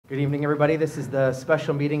Good evening, everybody. This is the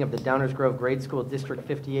special meeting of the Downers Grove Grade School District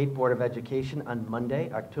 58 Board of Education on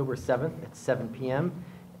Monday, October 7th at 7 p.m.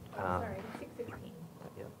 Sorry, 6:16.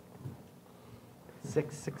 Yeah.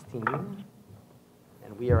 6:16,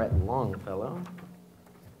 and we are at Longfellow.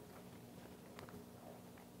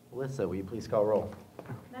 Alyssa, will you please call roll?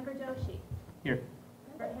 Member Doshi. Here.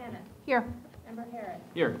 Member Hannah. Here. Member Harris.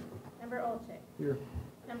 Here. Member Olczyk. Here.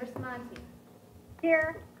 Member Smonti.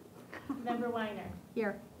 Here. Member Weiner.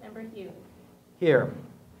 Here. Member Hughes. Here.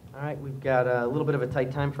 All right, we've got a little bit of a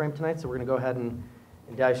tight time frame tonight, so we're going to go ahead and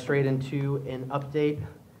dive straight into an update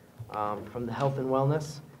from the health and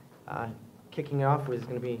wellness. Kicking off is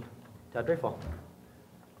going to be Todd Dreyfall.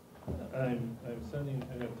 I'm going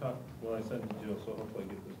to talk, well, I sent it to Jill, so hopefully I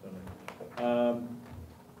get this done right.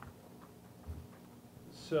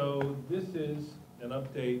 So this is an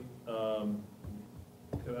update on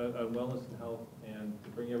wellness and health, and to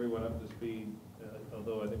bring everyone up to speed,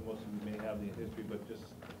 although I think most of you may have the history, but just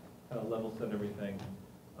kind of level set everything.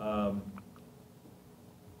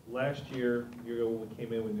 Last year, when we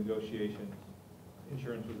came in with negotiations,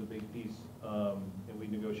 insurance was a big piece, and we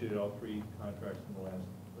negotiated all 3 contracts in the last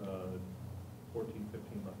 14,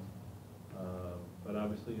 15 months. But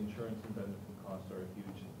obviously insurance and benefit costs are a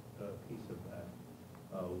huge piece of that.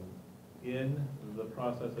 In the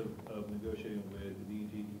process of negotiating with the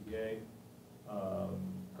DGEA,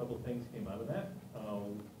 a couple of things came out of that.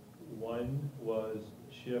 One was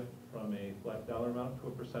shift from a flat dollar amount to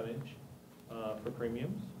a percentage for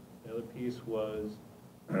premiums. The other piece was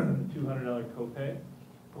 $200 copay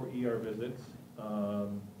for ER visits.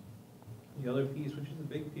 The other piece, which is a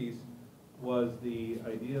big piece, was the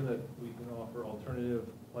idea that we can offer alternative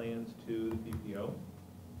plans to the PPO.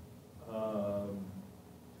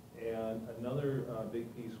 And another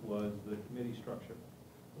big piece was the committee structure,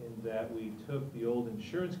 in that we took the old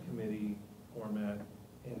insurance committee format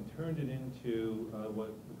and turned it into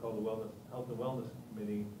what we call the Health and Wellness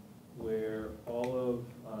Committee, where all of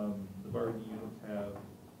the bargaining units have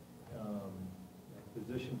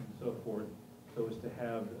physicians and so forth, so as to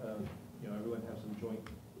have everyone have some joint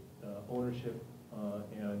ownership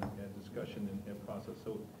and discussion and process.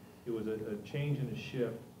 So it was a change and a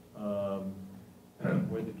shift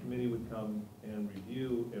where the committee would come and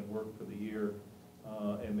review and work for the year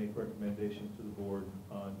and make recommendations to the board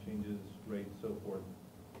on changes, rates, so forth.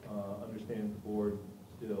 Understand the board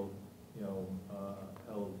still,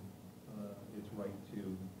 held its right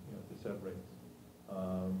to set rates,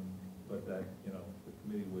 but that the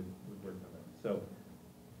committee would work on that. So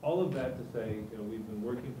all of that to say, we've been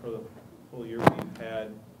working for the full year. We've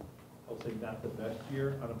had, I'll say, not the best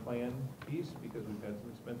year on a plan piece because we've had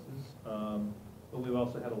some expenses, but we've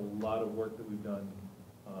also had a lot of work that we've done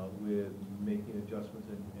with making adjustments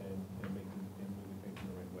and moving things in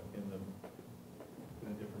the right way, in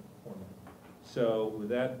a different format. So with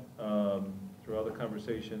that, through all the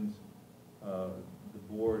conversations, the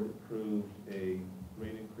board approved a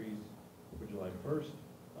rate increase for July 1st.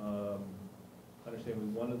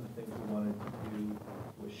 Understand one of the things we wanted to do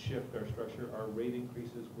was shift our structure. Our rate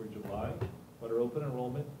increases were July, but our open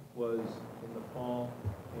enrollment was in the fall,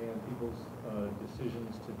 and people's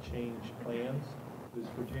decisions to change plans was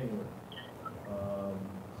for January.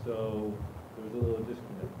 So there was a little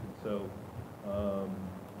disconnect. And so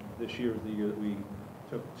this year is the year that we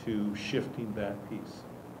took to shifting that piece.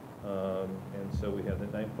 And so we had the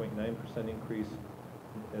 9.9% increase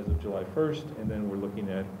as of July 1st, and then we're looking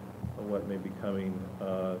at what may be coming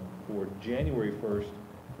for January 1st,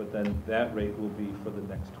 but then that rate will be for the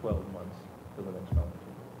next 12 months for the next calendar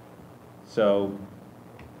year. So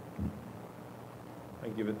I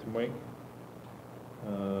give it to Mike,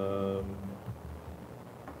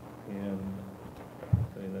 and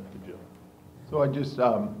sending that to Jill. So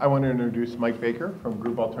I want to introduce Mike Baker from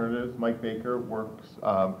Group Alternatives. Mike Baker works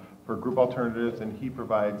for Group Alternatives, and he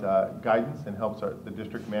provides guidance and helps the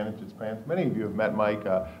district manage its plans. Many of you have met Mike,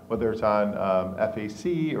 whether it's on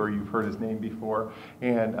FAC or you've heard his name before.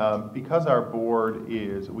 And because our board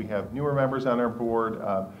we have newer members on our board,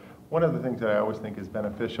 one of the things that I always think is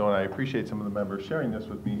beneficial, and I appreciate some of the members sharing this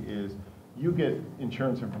with me, is you get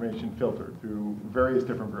insurance information filtered through various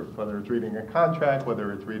different groups, whether it's reading a contract,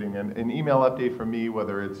 whether it's reading an email update from me,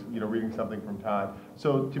 whether it's reading something from Todd.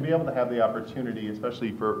 So to be able to have the opportunity,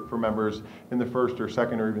 especially for members in the first or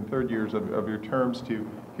second or even third years of your terms, to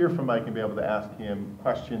hear from Mike and be able to ask him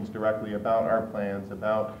questions directly about our plans,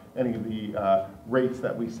 about any of the rates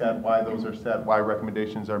that we set, why those are set, why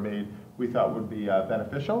recommendations are made, we thought would be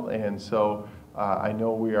beneficial. And so I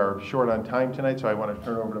know we are short on time tonight, so I want to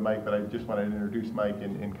turn it over to Mike, but I just wanted to introduce Mike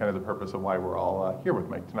and kind of the purpose of why we're all here with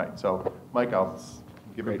Mike tonight. So, Mike, I'll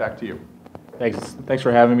give it back to you. Thanks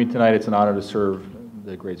for having me tonight. It's an honor to serve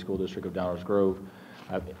the great school district of Downers Grove.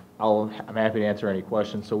 I'm happy to answer any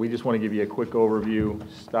questions. So we just want to give you a quick overview.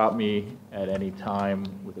 Stop me at any time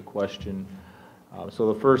with a question.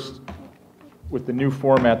 So with the new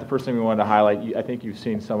format, the first thing we wanted to highlight, I think you've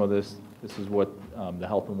seen some of this. This is what the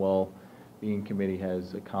Health and Well-Being Committee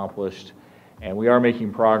has accomplished. And we are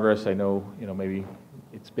making progress. I know, maybe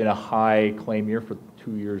it's been a high claim year for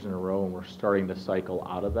 2 years in a row, and we're starting to cycle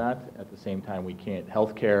out of that. At the same time, we can't.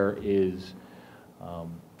 Healthcare is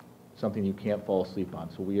something you can't fall asleep on.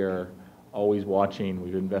 So we are always watching.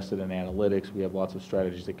 We've invested in analytics. We have lots of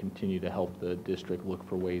strategies that continue to help the district look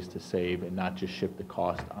for ways to save and not just shift the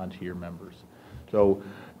cost onto your members. So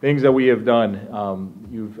things that we have done,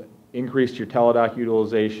 you've increased your teledoc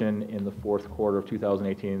utilization in the fourth quarter of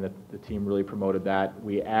 2018. The team really promoted that.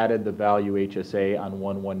 We added the value HSA on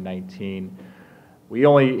 1/1/19. We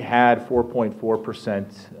only had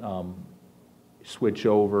 4.4% switch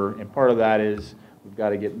over, and part of that is we've got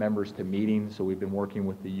to get members to meetings, so we've been working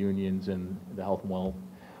with the unions and the Health and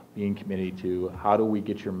Well-Being Committee to how do we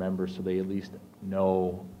get your members so they at least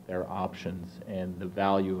know their options and the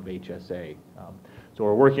value of HSA. So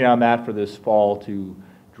we're working on that for this fall to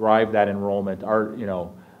drive that enrollment. Our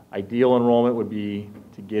ideal enrollment would be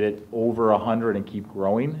to get it over 100 and keep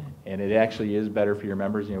growing, and it actually is better for your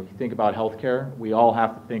members. If you think about healthcare, we all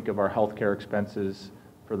have to think of our healthcare expenses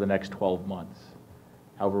for the next 12 months.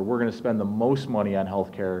 However, we're going to spend the most money on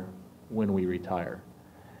healthcare when we retire.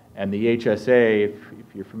 And the HSA,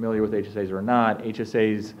 if you're familiar with HSAs or not,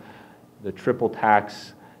 HSA's the triple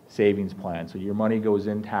tax savings plan. So your money goes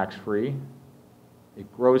in tax-free,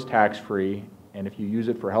 it grows tax-free, and if you use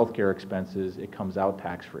it for healthcare expenses, it comes out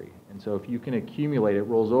tax-free. And so if you can accumulate, it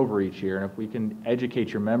rolls over each year, and if we can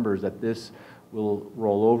educate your members that this will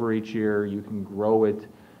roll over each year, you can grow it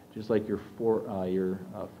just like your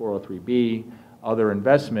 403B, other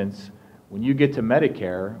investments. When you get to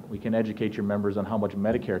Medicare, we can educate your members on how much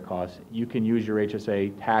Medicare costs. You can use your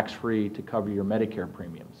HSA tax-free to cover your Medicare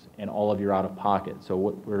premiums and all of your out-of-pocket.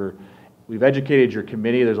 So we've educated your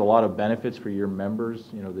committee. There's a lot of benefits for your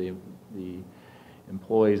members, the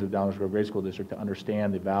employees of Downers Grove Grade School District, to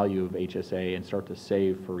understand the value of HSA and start to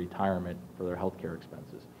save for retirement for their health care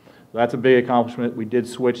expenses. So that's a big accomplishment. We did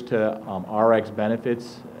switch to RX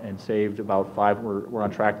benefits and saved about we're on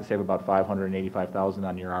track to save about $585,000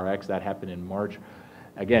 on your RX. That happened in March.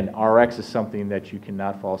 Again, RX is something that you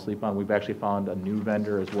cannot fall asleep on. We've actually found a new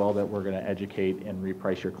vendor as well that we're going to educate and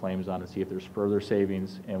reprice your claims on and see if there's further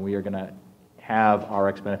savings. And we are going to have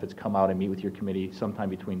RX benefits come out and meet with your committee sometime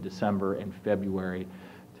between December and February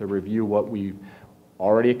to review what we've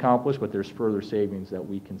already accomplished, but there's further savings that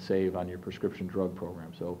we can save on your prescription drug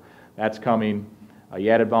program. So that's coming.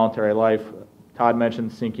 You added voluntary life. Todd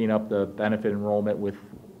mentioned syncing up the benefit enrollment with,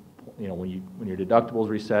 when your deductibles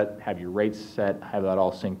reset, have your rates set, have that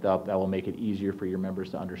all synced up. That will make it easier for your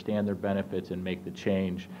members to understand their benefits and make the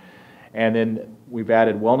change. And then we've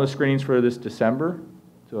added wellness screenings for this December.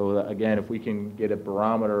 So again, if we can get a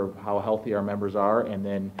barometer of how healthy our members are and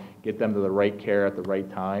then get them to the right care at the right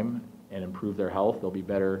time and improve their health, they'll be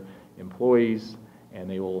better employees, and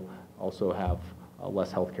they will also have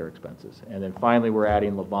less healthcare expenses. And then finally, we're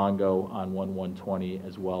adding Livongo on 1/1/20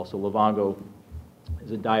 as well. So Livongo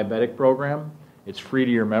is a diabetic program. It's free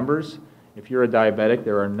to your members. If you're a diabetic,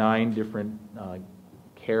 there are 9 different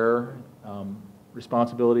care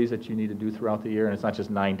responsibilities that you need to do throughout the year, and it's not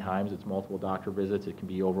just 9 times, it's multiple doctor visits. It can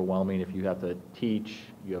be overwhelming if you have to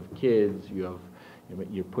teach, you have kids, you're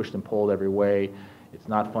pushed and pulled every way. It's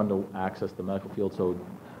not fun to access the medical field, so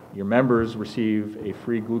your members receive a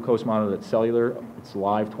free glucose monitor that's cellular. It's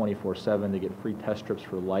live 24/7. They get free test strips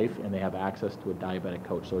for life, and they have access to a diabetic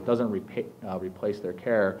coach. So it doesn't replace their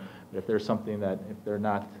care, but if there's something that, if they're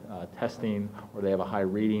not testing or they have a high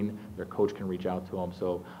reading, their coach can reach out to them.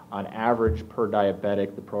 So on average, per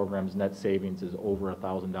diabetic, the program's net savings is over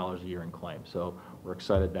 $1,000 a year in claims. So we're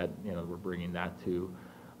excited that we're bringing that to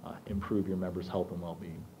improve your members' health and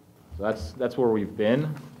well-being. So that's where we've been.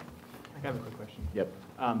 I have a quick question. Yep.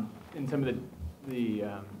 In some of the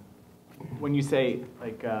when you say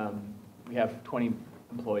we have 20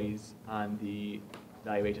 employees on the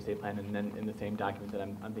value HSA plan, and then in the same document that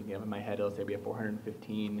I'm thinking of in my head, it'll say we have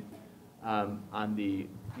 415 on the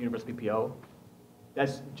universal PPO.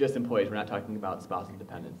 That's just employees. We're not talking about spouse and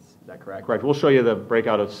dependents. Is that correct? Correct. We'll show you the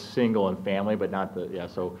breakout of single and family, but not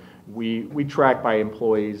so we track by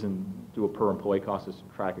employees and do a per employee cost to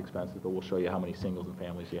track expenses, but we'll show you how many singles and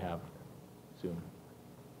families you have soon.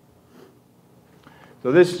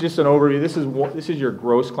 So this is just an overview. This is your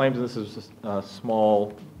gross claims, and this is just a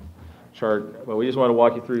small chart, but we just want to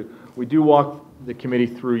walk you through. We do the committee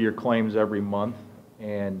through your claims every month,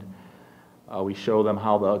 and we show them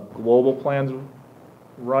how the global plan's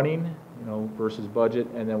running, versus budget,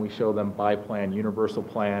 and then we show them by plan, universal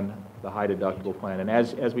plan, the high deductible plan. And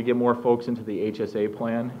as we get more folks into the HSA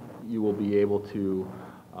plan, you will be able to,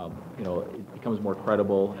 it becomes more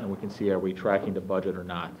credible, and we can see, are we tracking the budget or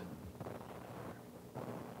not?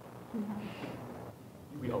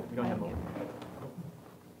 We hope, we don't have hope.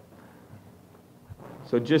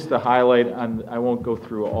 So just to highlight, I won't go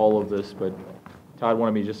through all of this, but Todd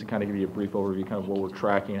wanted me just to kind of give you a brief overview, kind of what we're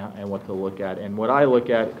tracking and what to look at. And what I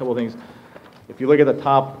look at, a couple of things, if you look at the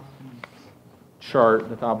top chart,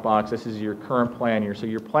 the top box, this is your current plan year. So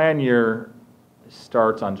your plan year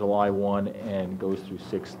starts on July 1 and goes through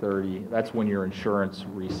 6/30. That's when your insurance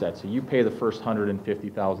resets. So you pay the first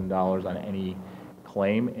 $150,000 on any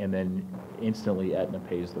claim, and then instantly Aetna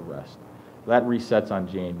pays the rest. That resets on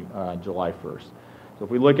July 1st. So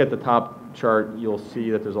if we look at the top chart, you'll see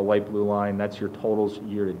that there's a light blue line. That's your totals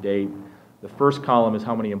year to date. The first column is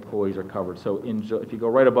how many employees are covered. So if you go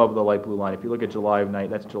right above the light blue line, if you look at July of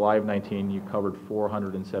 19, you covered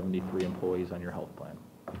 473 employees on your health plan.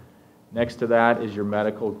 Next to that is your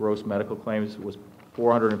gross medical claims was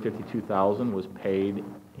 452,000 was paid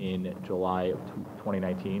in July of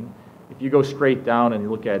 2019. If you go straight down and you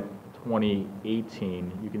look at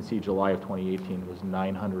 2018, you can see July of 2018 was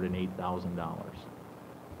 $908,000.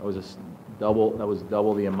 That was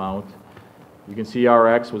double the amount. You can see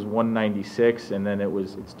RX was 196, and then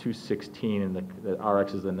it's 216, and the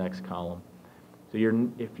RX is the next column. So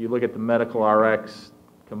if you look at the medical RX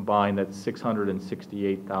combined, that's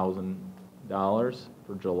 $668,000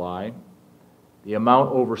 for July. The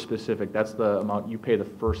amount over specific, that's the amount you pay the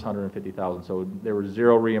first $150,000. So there were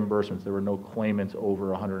 0 reimbursements. There were no claimants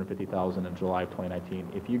over $150,000 in July of 2019.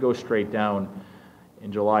 If you go straight down,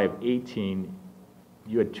 in July of 18,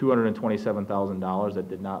 you had $227,000 that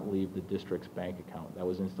did not leave the district's bank account. That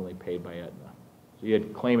was instantly paid by Aetna. So you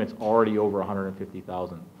had claimants already over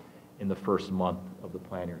 $150,000 in the first month of the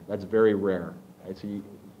plan year. That's very rare. Right? So you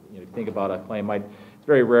think about a claim. It's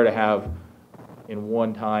very rare to have in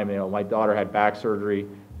one time. My daughter had back surgery.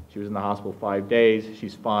 She was in the hospital 5 days.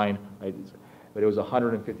 She's fine. Right? But it was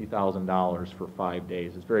 $150,000 for 5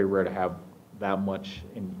 days. It's very rare to have that much,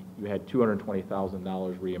 and you had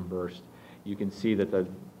 $220,000 reimbursed. You can see that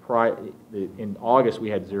in August we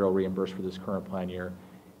had 0 reimbursed for this current plan year,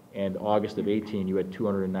 and August of 18 you had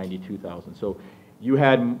 $292,000. So you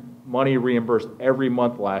had money reimbursed every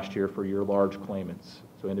month last year for your large claimants.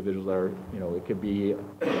 So individuals that are, it could be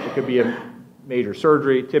a major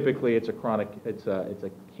surgery. Typically, it's a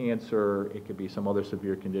cancer. It could be some other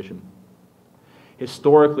severe condition.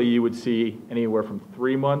 Historically, you would see anywhere from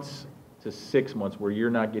 3 months to 6 months where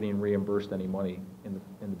you're not getting reimbursed any money in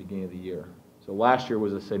the beginning of the year. So last year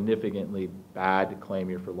was a significantly bad claim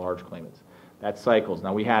year for large claimants. That cycles.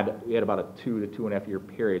 Now we had about a 2 to 2.5 year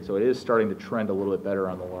period, so it is starting to trend a little bit better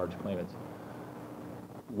on the large claimants.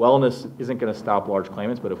 Wellness isn't going to stop large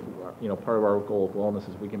claimants, but if part of our goal of wellness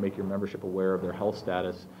is we can make your membership aware of their health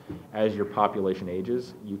status as your population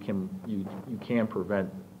ages. You can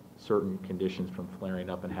prevent certain conditions from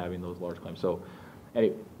flaring up and having those large claims. So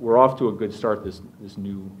anyway, we're off to a good start this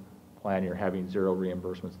new plan year, having 0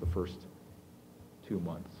 reimbursements the first 2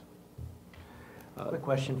 months. Quick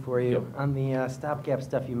question for you. Yep. On the stopgap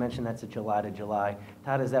stuff, you mentioned that's a July to July.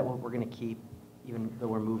 Todd, is that what we're going to keep, even though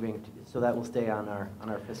we're moving, so that will stay on our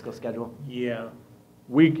fiscal schedule? Yeah.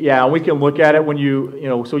 We can look at it when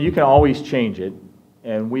so you can always change it,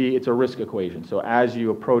 and it's a risk equation. So as you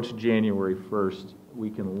approach January 1st, we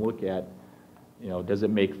can look at, does it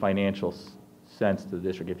make financial sense to the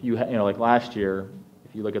district? If like last year,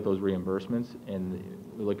 if you look at those reimbursements and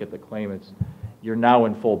we look at the claimants, you're now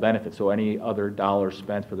in full benefit. So any other dollar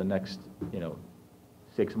spent for the next,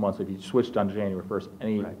 6 months, if you switched on January 1st,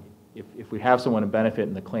 Right. if we have someone in benefit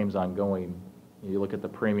and the claim's ongoing, you look at the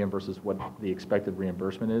premium versus what the expected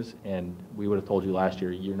reimbursement is, and we would have told you last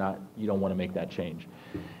year, you don't want to make that change.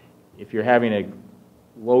 If you're having a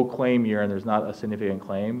low claim year and there's not a significant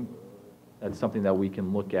claim, that's something that we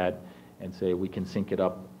can look at and say we can sync it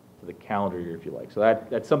up to the calendar year if you like. So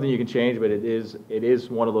that's something you can change, but it is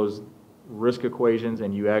one of those risk equations,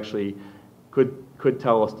 and you actually could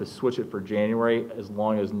tell us to switch it for January as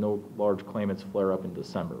long as no large claimants flare up in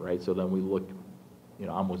December, right? So then we look,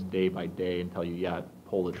 almost day by day and tell you,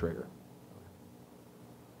 pull the trigger.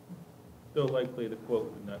 Still likely the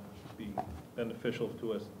quote would not be beneficial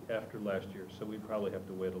to us after last year, so we probably have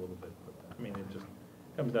to wait a little bit. But, it just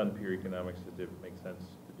comes down to pure economics, if it makes sense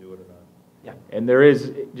to do it or not. Yeah. And there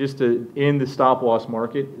is, in the stop-loss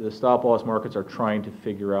market, the stop-loss markets are trying to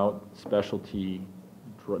figure out specialty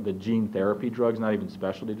the gene therapy drugs, not even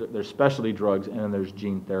specialty. There's specialty drugs, and then there's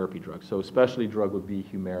gene therapy drugs. So a specialty drug would be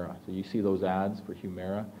Humira. So you see those ads for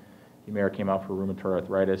Humira. Humira came out for rheumatoid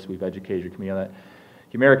arthritis. We've educated your community on that.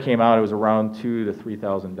 Humira came out, it was around $2,000 to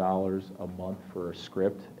 $3,000 a month for a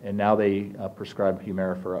script, and now they prescribe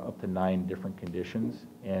Humira for up to 9 different conditions,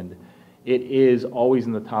 and it is always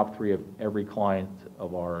in the top 3 of every client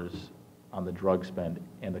of ours on the drug spend,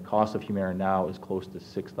 and the cost of Humira now is close to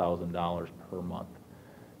 $6,000 per month.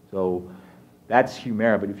 So that's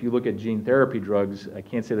Humira, but if you look at gene therapy drugs, I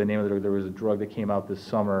can't say the name of the drug, there was a drug that came out this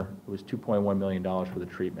summer, it was $2.1 million for the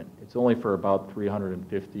treatment. It's only for about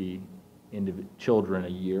 350 children a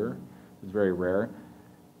year. It's very rare.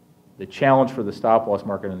 The challenge for the stop-loss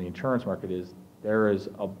market and the insurance market is there is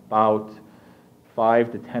about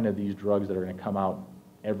 5 to 10 of these drugs that are going to come out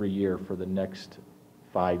every year for the next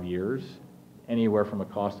 5 years, anywhere from a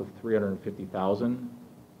cost of $350,000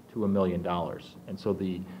 to $1 million. And so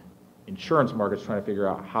the insurance market's trying to figure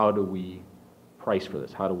out how do we price for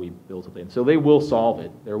this, how do we build something. And so they will solve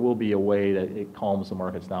it. There will be a way that it calms the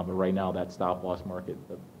markets down, but right now that stop-loss market,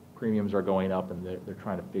 the premiums are going up, and they're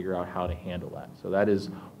trying to figure out how to handle that. So that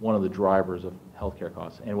is one of the drivers of healthcare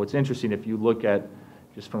costs. And what's interesting, if you look at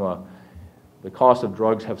just from the cost of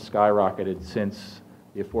drugs have skyrocketed since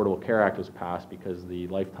the Affordable Care Act was passed because the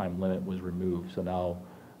lifetime limit was removed. So now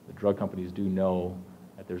the drug companies do know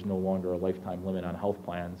that there's no longer a lifetime limit on health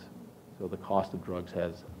plans. So the cost of drugs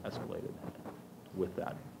has escalated with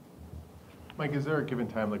that. Mike, is there a given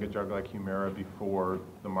time, like a drug like Humira, before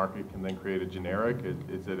the market can then create a generic?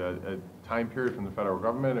 Is it a time period from the federal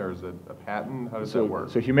government, or is it a patent? How does that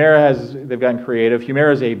work? So Humira they've gotten creative.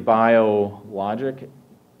 Humira is a biologic,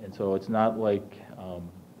 and so it's not like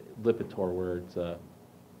Lipitor, where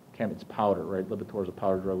it's powder, right? Lipitor is a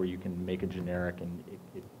powder drug where you can make a generic, and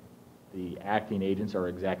the acting agents are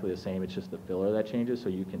exactly the same. It's just the filler that changes. So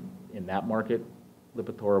you can, in that market,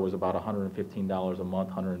 Lipitor was about $115 a month,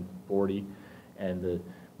 $140, and when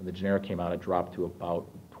the generic came out, it dropped to about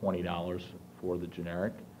 $20 for the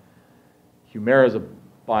generic. Humira is a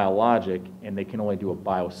biologic, and they can only do a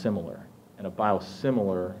biosimilar, and a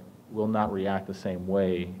biosimilar will not react the same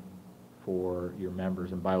way for your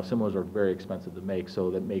members, and biosimilars are very expensive to make, so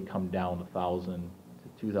that may come down $1,000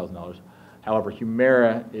 to $2,000. However,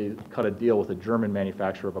 Humira cut a deal with a German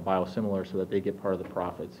manufacturer of a biosimilar so that they get part of the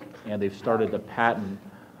profits. And they've started to patent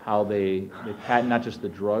how they patent not just the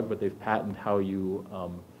drug, but they've patented how you,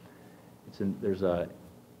 there's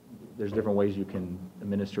different ways you can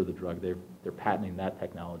administer the drug. They're patenting that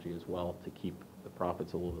technology as well to keep the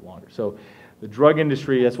profits a little bit longer. So the drug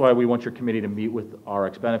industry, that's why we want your committee to meet with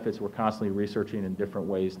RX benefits. We're constantly researching in different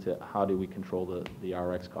ways to how do we control the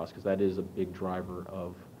RX costs, because that is a big driver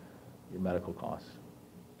of your medical costs.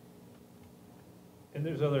 And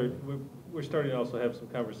there's we're starting to also have some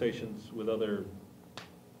conversations with other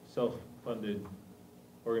self-funded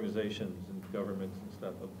organizations and governments and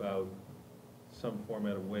stuff about some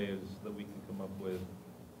format of ways that we can come up with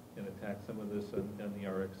and attack some of this on the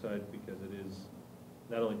RX side, because it is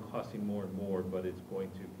not only costing more and more, but it's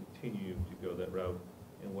going to continue to go that route,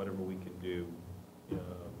 and whatever we can do.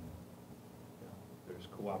 There's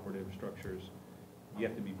cooperative structures. You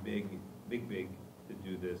have to be big to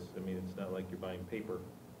do this. I mean, it's not like you're buying paper,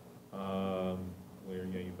 where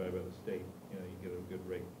you buy by the state. You get a good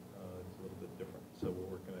rate. It's a little bit different. So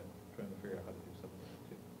we're working at trying to figure out how to do something like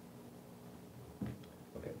that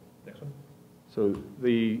too. Okay, next one. So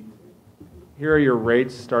here are your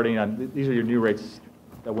rates starting on. These are your new rates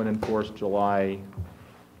that went in force July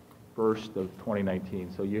 1st of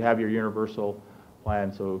 2019. So you have your universal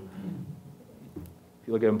plan. So if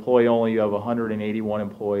you look at employee only, you have 181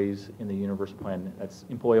 employees in the universal plan. That's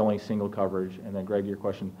employee only single coverage. And then Greg, your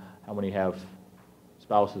question, how many have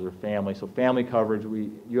spouses or family? So family coverage,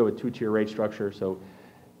 you have a 2-tier rate structure. So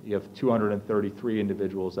you have 233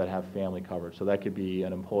 individuals that have family coverage. So that could be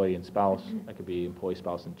an employee and spouse, that could be employee,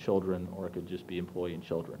 spouse, and children, or it could just be employee and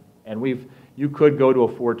children. And you could go to a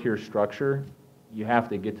 4-tier structure. You have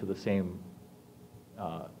to get to the same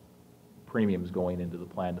premiums going into the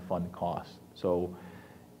plan to fund costs. So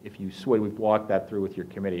if you switch, we've walked that through with your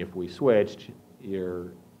committee. If we switched,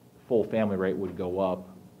 your full family rate would go up.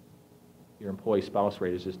 Your employee spouse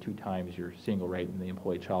rate is just 2 times your single rate, and the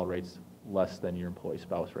employee child rate's less than your employee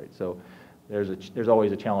spouse rate. So there's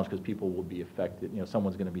always a challenge, because people will be affected.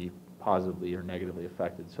 Someone's going to be positively or negatively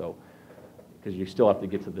affected. So because you still have to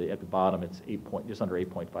get to at the bottom, it's just under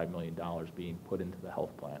 $8.5 million being put into the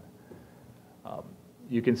health plan.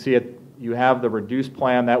 you can see it, you have the reduced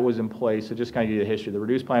plan that was in place, so just kind of give you the history. The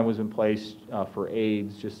reduced plan was in place for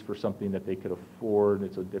aides, just for something that they could afford.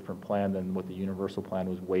 It's a different plan than what the universal plan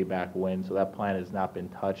was way back when, so that plan has not been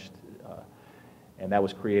touched. And that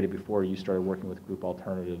was created before you started working with group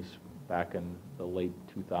alternatives back in the late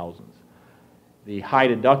 2000s. The high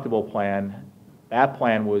deductible plan, that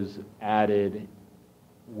plan was added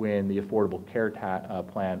when the Affordable Care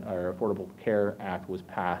Plan, or Affordable Care Act was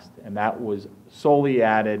passed, and that was solely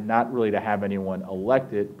added, not really to have anyone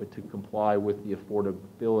elected, but to comply with the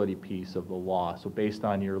affordability piece of the law. So based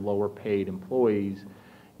on your lower paid employees,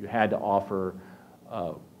 you had to offer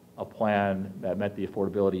a plan that met the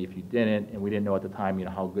affordability. If you didn't, and we didn't know at the time,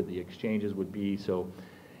 how good the exchanges would be, so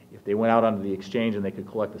if they went out onto the exchange and they could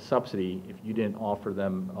collect a subsidy, if you didn't offer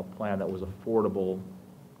them a plan that was affordable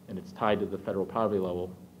and it's tied to the federal poverty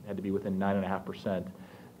level, it had to be within 9.5%,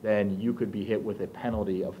 then you could be hit with a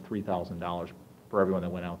penalty of $3,000 for everyone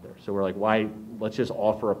that went out there. So we're like, why? Let's just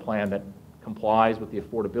offer a plan that complies with the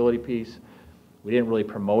affordability piece. We didn't really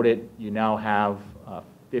promote it. You now have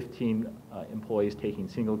 15 employees taking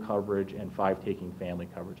single coverage and 5 taking family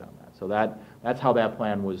coverage on that. So that's how that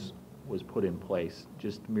plan was put in place,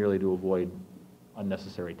 just merely to avoid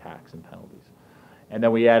unnecessary tax and penalties. And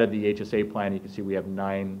then we added the HSA plan. You can see we have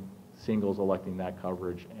 9 singles electing that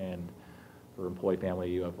coverage, and for employee family,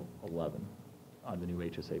 you have 11 on the new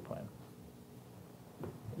HSA plan.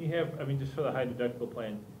 You have, just for the high deductible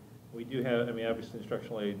plan, we do have, obviously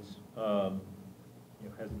instructional aides,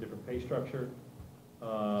 has a different pay structure,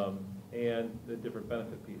 and the different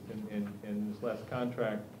benefit piece. And this last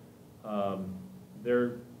contract,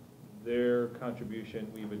 their contribution,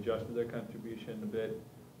 we've adjusted their contribution a bit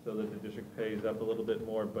so that the district pays up a little bit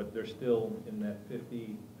more, but they're still in that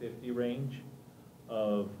 50-50 range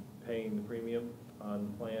of paying the premium on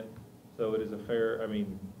the plan. So it is a fair,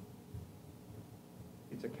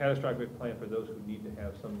 it's a catastrophic plan for those who need to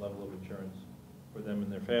have some level of insurance for them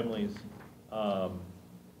and their families,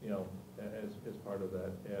 as part of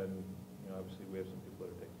that. And, obviously we have some people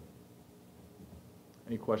that are taking it.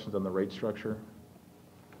 Any questions on the rate structure?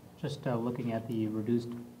 Just looking at the reduced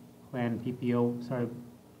plan PPO, sorry,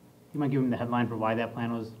 you might give them the headline for why that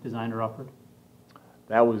plan was designed or offered?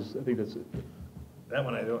 That was, I think that's, That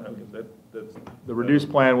one I don't have, because that's. the reduced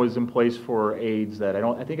plan was in place for aides that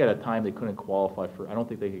I think at a time they couldn't qualify for, I don't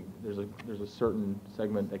think they, there's a certain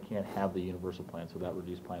segment that can't have the universal plan, so that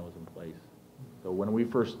reduced plan was in place. So when we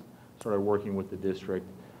first started working with the district,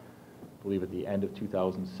 I believe at the end of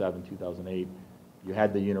 2007, 2008, you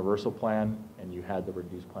had the universal plan and you had the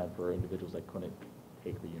reduced plan for individuals that couldn't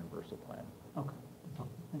take the universal plan. Okay.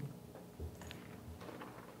 Thank you.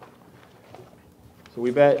 So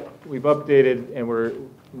we've updated, and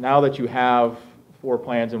now that you have 4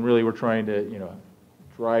 plans, and really we're trying to,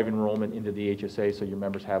 drive enrollment into the HSA so your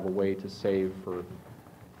members have a way to save for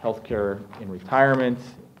healthcare in retirement,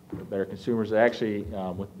 better consumers. Actually,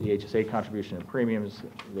 with the HSA contribution and premiums,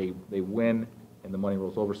 they win and the money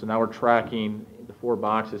rolls over. So now we're tracking, the 4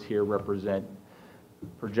 boxes here represent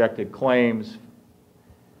projected claims.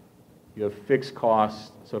 You have fixed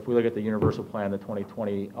costs. So if we look at the universal plan, the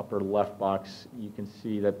 2020 upper left box, you can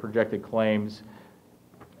see that projected claims,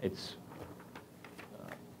 it's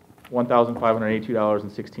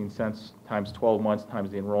 $1,582.16 times 12 months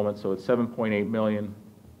times the enrollment. So it's $7.8 million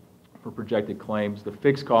for projected claims. The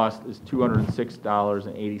fixed cost is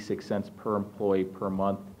 $206.86 per employee per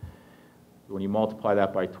month. When you multiply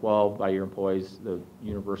that by 12 by your employees, the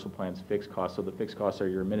universal plan's fixed costs. So the fixed costs are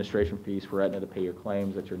your administration fees for Aetna to pay your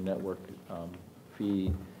claims. That's your network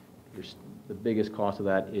fee. The biggest cost of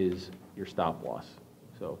that is your stop loss.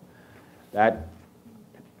 So that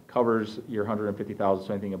covers your $150,000.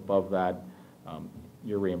 So anything above that,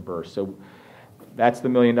 you're reimbursed. So that's the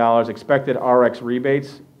 $1 million. Expected RX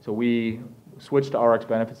rebates. So we switched to RX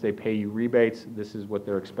benefits. They pay you rebates. This is what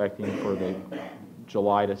they're expecting for the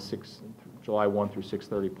July 1 through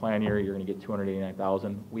 6/30 plan year. You're going to get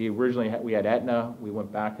 $289,000. We originally we had Aetna. We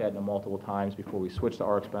went back to Aetna multiple times before we switched to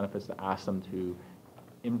RX benefits to ask them to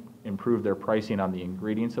improve their pricing on the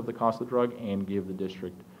ingredients of the cost of the drug and give the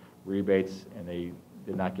district rebates, and they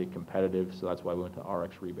did not get competitive, so that's why we went to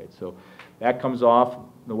RX rebates. So that comes off.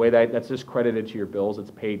 The way that's just credited to your bills, it's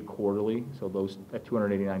paid quarterly. So that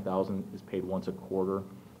 $289,000 is paid once a quarter,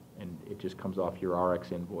 and it just comes off your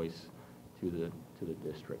RX invoice to the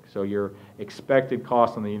district. So your expected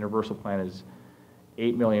cost on the universal plan is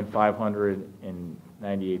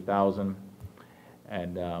 $8,598,000,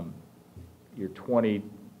 and your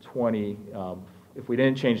 2020, if we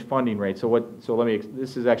didn't change funding rates,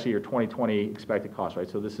 this is actually your 2020 expected cost, right?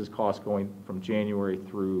 So this is cost going from January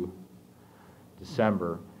through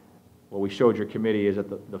December. what we showed your committee is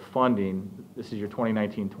that the funding, this is your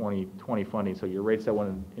 2019-2020 funding, so your rates that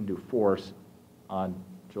went into force on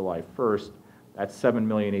July 1st, that's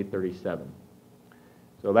 $7,837,000.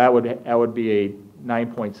 So that would be a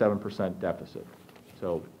 9.7% deficit.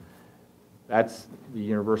 So that's the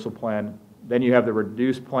universal plan. Then you have the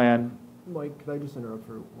reduced plan. Mike, could I just interrupt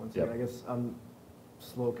for 1 second? Yep. I guess I'm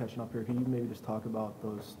slow catching up here. Could you maybe just talk about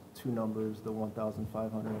those two numbers, the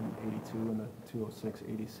 1,582 and the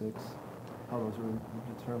 206.86, how those were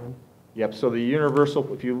determined? Yep, so the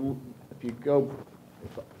universal, if you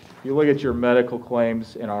look at your medical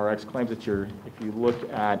claims and RX claims, if you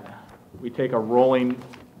look at, we take a rolling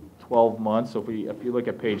 12 months, so if you look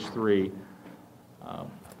at page 3,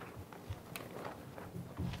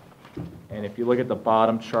 and if you look at the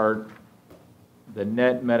bottom chart, the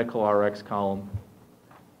net medical RX column,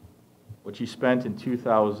 what you spent in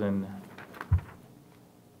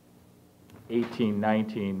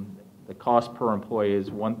 2018-19, the cost per employee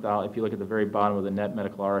is 1,000. If you look at the very bottom of the net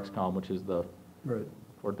medical RX column, which is the Right.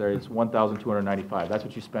 for there, it's 1,295. That's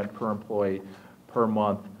what you spent per employee per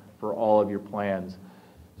month for all of your plans.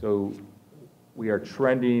 So we are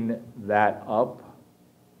trending that up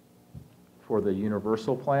for the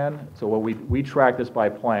universal plan. So what we track this by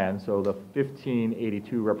plan. So the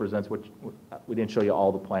 1582 represents what we didn't show you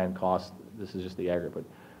all the plan costs. This is just the aggregate. But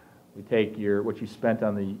we take what you spent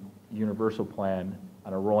on the universal plan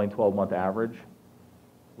on a rolling 12-month average.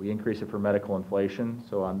 We increase it for medical inflation.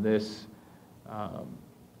 So on this,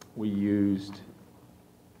 we used,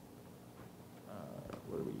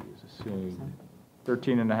 what did we use? Assuming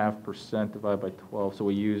 13.5% divided by 12. So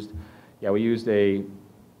we used a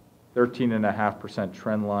 13.5%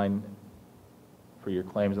 trend line for your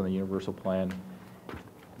claims on the universal plan.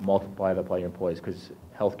 Multiply that by your employees, because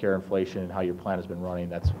healthcare inflation and how your plan has been running,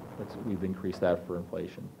 we've increased that for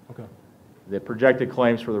inflation. Okay. The projected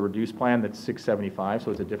claims for the reduced plan, that's 675,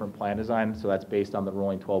 so it's a different plan design. So that's based on the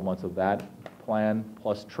rolling 12 months of that plan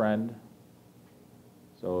plus trend.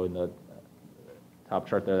 So in the top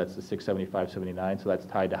chart there, that's the 675.79. So that's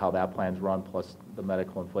tied to how that plan's run plus the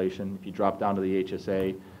medical inflation. If you drop down to the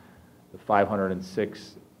HSA, the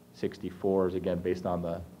 506.64 is again based on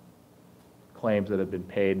the claims that have been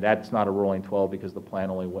paid. That's not a rolling 12 because the plan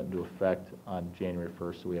only went into effect on January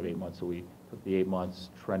 1st, so we have 8 months. So we took the 8 months,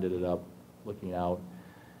 trended it up, looking out,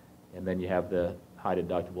 and then you have the high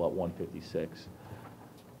deductible at 156.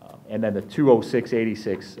 And then the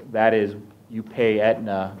 206.86, that is, you pay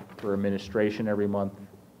Aetna for administration every month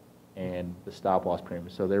and the stop-loss premium.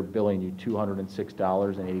 So they're billing you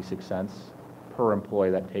 $206.86 per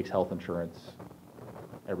employee that takes health insurance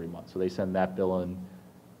every month. So they send that bill in to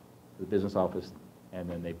the business office, and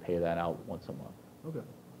then they pay that out once a month. Okay.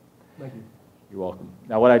 Thank you. You're welcome.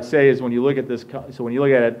 Now, what I'd say is when you look at this, so when you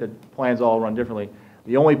look at it, the plans all run differently.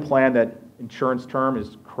 The only plan that insurance term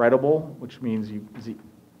is credible, which means you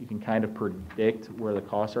can kind of predict where the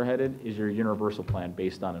costs are headed, is your universal plan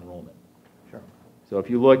based on enrollment. Sure. So if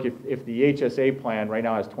you look, if the HSA plan right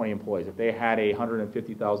now has 20 employees, if they had a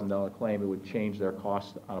 $150,000 claim, it would change their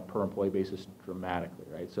cost on a per employee basis dramatically,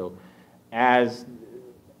 right? So as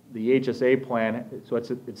the HSA plan, so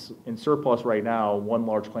it's in surplus right now, one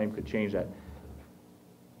large claim could change that.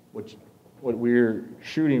 What we're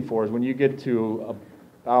shooting for is when you get to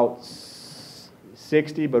about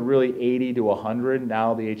 60, but really 80 to 100,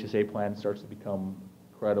 now the HSA plan starts to become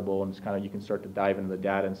credible, and it's kind of, you can start to dive into the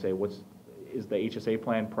data and say, is the HSA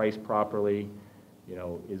plan priced properly? You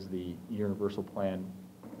know, is the universal plan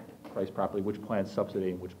priced properly? Which plan is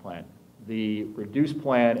subsidizing which plan? The reduced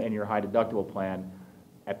plan and your high deductible plan,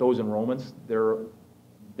 at those enrollments, they're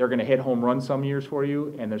going to hit home runs some years for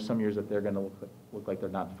you, and there's some years that they're going to look like they're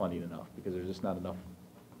not funding enough because there's just not enough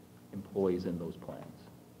employees in those plans.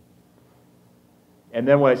 And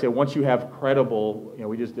then what I say, once you have credible, you know,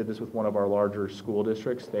 we just did this with one of our larger school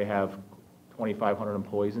districts. They have 2,500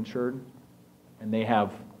 employees insured, and they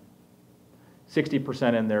have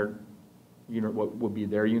 60% in their what would be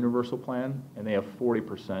their universal plan, and they have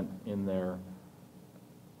 40% in their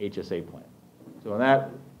HSA plan. So in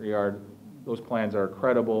that regard, those plans are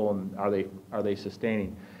credible, and are they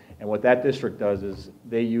sustaining? And what that district does is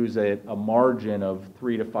they use a margin of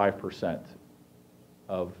 3 to 5%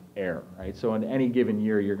 of error, right? So in any given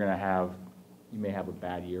year, you may have a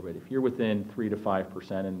bad year, but if you're within 3 to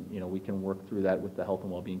 5%, and you know, we can work through that with the Health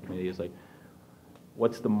and Wellbeing Committee, is like,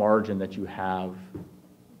 what's the margin that you have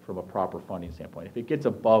from a proper funding standpoint? If it gets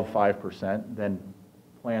above 5%, then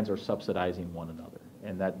plans are subsidizing one another,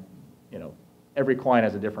 and that, you know, every client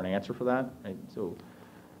has a different answer for that, right? So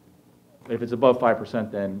if it's above 5%,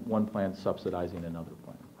 then one plan's subsidizing another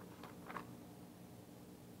plan.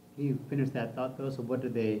 Can you finish that thought though? So what do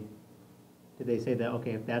they did they say that,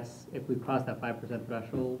 okay, if we cross that 5%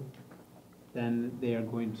 threshold, then they are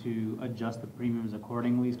going to adjust the premiums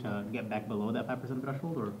accordingly to get back below that 5%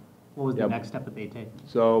 threshold, or what was the Yep. next step that they take?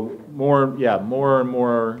 So more and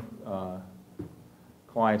more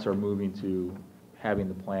clients are moving to having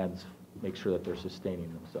the plans make sure that they're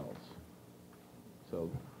sustaining themselves. So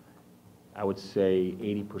I would say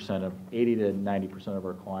 80 to 90% of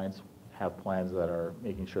our clients have plans that are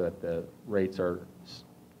making sure that the rates are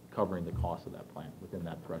covering the cost of that plan within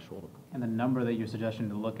that threshold. And the number that you're suggesting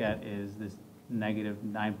to look at is this negative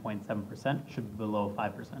 9.7% should be below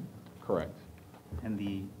 5%, Correct. and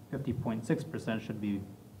the 50.6% should be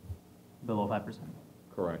below 5%.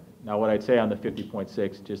 Correct. Now, what I'd say on the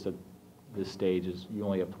 50.6, just at this stage, is you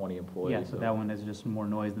only have 20 employees. Yeah, so that one is just more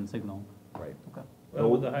noise than signal. Right. Okay. Well,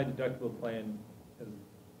 with the high deductible plan, as,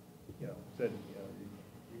 said,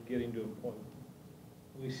 you're getting to a point,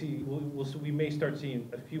 we may start seeing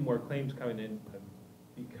a few more claims coming in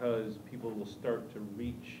because people will start to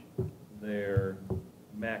reach their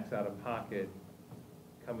max out of pocket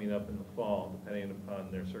coming up in the fall, depending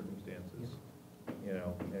upon their circumstances. And you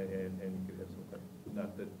could have some claims,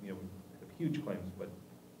 not that, we have huge claims, but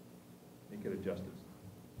they get adjusted.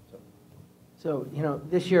 So,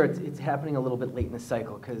 this year it's happening a little bit late in the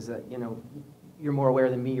cycle because, you're more aware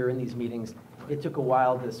than me, you're in these meetings. It took a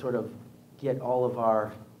while to sort of get all of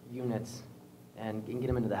our units and get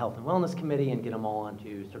them into the Health and Wellness Committee and get them all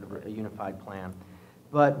onto sort of a unified plan.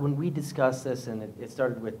 But when we discussed this, and it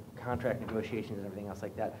started with contract negotiations and everything else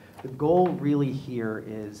like that, the goal really here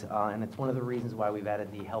is, and it's one of the reasons why we've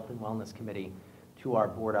added the Health and Wellness Committee to our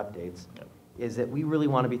board updates, is that we really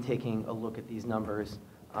want to be taking a look at these numbers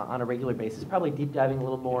on a regular basis, probably deep diving a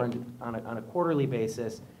little more on a quarterly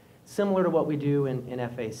basis, similar to what we do in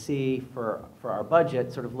FAC for our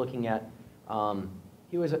budget, sort of looking at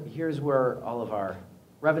here's where all of our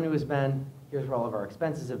revenue has been, here's where all of our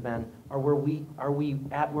expenses have been. Are we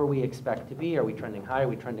at where we expect to be? Are we trending high? Are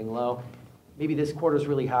we trending low? Maybe this quarter's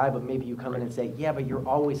really high, but maybe you come in and say, yeah, but you're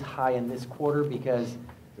always high in this quarter because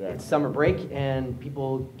it's summer break and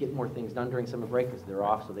people get more things done during summer break because they're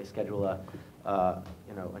off, so they schedule a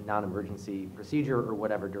non-emergency procedure or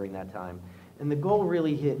whatever during that time. And the goal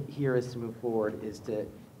really here is to move forward is to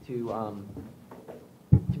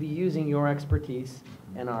be using your expertise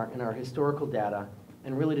and our historical data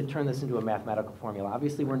and really to turn this into a mathematical formula.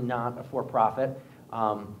 Obviously, we're not a for-profit,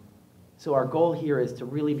 so our goal here is to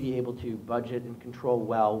really be able to budget and control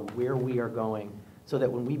well where we are going so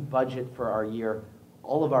that when we budget for our year,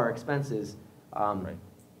 all of our expenses,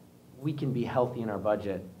 we can be healthy in our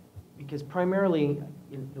budget. Because primarily,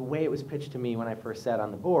 the way it was pitched to me when I first sat on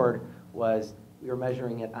the board was we were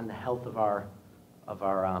measuring it on the health of our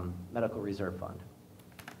medical reserve fund.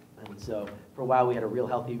 And so for a while, we had a real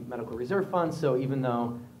healthy medical reserve fund, so even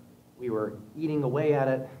though we were eating away at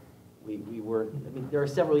it, we were, there are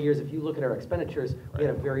several years, if you look at our expenditures, we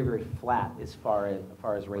had a very, very flat as far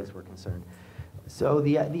as rates were concerned. So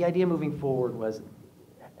the idea moving forward was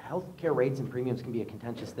healthcare rates and premiums can be a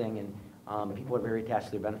contentious thing, and people are very attached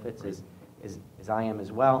to their benefits, as I am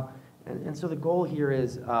as well. And so the goal here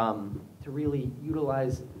is to really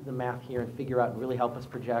utilize the math here and figure out and really help us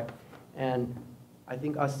project. And I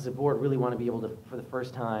think us as a board really want to be able to, for the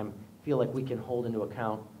first time, feel like we can hold into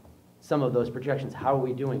account some of those projections. How are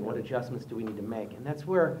we doing? What adjustments do we need to make? And that's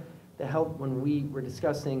where the health, when we were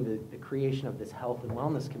discussing the creation of this Health and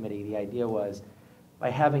Wellness Committee, the idea was by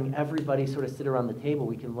having everybody sort of sit around the table,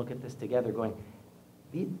 we can look at this together going,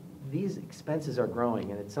 these expenses are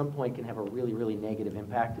growing and at some point can have a really, really negative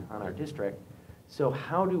impact on our district. So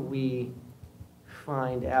how do we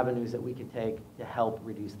find avenues that we can take to help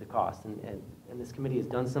reduce the cost? And this committee has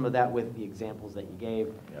done some of that with the examples that you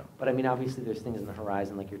gave. Yeah. But I mean, obviously there's things in the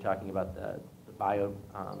horizon, like you're talking about the bio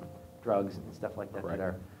drugs and stuff like that,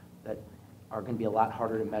 that are going to be a lot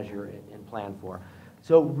harder to measure and plan for.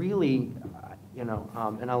 So really, and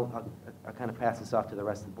I'll kind of pass this off to the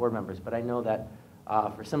rest of the board members, but I know that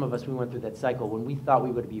for some of us, we went through that cycle. When we thought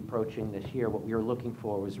we would be approaching this year, what we were looking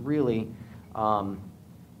for was really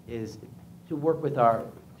is to work with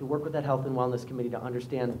that Health and Wellness Committee to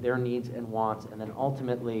understand their needs and wants, and then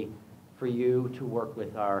ultimately for you to work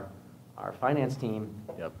with our finance team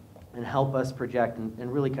and help us project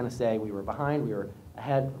and really kind of say we were behind, we were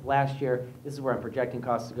ahead last year, this is where I'm projecting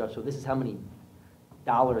costs to go, so this is how many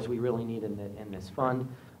dollars we really need in this fund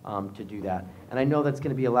to do that. And I know that's going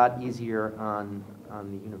to be a lot easier on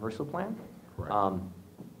the universal plan.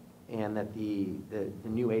 And that the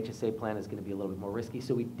new HSA plan is going to be a little bit more risky,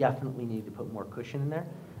 so we definitely need to put more cushion in there.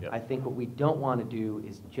 I think what we don't want to do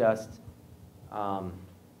is just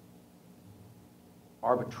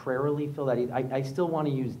arbitrarily fill that. I still want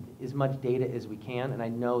to use as much data as we can, and I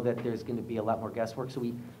know that there's going to be a lot more guesswork, so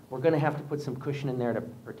we're going to have to put some cushion in there to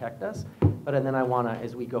protect us. But then I want to,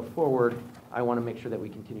 as we go forward, I want to make sure that we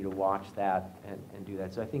continue to watch that and do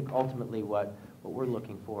that. So I think ultimately what we're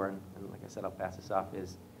looking for, and like I said, I'll pass this off,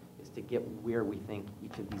 is to get where we think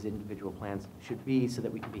each of these individual plans should be so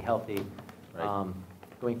that we can be healthy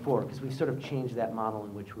going forward. Because we've sort of changed that model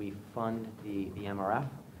in which we fund the MRF,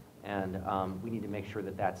 and we need to make sure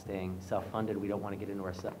that that's staying self-funded. We don't want to get into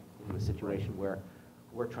a situation where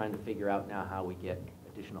we're trying to figure out now how we get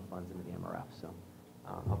additional funds into the MRF. So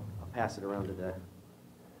I'll pass it around to the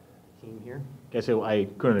team here. Okay, so I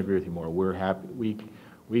couldn't agree with you more. We're happy, we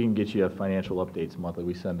can get you financial updates monthly.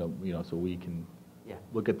 We send them, so we can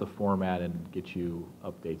look at the format and get you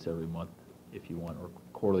updates every month if you want, or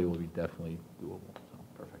quarterly will be definitely doable. So.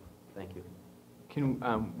 Perfect. Thank you.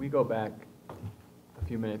 Can we go back a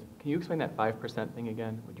few minutes? Can you explain that 5% thing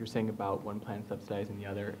again? What you're saying about one plan subsidizing the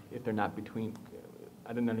other if they're not between?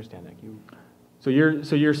 I didn't understand that. Can you?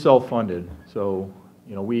 So you're self-funded. So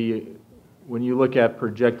when you look at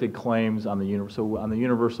projected claims on the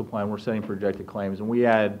universal plan, we're setting projected claims, and we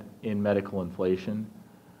add in medical inflation,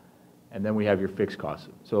 and then we have your fixed costs.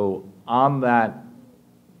 So on that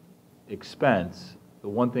expense, the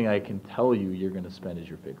one thing I can tell you you're going to spend is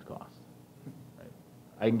your fixed costs. Right?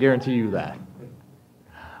 I can guarantee you that.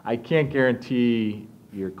 I can't guarantee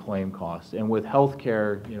your claim costs. And with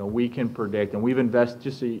healthcare, we can predict, and we've invested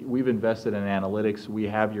in analytics. We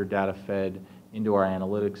have your data fed into our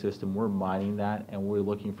analytics system. We're mining that, and we're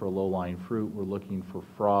looking for low-lying fruit. We're looking for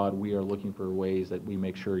fraud. We are looking for ways that we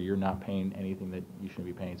make sure you're not paying anything that you shouldn't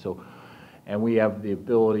be paying. So, and we have the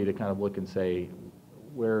ability to kind of look and say,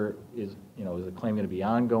 where is the claim going to be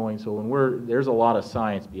ongoing? So there's a lot of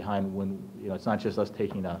science behind when, it's not just us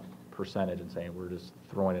taking a percentage and saying we're just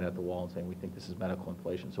throwing it at the wall and saying we think this is medical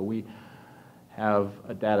inflation. So we have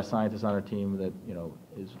a data scientist on our team that,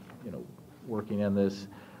 is, working in this.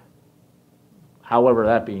 However,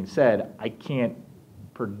 that being said, I can't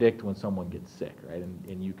predict when someone gets sick, right?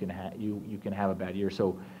 And you can have a bad year.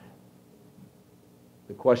 So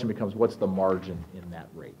the question becomes, what's the margin in that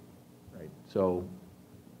rate, right? So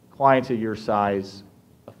clients of your size,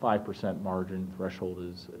 a 5% margin threshold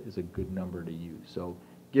is a good number to use. So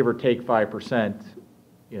give or take 5%,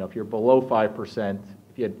 if you're below 5%,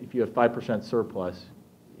 if you have 5% surplus,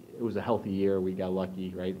 it was a healthy year, we got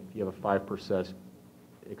lucky, right? If you have a 5%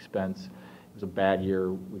 expense, it was a bad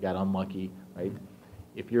year, we got unlucky, right?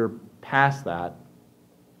 If you're past that,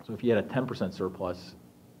 so if you had a 10% surplus,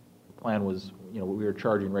 the plan was, we were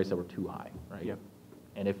charging rates that were too high, right? Yep.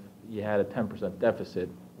 And if you had a 10% deficit,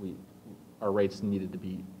 our rates needed to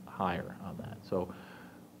be higher on that. So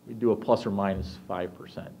we do a plus or minus 5%.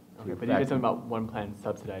 Okay, but you did something about one plan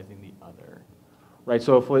subsidizing the other. Right,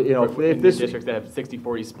 so if this districts that have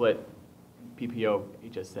 60-40 split PPO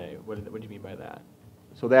HSA, what do you mean by that?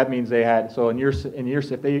 So that means they had, so if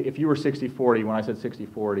you were 60-40, when I said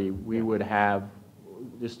 60-40, we would have,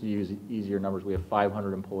 just to use easier numbers, we have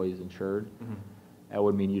 500 employees insured. Mm-hmm. That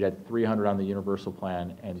would mean you'd have 300 on the universal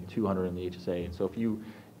plan and 200 in the HSA. And so if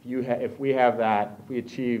we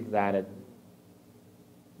achieve that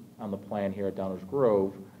on the plan here at Downers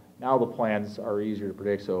Grove, now the plans are easier to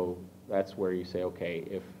predict. So that's where you say,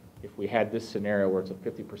 okay, if we had this scenario where it's a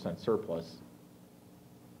 50% surplus,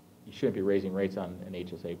 you shouldn't be raising rates on an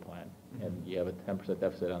HSA plan, mm-hmm. and you have a 10%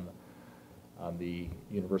 deficit on the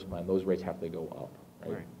universal plan. Those rates have to go up,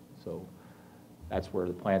 right? So that's where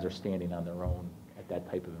the plans are standing on their own at that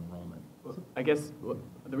type of enrollment. Well, I guess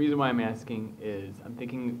the reason why I'm asking is I'm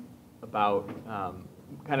thinking about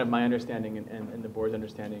kind of my understanding and the board's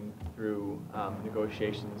understanding through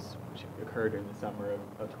negotiations which occurred during the summer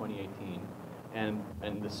of 2018,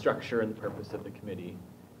 and the structure and the purpose of the committee.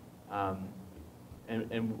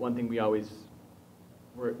 And one thing we always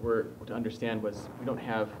were to understand was we don't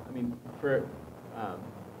have, for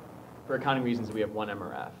accounting reasons, we have one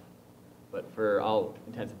MRF, but for all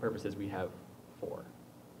intents and purposes, we have 4.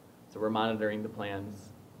 So we're monitoring the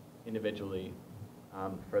plans individually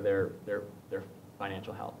for their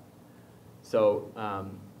financial health. So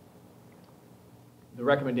the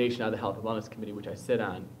recommendation out of the Health and Wellness Committee, which I sit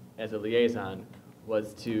on as a liaison,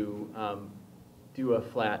 was to do a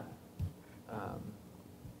flat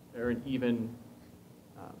or an even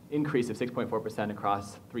increase of 6.4%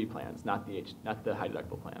 across 3 plans, not the high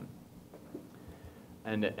deductible plan.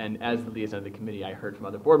 And as the liaison of the committee, I heard from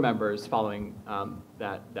other board members following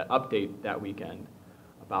that update that weekend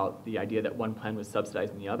about the idea that one plan was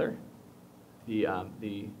subsidizing the other. The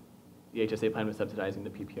HSA plan was subsidizing the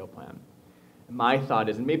PPO plan. And my thought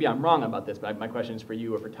is, and maybe I'm wrong about this, but my question is for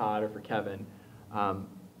you or for Todd or for Kevin,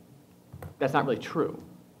 That's not really true,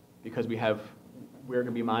 because we're going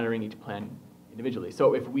to be monitoring each plan individually.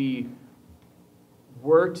 So if we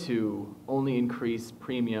were to only increase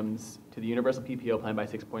premiums to the universal PPO plan by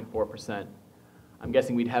 6.4%, I'm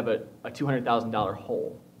guessing we'd have a $200,000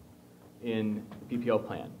 hole in the PPO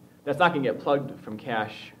plan. That's not going to get plugged from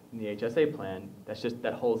cash in the HSA plan. That's just,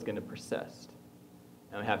 that hole is going to persist.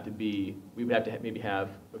 And we would have to maybe have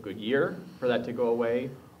a good year for that to go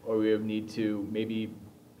away, or we would need to maybe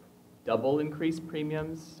double increase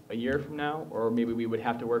premiums a year from now, or maybe we would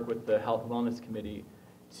have to work with the Health and Wellness Committee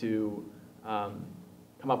to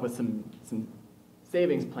come up with some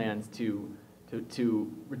savings plans to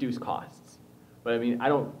reduce costs. But I mean, I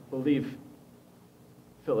don't believe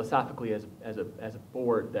philosophically as a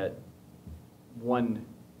board that one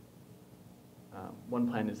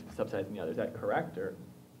plan is subsidizing the other. Is that correct, or?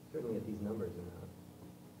 Certainly at these numbers.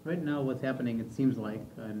 Right now, what's happening, it seems like,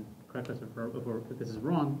 and correct us if this is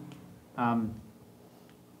wrong,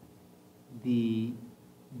 the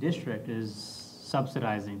district is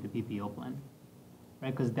subsidizing the PPO plan,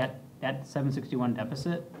 right? Because that 761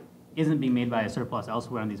 deficit isn't being made by a surplus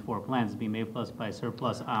elsewhere on these 4 plans. It's being made by a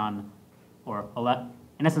surplus on, or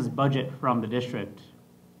in essence, budget from the district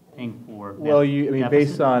paying for. Well, I mean,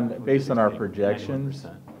 based deficit. on our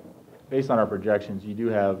projections, you do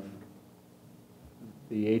have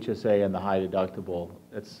the HSA and the high deductible.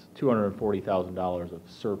 That's $240,000 of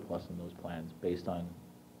surplus in those plans based on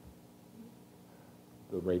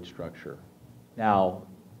the rate structure. Now,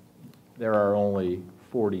 there are only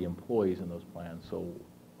 40 employees in those plans, so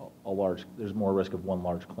there's more risk of one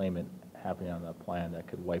large claimant happening on that plan that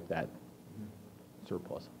could wipe that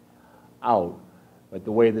surplus out. But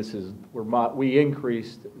the way this is, we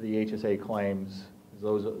increased the HSA claims,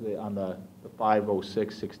 those on the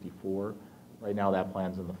 506.64. Right now, that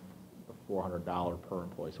plan's in the $400 per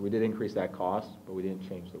employee. So we did increase that cost, but we didn't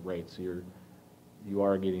change the rate. So you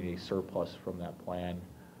are getting a surplus from that plan.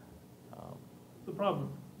 The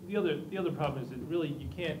other problem is that really you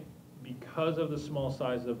can't, because of the small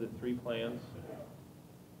size of the 3 plans,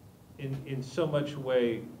 in so much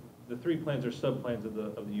way, the 3 plans are sub-plans of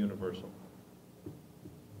the universal.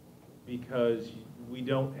 Because we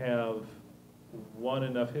don't have, one,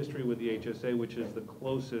 enough history with the HSA, which is the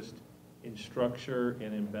closest in structure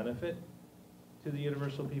and in benefit to the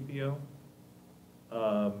universal PPO.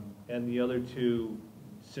 And the other 2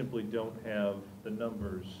 simply don't have the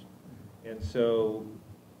numbers. And so,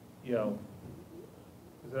 you know,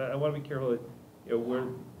 I want to be careful that, you know, we're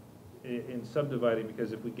in subdividing,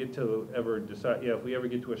 because if we get to ever decide, if we ever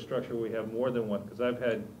get to a structure where we have more than one, because I've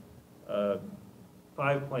had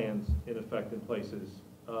 5 plans in effect in places.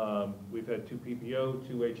 We've had 2 PPO,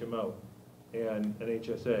 2 HMO, and an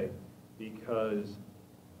HSA, because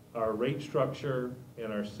our rate structure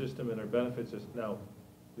and our system and our benefits is now,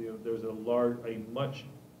 there's a much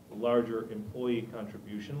larger employee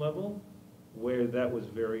contribution level where that was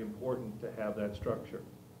very important to have that structure.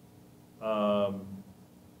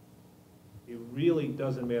 It really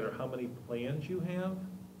doesn't matter how many plans you have.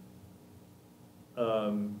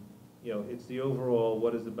 You know, it's the overall,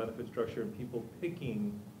 what is the benefit structure, and people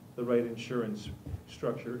picking the right insurance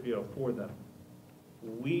structure, you know, for them.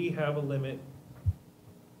 We have a limit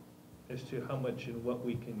as to how much and what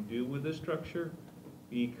we can do with this structure,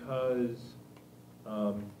 because,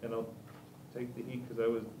 and I'll take the heat because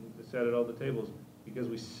I sat at all the tables, because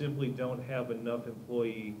we simply don't have enough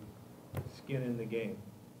employee skin in the game.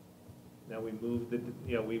 Now we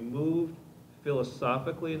moved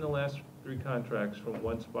philosophically in the last 3 contracts from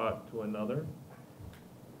one spot to another,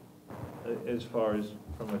 as far as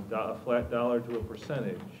from a flat dollar to a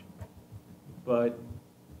percentage. But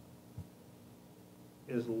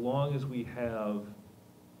as long as we have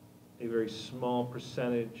a very small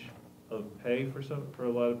percentage of pay for a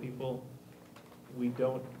lot of people, we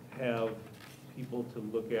don't have people to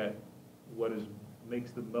look at what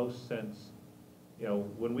makes the most sense. You know,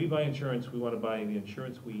 when we buy insurance, we want to buy the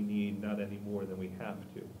insurance we need, not any more than we have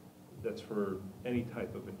to. That's for any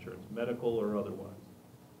type of insurance, medical or otherwise.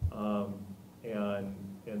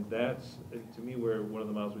 And that's, to me, where one of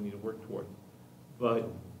the miles we need to work toward. But,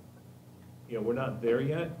 you know, we're not there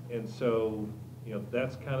yet, and so, you know,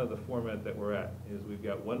 that's kind of the format that we're at, is we've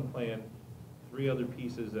got one plan, 3 other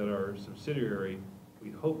pieces that are subsidiary.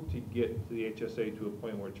 We hope to get to the HSA to a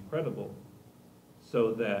point where it's credible,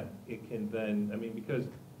 so that it can then, I mean, because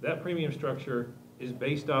that premium structure is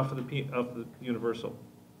based off of the universal.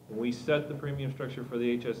 When we set the premium structure for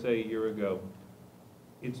the HSA a year ago,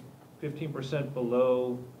 it's 15%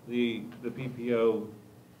 below the PPO,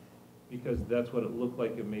 because that's what it looked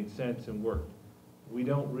like, it made sense and worked. We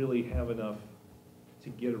don't really have enough to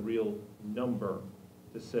get a real number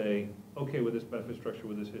to say, okay, with this benefit structure,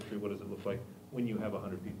 with this history, what does it look like when you have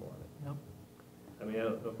 100 people on it? Yep. I mean, I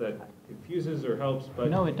don't know if that confuses or helps, but.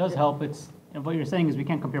 No, it does help. And what you're saying is we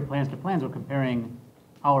can't compare plans to plans. We're comparing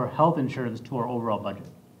our health insurance to our overall budget.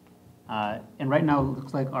 And right now, it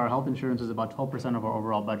looks like our health insurance is about 12% of our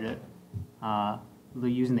overall budget. We're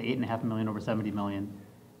using the 8.5 million over 70 million.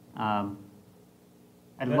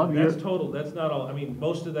 That's total, that's not all, I mean,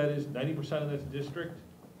 most of that is, 90% of that's district,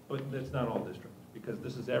 but that's not all district, because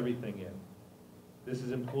this is everything in. This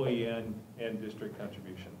is employee and district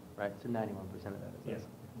contribution. Right, so 91% of that is Yes.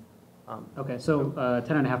 this. Okay, so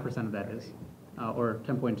 10.5% of that is, or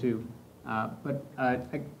 10.2. But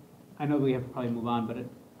I know we have to probably move on, but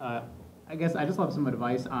I guess I just love some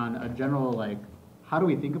advice on a general, like, how do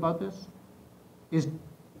we think about this? Is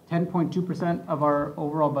 10.2% of our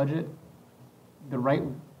overall budget the right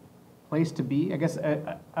place to be? I guess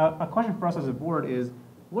a question for us as a board is,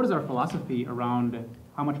 what is our philosophy around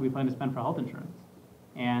how much we plan to spend for health insurance?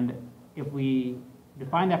 And if we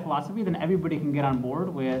define that philosophy, then everybody can get on board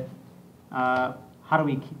with how do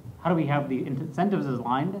we have the incentives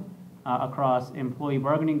aligned across employee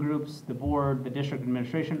bargaining groups, the board, the district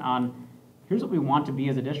administration on here's what we want to be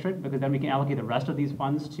as a district, because then we can allocate the rest of these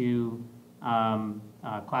funds to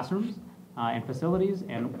classrooms and facilities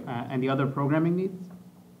and the other programming needs.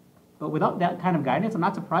 But without that kind of guidance, I'm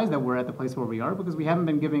not surprised that we're at the place where we are, because we haven't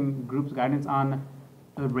been giving groups guidance on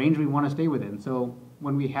the range we want to stay within. So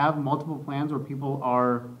when we have multiple plans where people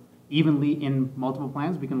are evenly in multiple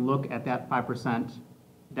plans, we can look at that 5%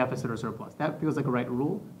 deficit or surplus. That feels like a right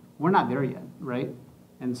rule. We're not there yet, right?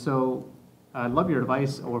 And so I'd love your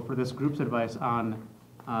advice, or for this group's advice, on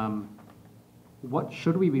what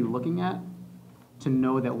should we be looking at to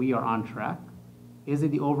know that we are on track? Is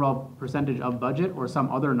it the overall percentage of budget or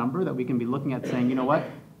some other number that we can be looking at saying, you know what,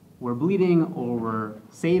 we're bleeding or we're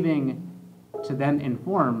saving, to then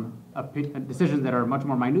inform decisions that are much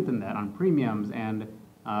more minute than that on premiums and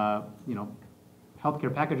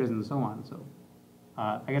healthcare packages and so on. So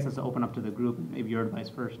I guess it's to open up to the group, maybe your advice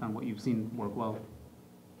first on what you've seen work well.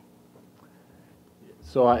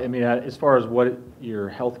 So, I mean, as far as what your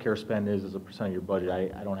healthcare spend is as a percent of your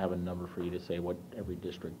budget, I don't have a number for you to say what every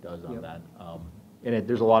district does on Yep. that. And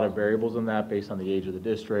there's a lot of variables in that based on the age of the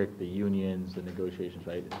district, the unions, the negotiations,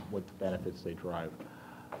 right? What benefits they drive.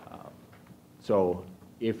 So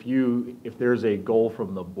if there's a goal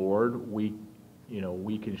from the board, we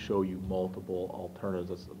can show you multiple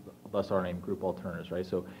alternatives. That's our name, group alternatives, right?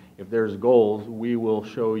 So if there's goals, we will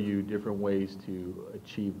show you different ways to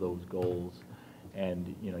achieve those goals.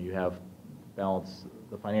 And, you have balance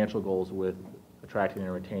the financial goals with attracting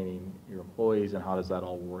and retaining your employees, and how does that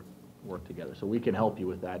all work together. So we can help you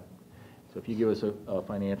with that. So if you give us a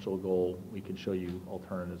financial goal, we can show you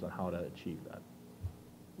alternatives on how to achieve that.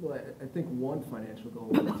 Well, I think one financial goal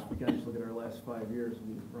is, we can just look at our last 5 years,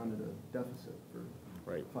 we've run at a deficit for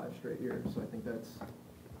Right. 5 straight years. So I think that's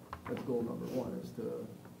goal number one, is to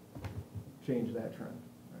change that trend.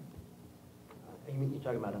 Right? You're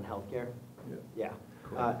talking about on healthcare? Yeah.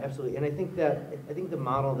 Yeah, absolutely. And I think the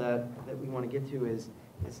model that we want to get to is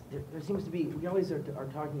there seems to be, we always are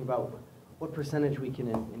talking about what percentage we can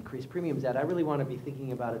increase premiums at. I really want to be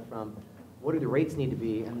thinking about it from what do the rates need to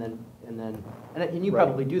be, and you Right.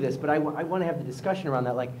 probably do this, but I want to have the discussion around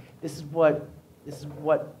that, like, this is what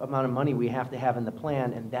amount of money we have to have in the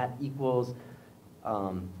plan, and that equals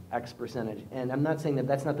X percentage. And I'm not saying that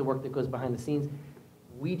that's not the work that goes behind the scenes.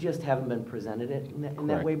 We just haven't been presented it in that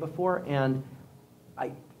Correct. way before, and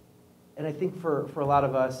I think for a lot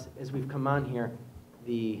of us, as we've come on here,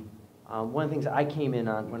 one of the things I came in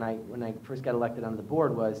on when I first got elected onto the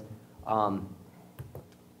board was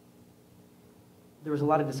there was a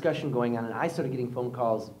lot of discussion going on, and I started getting phone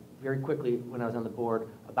calls very quickly when I was on the board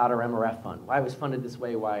about our MRF fund, why it was funded this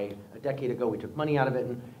way, why a decade ago we took money out of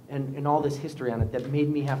it, and all this history on it that made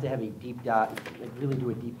me have to have a deep dive, really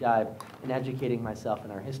do a deep dive in educating myself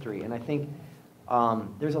in our history. And I think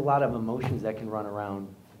there's a lot of emotions that can run around,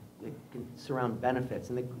 that can surround benefits.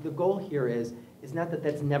 And the goal here is not that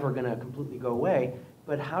that's never going to completely go away,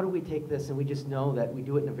 but how do we take this and we just know that we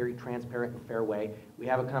do it in a very transparent and fair way. We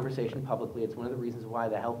have a conversation publicly. It's one of the reasons why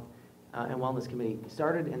the Health and Wellness Committee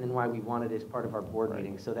started, and then why we wanted it as part of our board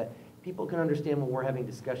meeting, so that people can understand when we're having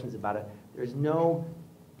discussions about it. There's no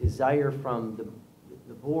desire from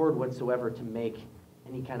the board whatsoever to make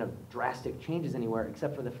any kind of drastic changes anywhere,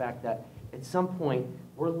 except for the fact that at some point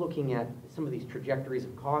we're looking at some of these trajectories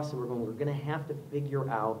of costs, and we're going to have to figure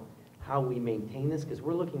out how we maintain this, because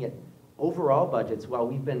we're looking at overall budgets. While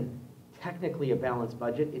we've been technically a balanced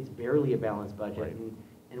budget, it's barely a balanced budget, Right.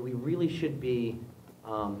 and we really should be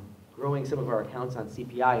growing some of our accounts on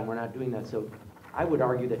CPI, and we're not doing that. So I would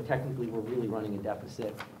argue that technically we're really running a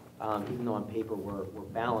deficit, even though on paper we're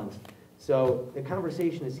balanced. So the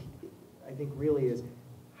conversation is, I think, really is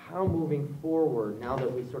how moving forward, now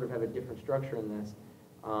that we sort of have a different structure in this,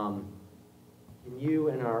 can you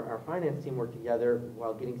and our finance team work together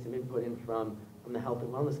while getting some input in from the Health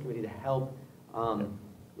and Wellness Committee to help,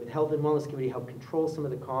 with Health and Wellness Committee, help control some of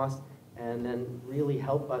the costs and then really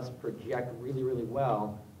help us project really, really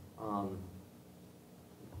well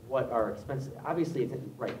what our expenses, obviously, it's,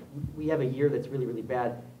 right, we have a year that's really, really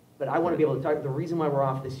bad, but I want to be able to talk, the reason why we're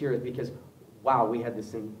off this year is because, wow, we had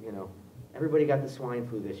this, everybody got the swine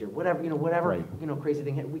flu this year, whatever, Right. crazy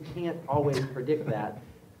thing, we can't always predict that,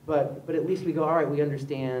 but at least we go, all right, we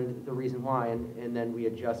understand the reason why, and then we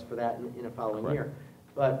adjust for that in a following Correct. year.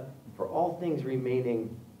 But for all things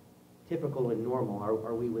remaining typical and normal,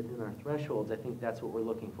 are we within our thresholds? I think that's what we're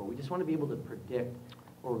looking for. We just want to be able to predict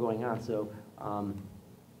what we're going on. So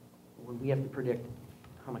when we have to predict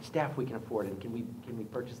how much staff we can afford and can we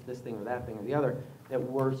purchase this thing or that thing or the other, that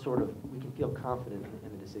we can feel confident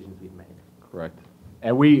in the decisions we've made. Correct.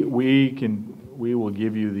 And we will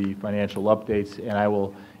give you the financial updates, and I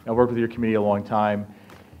will work with your committee a long time.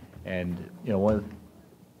 And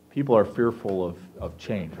people are fearful of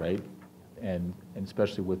change, right? And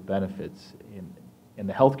especially with benefits. And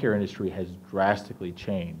the healthcare industry has drastically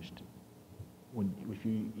changed.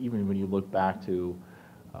 Even when you look back to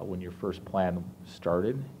when your first plan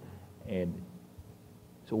started, and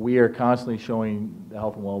so we are constantly showing the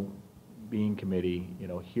Health and Well-being Committee,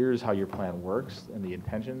 here's how your plan works and the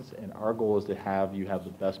intentions, and our goal is to have you have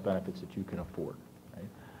the best benefits that you can afford. Right?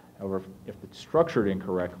 However, if it's structured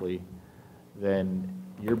incorrectly, then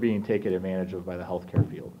you're being taken advantage of by the healthcare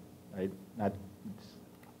field, right?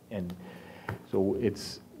 And so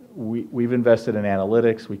we've invested in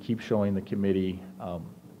analytics. We keep showing the committee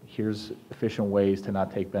here's efficient ways to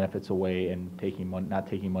not take benefits away and not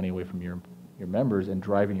taking money away from your members and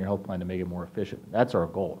driving your health plan to make it more efficient. That's our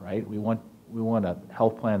goal, right? We want a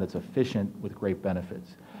health plan that's efficient with great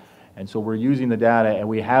benefits. And so we're using the data, and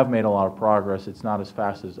we have made a lot of progress. It's not as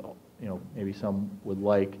fast as maybe some would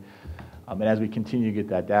like. And as we continue to get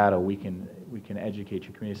that data, we can educate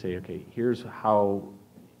your community, say, okay, here's how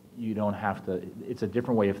you don't have to, it's a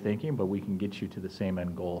different way of thinking, but we can get you to the same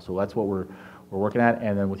end goal. So that's what we're working at.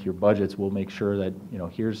 And then with your budgets, we'll make sure that,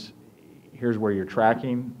 here's where you're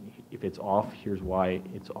tracking. If it's off, here's why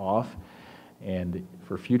it's off. And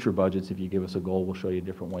for future budgets, if you give us a goal, we'll show you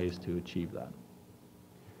different ways to achieve that.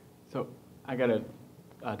 So I got to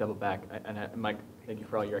double back, and Mike, thank you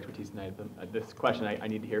for all your expertise tonight. This question, I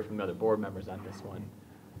need to hear from the other board members on this one.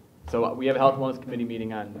 So we have a Health and Wellness Committee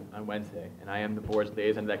meeting on Wednesday, and I am the board's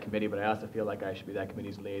liaison to that committee, but I also feel like I should be that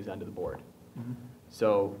committee's liaison to the board. Mm-hmm.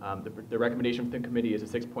 So the recommendation from the committee is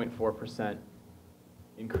a 6.4%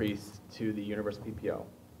 increase to the universal PPO,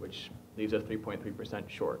 which leaves us 3.3%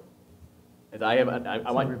 short. As I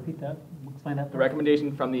want to repeat that. Explain that. The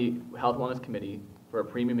recommendation from the Health and Wellness Committee for a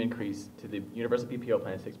premium increase to the universal PPO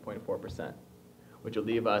plan is 6.4%, which will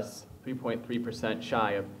leave us 3.3%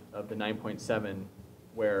 shy of the 9.7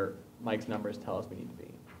 where Mike's numbers tell us we need to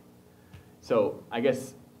be. So I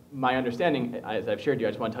guess my understanding, as I've shared you, I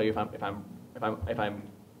just want to tell you if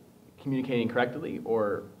I'm communicating correctly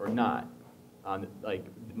or not. Like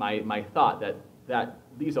my thought that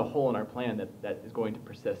leaves a hole in our plan that is going to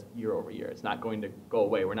persist year over year. It's not going to go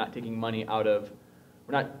away. We're not taking money we're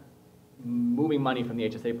not moving money from the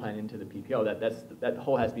HSA plan into the PPO. That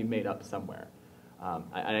hole has to be made up somewhere.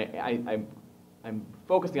 I'm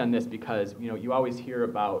focusing on this because you always hear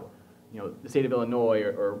about the state of Illinois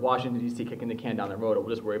or Washington D.C. kicking the can down the road. Or we'll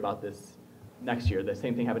just worry about this next year. The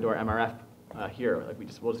same thing happened to our MRF here. Like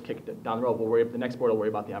we'll just kick it down the road. The next board will worry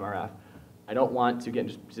about the MRF. I don't want to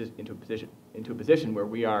get into a position where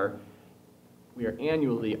we are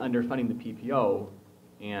annually underfunding the PPO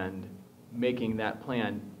and making that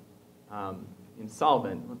plan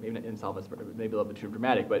insolvent. Maybe not insolvent, maybe a little bit too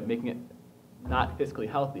dramatic, but making it not fiscally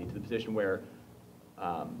healthy to the position where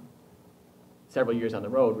several years down the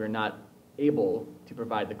road we're not able to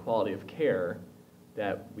provide the quality of care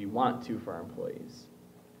that we want to for our employees.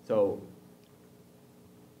 So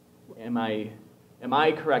am I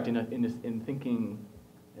correct in thinking,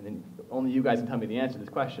 and then only you guys can tell me the answer to this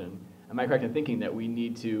question, am I correct in thinking that we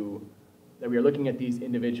are looking at these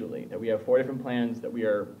individually, that we have 4 different plans that we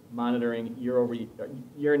are monitoring year over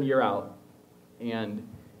year in, year out, and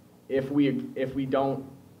if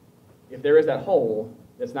there is that hole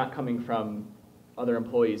that's not coming from other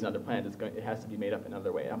employees and other plans, it has to be made up in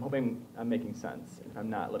another way. I'm hoping I'm making sense. If I'm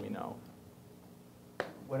not, let me know.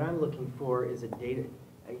 What I'm looking for is a data,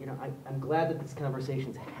 I'm glad that this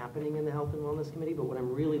conversation's happening in the Health and Wellness Committee, but what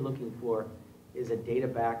I'm really looking for is a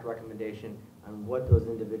data-backed recommendation on what those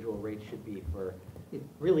individual rates should be for,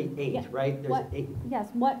 really eight, Yeah. right? There's What- 8. Yes,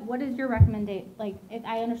 what is your recommendation? Like, if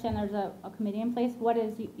I understand there's a committee in place, what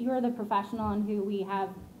is, you're the professional and who we have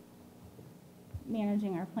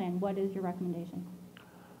managing our plan, what is your recommendation?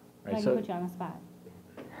 Right, I so- can put you on the spot.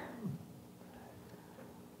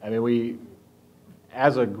 I mean,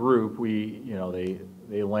 as a group,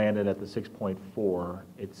 they landed at the 6.4.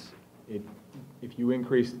 If you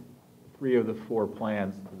increase 3 of the 4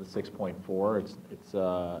 plans to the 6.4,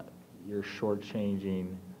 you're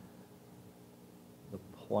shortchanging the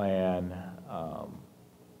plan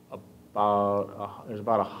there's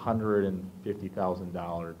about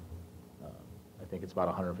 $150,000. I think it's about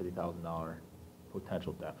 $150,000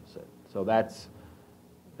 potential deficit. So that's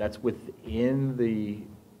within the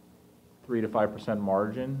 3 to 5%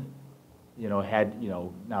 margin.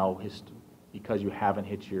 Because you haven't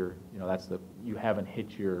hit your, you haven't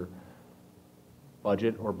hit your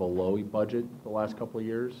budget or below budget the last couple of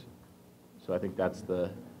years. So I think that's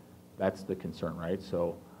the concern, right?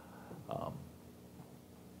 So.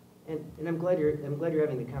 And I'm glad you're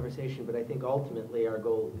having the conversation, but I think ultimately our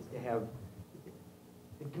goal is to have,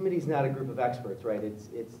 the committee's not a group of experts, right? It's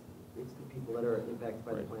the people that are impacted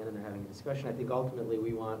by the plan and they're having a discussion. I think ultimately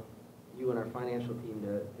we want you and our financial team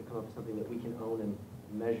to come up with something that we can own and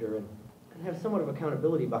measure and have somewhat of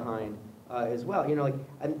accountability behind as well.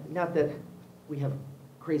 Not that we have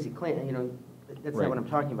crazy claims, that's not what I'm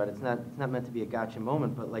talking about. It's not meant to be a gotcha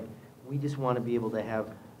moment, but we just want to be able to have,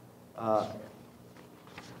 I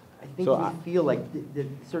think we feel like that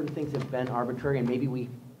certain things have been arbitrary and maybe we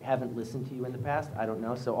haven't listened to you in the past. I don't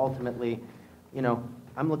know. So ultimately,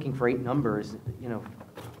 I'm looking for 8 numbers,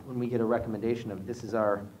 when we get a recommendation of this is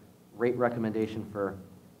our rate recommendation for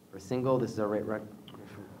single, this is our rate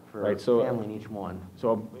for family in each one.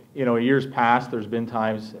 So, years past, there's been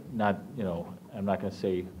times, I'm not going to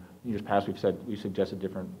say, years past, we've suggested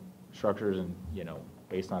different structures and,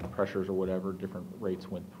 based on pressures or whatever, different rates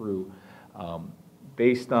went through.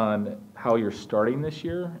 Based on how you're starting this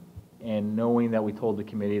year and knowing that we told the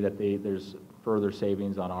committee that there's further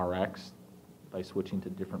savings on RX by switching to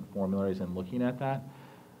different formularies and looking at that,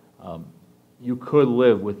 you could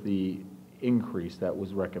live with the increase that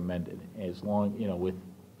was recommended as long, with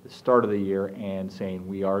the start of the year and saying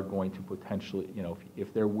we are going to potentially,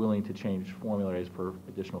 if they're willing to change formularies for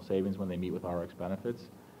additional savings when they meet with RX benefits,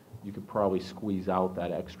 you could probably squeeze out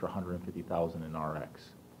that extra $150,000 in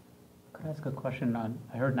RX. Could I ask a question on,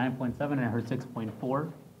 I heard 9.7 and I heard 6.4.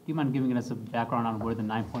 Do you mind giving us a background on where the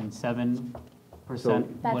 9.7%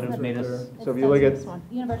 That's would have the- made us? It So if you look says at-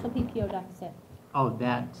 Universal PPO deficit. Oh,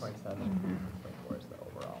 that.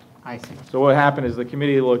 I see. So what happened is the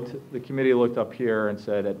committee looked up here and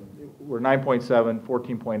said we're 9.7,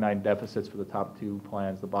 14.9 deficits for the top 2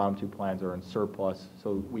 plans. The bottom 2 plans are in surplus.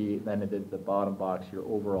 So we then did the bottom box, your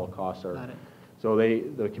overall costs are. Got it. So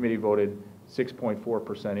the committee voted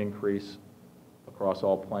 6.4% increase across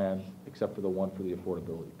all plans except for the one for the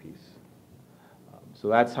affordability piece. So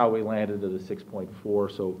that's how we landed to the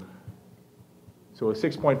 6.4. So a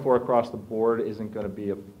 6.4 across the board isn't going to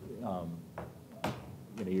be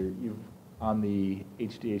you've on the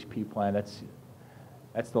HDHP plan, that's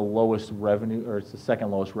the lowest revenue, or it's the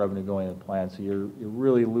second lowest revenue going in the plan. So you're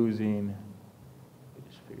really losing. Let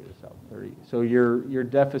me just figure this out. 30. So your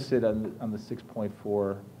deficit on the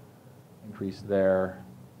 6.4 increase there.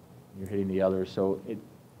 You're hitting the others. So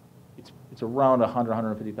it's around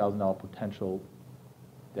 $150,000 potential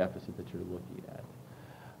deficit that you're looking at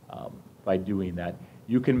by doing that.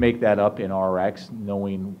 You can make that up in RX,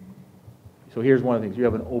 knowing. So here's one of the things. You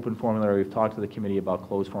have an open formulary. We've talked to the committee about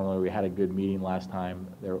closed formulary. We had a good meeting last time.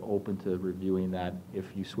 They're open to reviewing that. If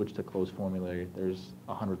you switch to closed formulary, there's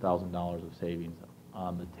 $100,000 of savings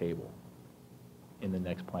on the table in the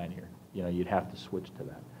next plan year. You'd have to switch to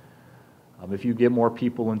that. If you get more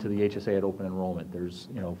people into the HSA at open enrollment, there's,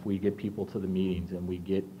 if we get people to the meetings and we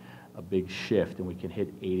get a big shift and we can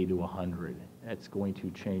hit 80 to 100, that's going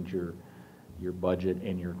to change your budget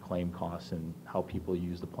and your claim costs and how people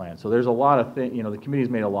use the plan. So there's a lot of things, the committee's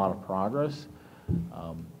made a lot of progress,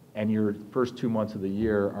 and your first 2 months of the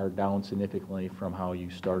year are down significantly from how you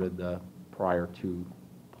started the prior 2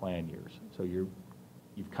 plan years. So you've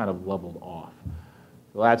kind of leveled off.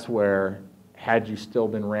 So that's where, had you still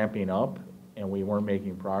been ramping up and we weren't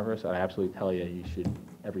making progress, I'd absolutely tell you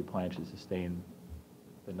every plan should sustain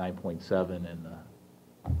the 9.7 and the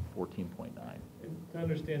 14.9. To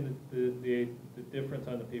understand the difference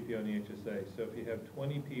on the PPO and the HSA, so if you have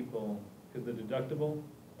 20 people, because the deductible,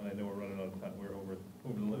 and I know we're running out of time, we're over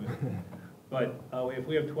the limit. But if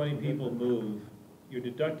we have 20 people move, your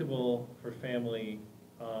deductible for family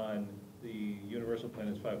on the universal plan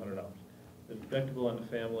is $500. The deductible on the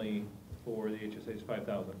family for the HSA is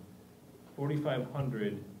 $5,000.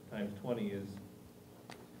 4,500 times 20 is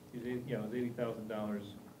 $80,000,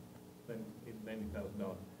 then $90,000.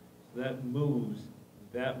 So that moves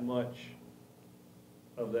that much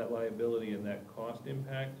of that liability and that cost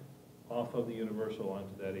impact off of the universal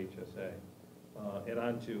onto that HSA, and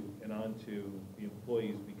onto the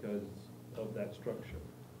employees because of that structure.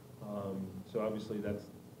 So obviously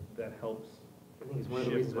that helps. I think it's one of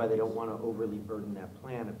the shift reasons why that they don't piece. want to overly burden that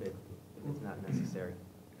plan if it's not necessary.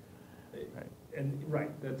 And,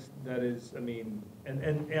 right, that is, I mean,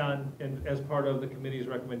 and as part of the committee's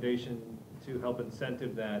recommendation to help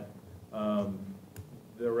incentive that,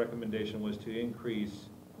 their recommendation was to increase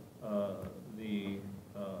the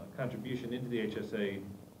contribution into the HSA,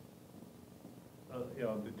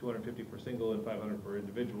 the 250 for single and 500 for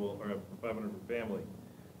individual, or 500 for family,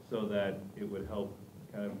 so that it would help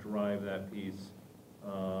kind of drive that piece,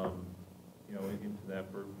 into that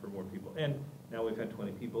for more people. And now we've had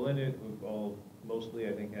 20 people in it, who've all mostly,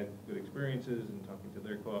 I think, had good experiences in talking to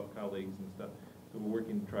their colleagues and stuff. So we're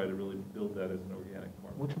working to try to really build that as an organic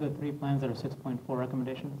form. Which are the 3 plans that are 6.4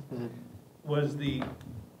 recommendations? Is it? Was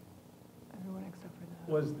Everyone except for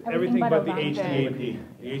that. was Everything everything but but the Obamacare. HDAP.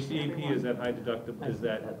 The HDAP is that high deductible, is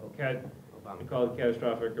that we call it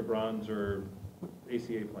catastrophic or bronze or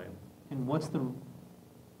ACA plan. And what's the,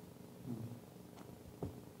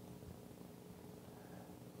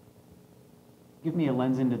 give me a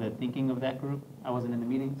lens into the thinking of that group. I wasn't in the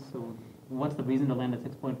meeting, so what's the reason to land at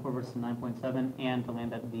 6.4 versus 9.7 and to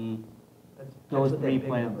land at the, those That's what that 3 big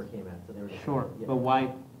plans? number came at, so they were. Sure, Yeah. but why,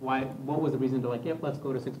 what was the reason to like, yep, let's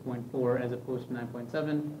go to 6.4 as opposed to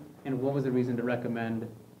 9.7? And what was the reason to recommend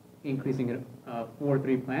increasing it for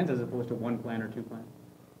 3 plans as opposed to 1 plan or 2 plans?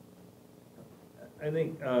 I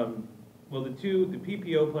think, well, the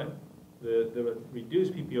PPO plan, the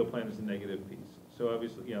reduced PPO plan is a negative piece. So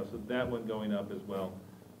obviously, so that one going up as well.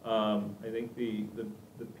 I think the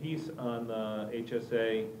piece on the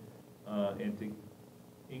HSA, and to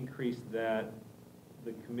increase that,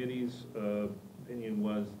 the committee's opinion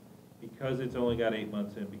was because it's only got 8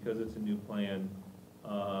 months in, because it's a new plan,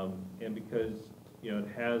 and because, it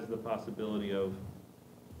has the possibility of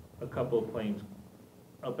a couple of claims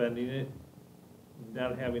upending it,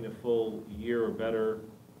 not having a full year or better,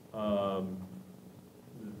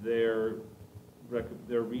 their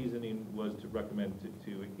reasoning was to recommend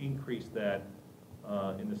to increase that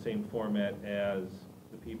in the same format as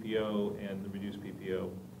the PPO and the reduced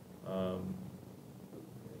PPO,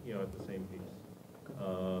 at the same piece.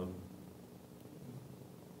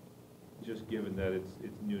 Just given that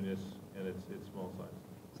it's newness and it's small size.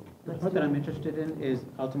 The part that I'm interested in is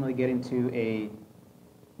ultimately getting to a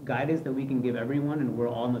guidance that we can give everyone and we're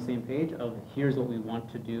all on the same page of here's what we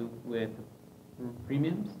want to do with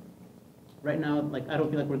premiums. Right now, like, I don't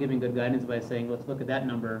feel like we're giving good guidance by saying, let's look at that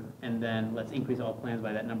number and then let's increase all plans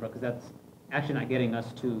by that number, because that's actually not getting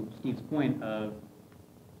us to Steve's point of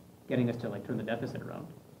getting us to like turn the deficit around.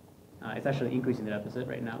 It's actually increasing the deficit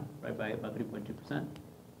right now, right, by about 3.2%,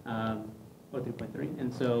 or 3.3.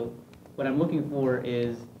 And so what I'm looking for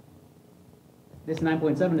is this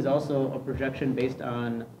 9.7 is also a projection based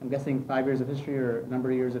on, I'm guessing, 5 years of history or a number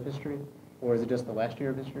of years of history, or is it just the last year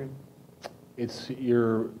of history? It's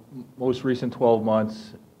your most recent 12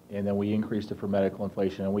 months, and then we increased it for medical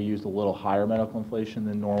inflation, and we used a little higher medical inflation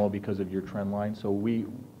than normal because of your trend line. So we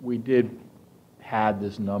did had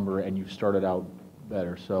this number, and you've started out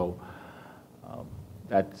better. So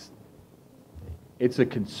it's a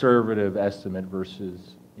conservative estimate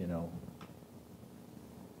versus,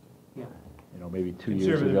 Yeah. Maybe 2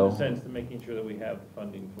 years Conservative ago. in the sense to making sure that we have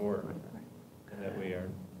funding for it, and that we are.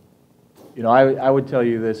 I would tell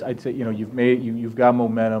you this, I'd say, you've got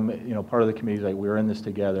momentum, part of the committee is like, we're in this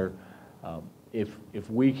together. If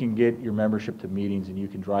we can get your membership to meetings and you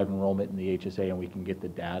can drive enrollment in the HSA and we can get the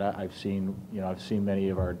data, I've seen many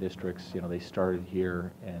of our districts, they started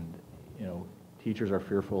here and, teachers are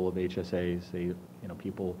fearful of HSAs,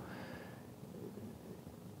 people,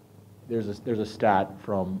 there's a stat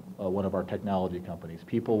from one of our technology companies.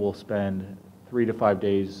 People will spend 3 to 5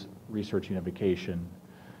 days researching a vacation,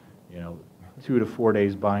 2 to 4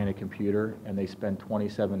 days buying a computer, and they spend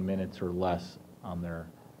 27 minutes or less on their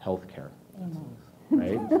health care,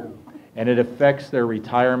 right? And it affects their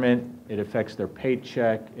retirement, it affects their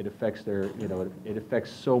paycheck, it affects their, it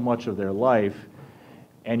affects so much of their life.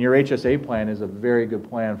 And your HSA plan is a very good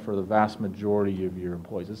plan for the vast majority of your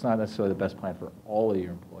employees. It's not necessarily the best plan for all of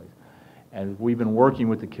your employees. And we've been working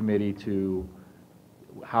with the committee to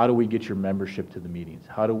how do we get your membership to the meetings?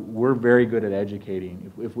 We're very good at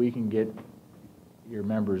educating. If we can get your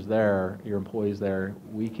members there, your employees there,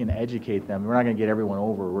 we can educate them. We're not going to get everyone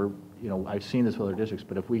over. I've seen this with other districts,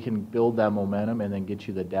 but if we can build that momentum and then get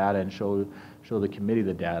you the data and show the committee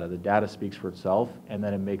the data speaks for itself, and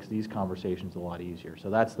then it makes these conversations a lot easier. So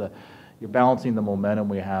you're balancing the momentum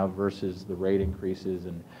we have versus the rate increases,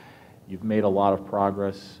 and you've made a lot of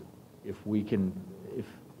progress. If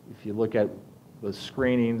you look at the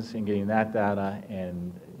screenings and getting that data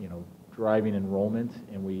and, driving enrollment,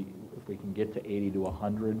 and if we can get to 80 to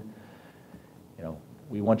 100,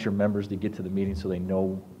 we want your members to get to the meeting so they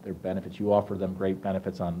know their benefits. You offer them great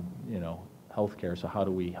benefits on, healthcare, so how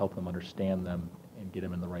do we help them understand them and get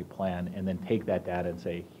them in the right plan, and then take that data and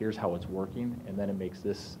say, here's how it's working, and then it makes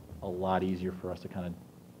this a lot easier for us to kind of,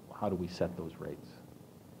 how do we set those rates?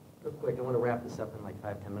 Real quick, I want to wrap this up in like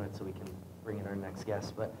 5-10 minutes so we can bring in our next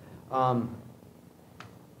guest, but,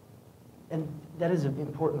 and that is an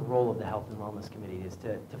important role of the Health and Wellness Committee, is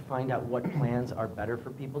to find out what plans are better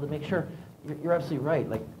for people, to make sure, you're absolutely right,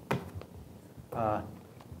 like,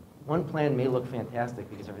 one plan may look fantastic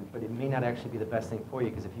because of it, but it may not actually be the best thing for you,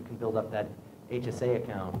 because if you can build up that HSA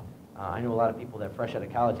account, I know a lot of people that fresh out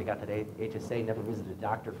of college, they got that HSA, never visited a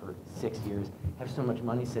doctor for 6 years, have so much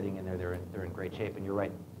money sitting in there, they're in great shape, and you're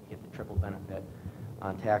right, you get the triple benefit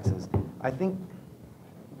on taxes. I think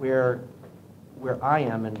where I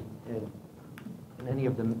am, and any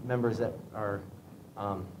of the members that are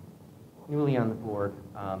newly on the board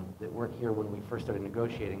that weren't here when we first started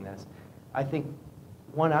negotiating this, I think,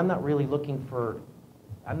 one, I'm not really looking to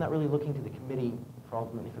the committee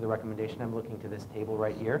ultimately for the recommendation. I'm looking to this table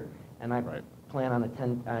right here, and I plan on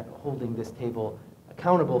holding this table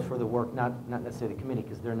accountable for the work, not necessarily the committee,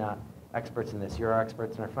 because they're not experts in this. You're our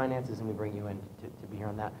experts in our finances, and we bring you in to be here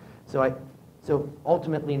on that. So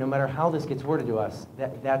ultimately, no matter how this gets worded to us,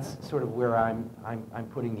 that's sort of where I'm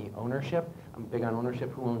putting the ownership. I'm big on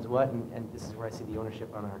ownership, who owns what, and this is where I see the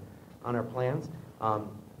ownership on our plans.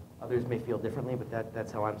 Others may feel differently, but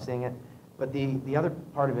that's how I'm seeing it. But the other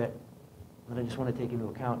part of it that I just want to take into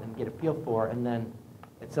account and get a feel for, and then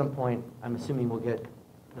at some point, I'm assuming we'll get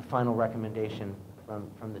the final recommendation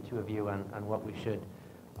from the two of you on what we should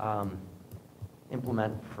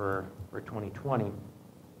implement for 2020,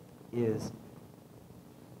 is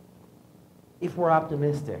if we're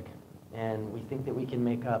optimistic and we think that we can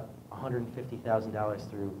make up $150,000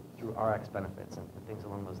 through RX benefits and things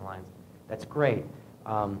along those lines, that's great.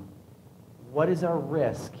 What is our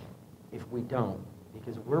risk if we don't?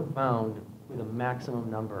 Because we're bound with a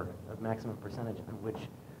maximum percentage on which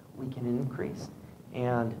we can increase.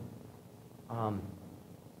 And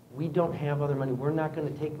we don't have other money. We're not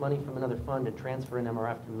going to take money from another fund and transfer an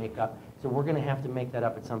MRF to make up. So we're going to have to make that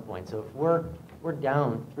up at some point. So if we're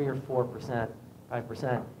down 3 or 4%,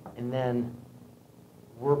 5%, and then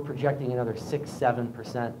we're projecting another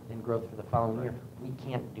 6-7% in growth for the following year, we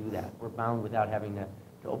can't do that. We're bound without having to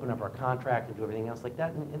open up our contract and do everything else like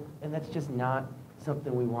that. And that's just not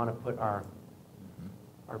something we want to put our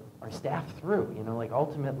staff through. Like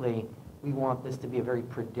ultimately, we want this to be a very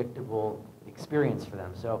predictable experience for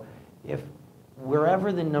them. So if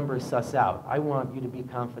wherever the numbers suss out, I want you to be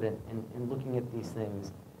confident in looking at these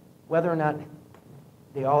things, whether or not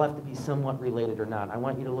they all have to be somewhat related or not. I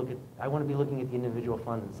want to be looking at the individual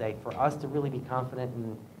funds and say, for us to really be confident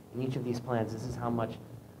in each of these plans, this is how much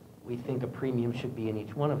we think a premium should be in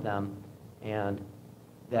each one of them, and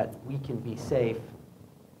that we can be safe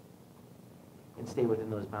and stay within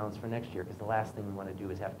those bounds for next year, because the last thing we want to do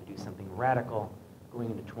is have to do something radical going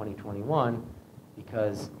into 2021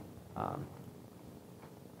 because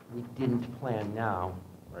we didn't plan now.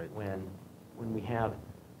 When we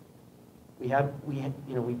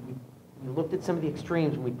looked at some of the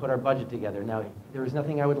extremes when we put our budget together. Now, there is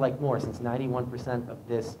nothing I would like more, since 91% of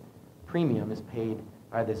this premium is paid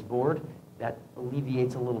by this board. That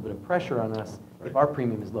alleviates a little bit of pressure on us if our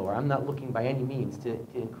premium is lower. I'm not looking by any means to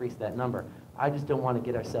increase that number. I just don't want to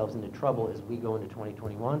get ourselves into trouble as we go into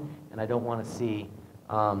 2021, and I don't want to see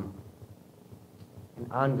an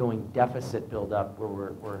ongoing deficit build up where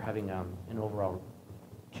we're having an overall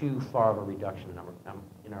too far of a reduction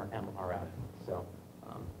in our MRF. So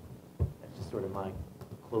that's just sort of my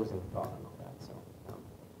closing thought on all that. So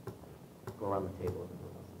go around the table.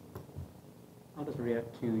 I'll just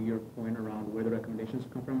react to your point around where the recommendations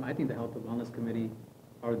come from. I think the Health and Wellness Committee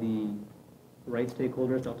are the right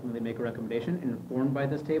stakeholders to ultimately make a recommendation informed by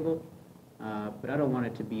this table, but I don't want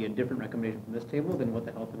it to be a different recommendation from this table than what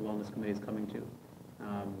the Health and Wellness Committee is coming to.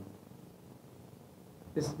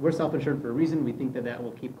 We're self-insured for a reason. We think that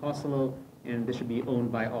will keep costs low, and this should be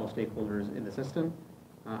owned by all stakeholders in the system.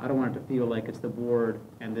 I don't want it to feel like it's the board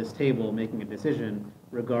and this table making a decision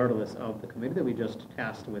regardless of the committee that we just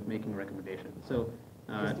tasked with making a recommendation. So,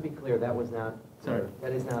 Just to be clear, that was not, Sorry.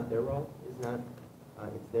 that is not their role, it's not,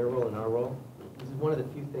 it's their role and our role. This is one of the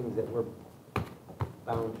few things that we're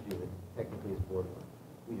bound to do that technically is board work.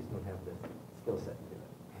 We just don't have the skill set to do it.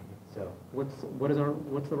 So, what's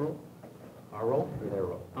the role? our role or their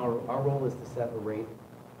role? Our role. Role is to set a rate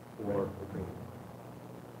for the premium.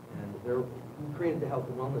 And we created the Health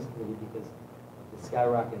and Wellness Committee because of the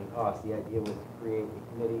skyrocketing costs. The idea was to create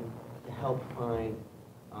a committee to help find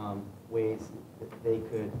ways that they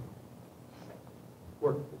could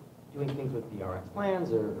work doing things with the RX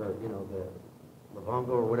plans or you know, the Livongo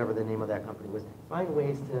or whatever the name of that company was. Find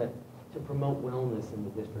ways to promote wellness in the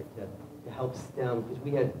district to help stem, because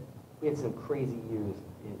we had some crazy years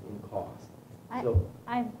in cost. So,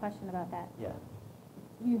 I have a question about that. yeah.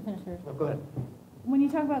 You can finish yours. No, go ahead. When you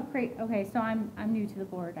talk about okay, so I'm new to the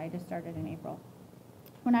board. I just started in April.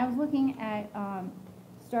 When I was looking at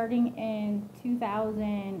starting in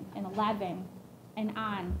 2011 and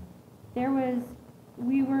on, the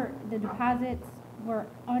deposits were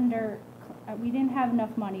under. We didn't have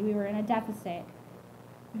enough money. We were in a deficit.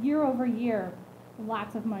 Year over year,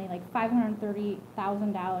 lots of money, like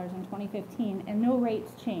 $530,000 in 2015, and no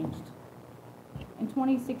rates changed. In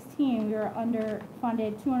 2016, we were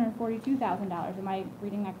underfunded $242,000. Am I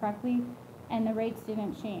reading that correctly? And the rates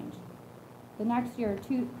didn't change. The next year,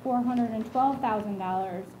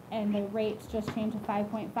 $412,000, and the rates just changed to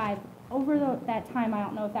 5.5. Over that time, I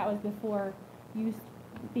don't know if that was before you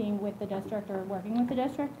being with the district or working with the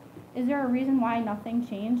district. Is there a reason why nothing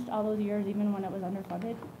changed all those years, even when it was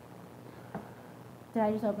underfunded? Did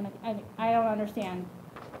I just open it? I don't understand.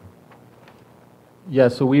 Yeah,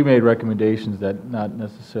 so we made recommendations that not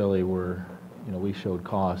necessarily were, you know, we showed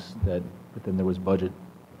costs that, but then there was budget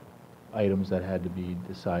items that had to be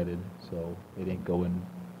decided, so they didn't go in,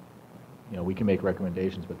 you know, we can make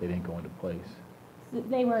recommendations, but they didn't go into place. So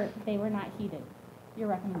they were not heeded, your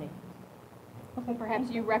recommendations. Okay,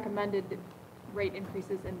 Perhaps you recommended rate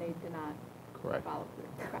increases and they did not Correct. follow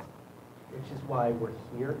through. Okay. Which is why we're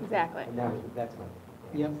here. Exactly. And that's my.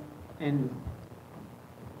 Yep, and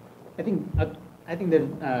I think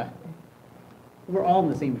that we're all in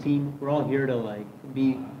the same team. We're all here to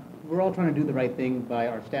we're all trying to do the right thing by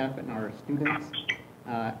our staff and our students.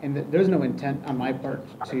 And there's no intent on my part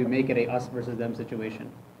to make it a us versus them situation.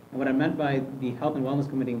 And what I meant by the Health and Wellness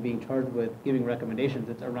Committee being charged with giving recommendations,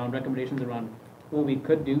 it's around recommendations around what we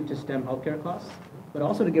could do to stem healthcare costs, but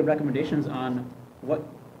also to give recommendations on what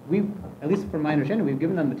at least from my understanding, we've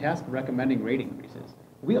given them the task of recommending rate increases.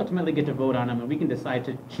 We ultimately get to vote on them, and we can decide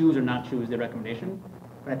to choose or not choose their recommendation.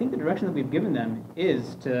 But I think the direction that we've given them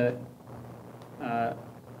is to,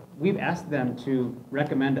 we've asked them to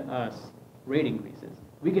recommend us rate increases.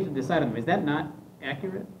 We get to decide on them. Is that not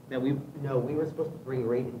accurate? That we No, we were supposed to bring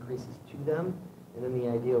rate increases to them, and then the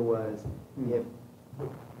idea was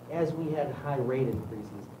as we had high rate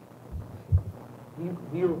increases,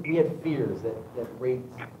 we had fears that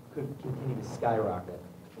rates could continue to skyrocket.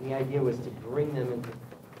 And the idea was to bring them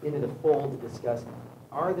into the fold to discuss,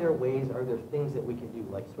 are there things that we can do,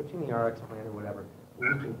 like switching the RX plan or whatever,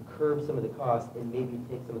 where we can curb some of the costs and maybe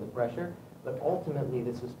take some of the pressure. But ultimately,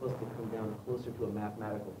 this was supposed to come down closer to a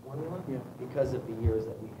mathematical formula because of the years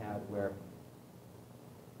that we had where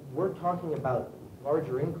we're talking about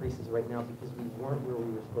larger increases right now because we weren't where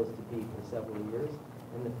we were supposed to be for several years.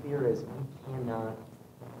 And the fear is we cannot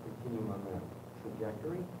continue on that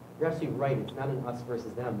trajectory. You're absolutely right. It's not an us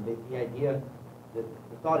versus them. The idea, the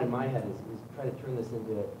thought in my head is try to turn this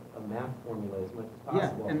into a math formula as much as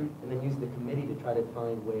possible, and then use the committee to try to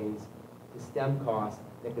find ways to stem costs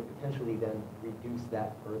that could potentially then reduce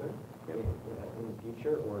that further in the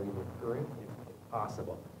future or even current if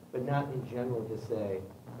possible. But not in general just say,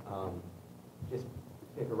 just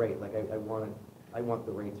pick a rate. Like I want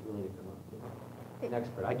the rates really to come up. An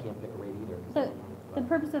expert, I can't pick a rate either. So the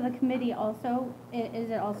purpose of the committee also,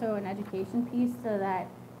 is it also an education piece so that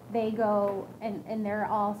they go and they're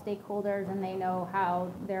all stakeholders and they know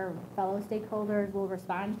how their fellow stakeholders will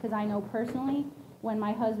respond? Because I know personally, when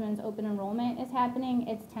my husband's open enrollment is happening,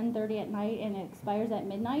 it's 10:30 at night and it expires at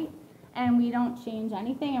midnight, and we don't change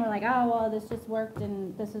anything, and we're like, oh, well, this just worked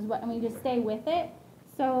and this is what, and we just stay with it.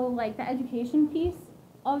 So like the education piece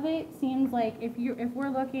of it seems like if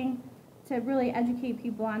we're looking to really educate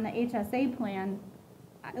people on the HSA plan,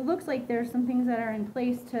 it looks like there's some things that are in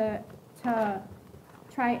place to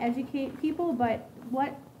try educate people, but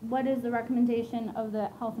what is the recommendation of the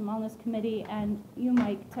Health and Wellness Committee and you,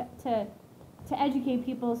 Mike, to educate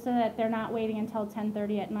people so that they're not waiting until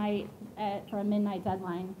 10:30 at night for a midnight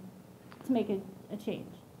deadline to make a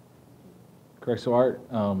change. Correct, so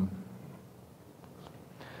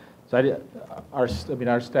our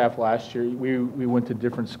staff last year, we went to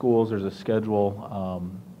different schools, there's a schedule, I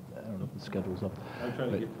don't know if the schedule's up. I'm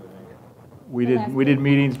trying to but get to it. We did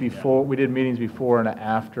meetings before and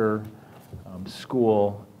after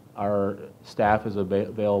school. Our staff is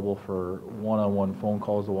available for one-on-one phone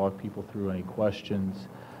calls to walk people through any questions.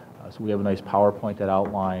 So we have a nice PowerPoint that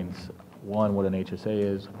outlines, one, what an HSA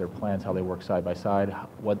is, their plans, how they work side by side,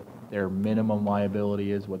 what their minimum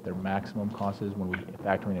liability is, what their maximum cost is when we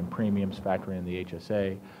factoring in premiums, factoring in the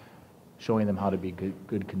HSA, showing them how to be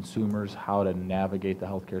good consumers, how to navigate the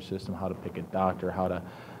healthcare system, how to pick a doctor, how to,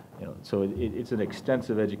 so it's an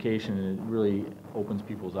extensive education, and it really opens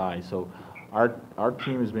people's eyes. So our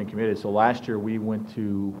team has been committed. So last year we went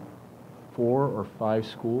to 4 or 5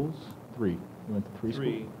 schools, 3. We went to 3 schools.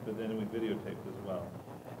 3, but then we videotaped as well.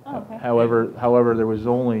 Oh, okay. However, there was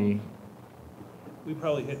only We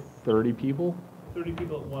probably hit 30 people. 30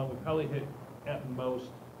 people at one. We probably hit at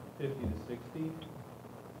most 50 to 60.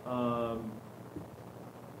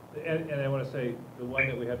 And I want to say, the one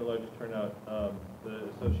that we had the largest turnout, the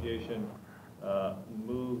association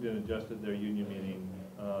moved and adjusted their union meeting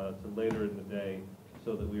to later in the day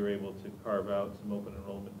so that we were able to carve out some open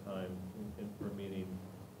enrollment time for a meeting,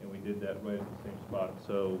 and we did that right at the same spot.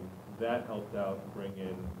 So that helped out bring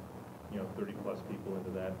in, 30 plus people into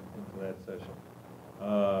that session.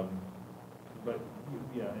 But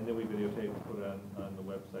yeah, and then we videotape and put it on the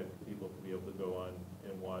website for people to be able to go on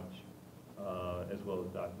and watch, as well as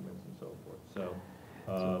documents and so forth. So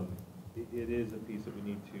it is a piece that we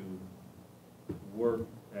need to work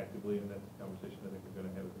actively, and that's a conversation I think we're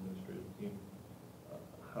going to have with the administrative team,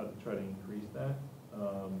 how to try to increase that.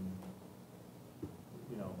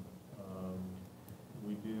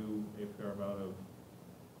 We do a fair amount of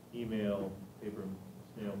email, paper,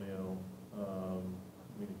 snail mail,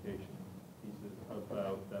 communication pieces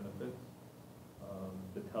about benefits.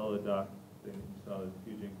 The teledoc thing, we saw a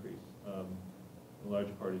huge increase. In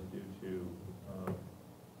large part is due to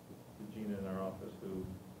Gina in our office, who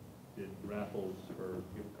did raffles for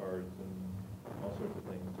gift cards and all sorts of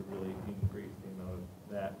things to really increase the amount of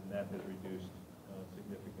that, and that has reduced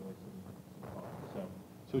significantly some costs.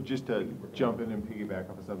 So just to jump in and piggyback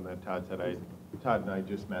off of something that Todd said, Todd and I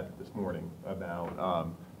just met this morning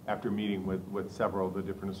about, after meeting with several of the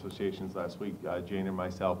different associations last week, Jane and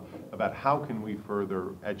myself, about how can we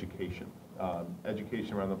further education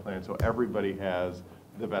around the plan so everybody has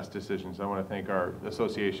the best decisions. I want to thank our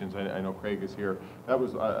associations. I know Craig is here. That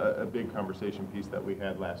was a big conversation piece that we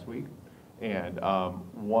had last week, and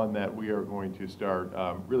one that we are going to start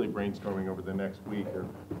really brainstorming over the next week, or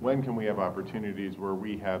when can we have opportunities where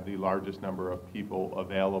we have the largest number of people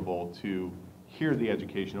available to hear the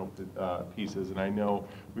educational pieces. And I know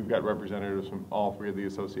we've got representatives from all 3 of the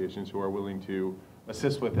associations who are willing to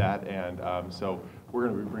assist with that, and so we're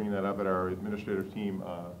going to be bringing that up at our administrative team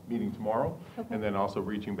meeting tomorrow, Okay. and then also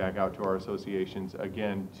reaching back out to our associations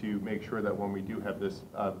again to make sure that when we do have this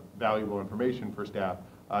valuable information for staff,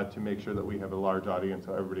 to make sure that we have a large audience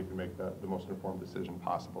so everybody can make the most informed decision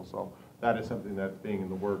possible. So that is something that's being in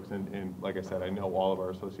the works, and like I said, I know all of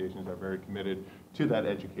our associations are very committed to that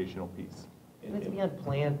educational piece. And it's beyond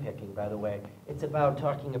plan picking, by the way. It's about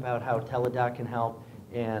talking about how teledoc can help,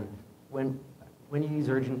 and when you use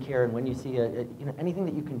urgent care, and when you see anything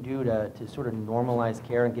that you can do to sort of normalize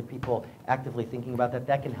care and get people actively thinking about that,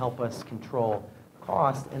 that can help us control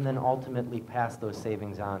cost and then ultimately pass those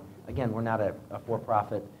savings on. Again, we're not a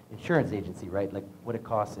for-profit insurance agency, right? Like what it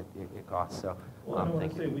costs, it costs. So, well, I want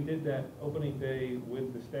thank to say you. we did that opening day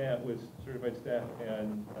with the staff, with certified staff,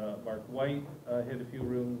 and Mark White hit a few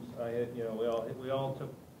rooms. We all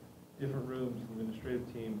took different rooms, the administrative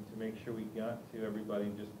team, to make sure we got to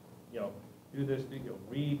everybody. Just do this,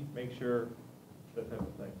 read, make sure, that type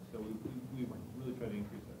of thing. So we really try to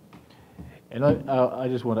increase that. And I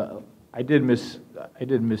just want to, I did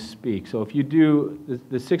misspeak. So if you do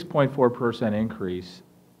the 6.4% increase,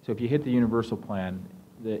 so if you hit the universal plan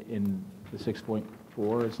in the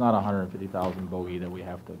 6.4, it's not 150,000 BOE that we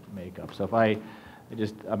have to make up. So if I'm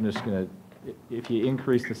just going to, if you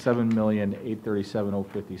increase the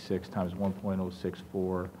 7,837,056 times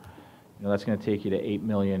 1.064, that's going to take you to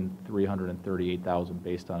 8,338,000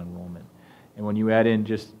 based on enrollment. And when you add in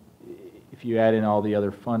if you add in all the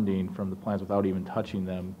other funding from the plans without even touching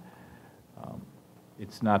them,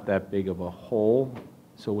 it's not that big of a hole.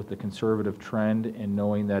 So with the conservative trend and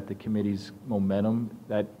knowing that the committee's momentum,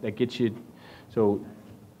 that gets you, so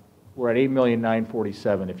we're at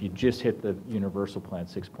 8,947,000 if you just hit the universal plan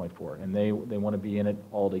 6.4, and they want to be in it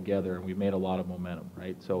all together, and we've made a lot of momentum,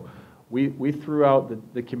 right? So we threw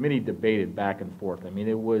out, the committee debated back and forth. I mean,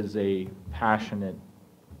 it was a passionate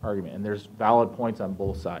argument, and there's valid points on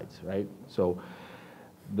both sides, right? So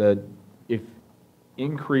if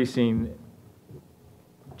increasing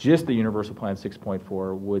just the universal plan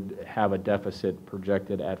 6.4 would have a deficit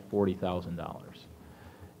projected at $40,000.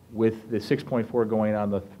 With the 6.4 going on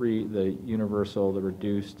the universal, the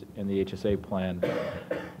reduced, and the HSA plan,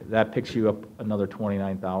 that picks you up another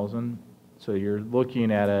 29,000. So you're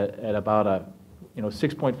looking at about a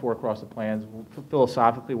 6.4 across the plans.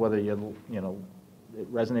 Philosophically, whether it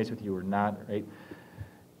resonates with you or not, right?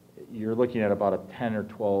 You're looking at about a $10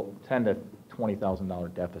 to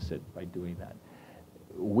 $20,000 deficit by doing that.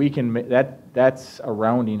 We can that's a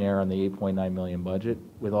rounding error on the 8.9 million budget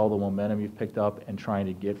with all the momentum you've picked up and trying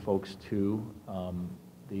to get folks to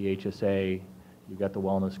the HSA. You've got the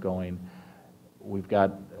wellness going. We've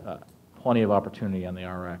got plenty of opportunity on the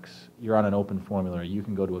RX. You're on an open formulary. You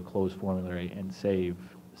can go to a closed formulary and save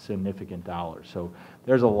significant dollars. So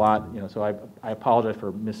there's a lot. So I apologize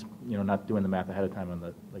for not doing the math ahead of time on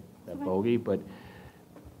that bogey, but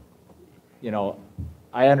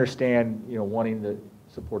I understand wanting to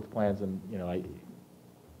support the plans, and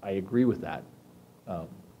I agree with that.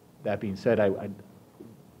 That being said,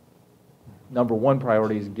 number one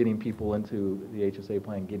priority is getting people into the HSA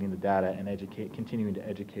plan, getting the data, and continuing to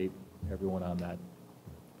educate everyone on that.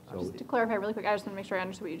 So, Just to clarify really quick, I just want to make sure I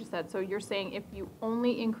understood what you just said. So you're saying if you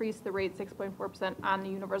only increase the rate 6.4% on the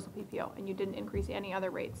universal PPO and you didn't increase any other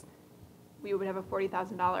rates, we would have a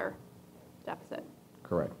 $40,000 deficit.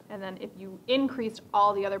 correct. And then if you increased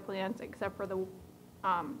all the other plans except for the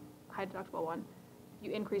high deductible one,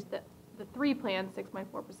 you increased the three plans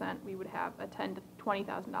 6.4%, we would have a $10,000 to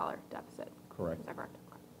 $20,000 deficit. Correct. Is that correct?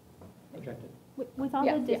 Projected. With all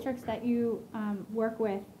Yeah, the yeah. districts that you work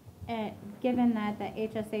with, given that the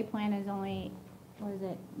HSA plan is only,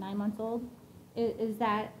 9 months old, is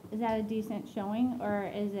that a decent showing,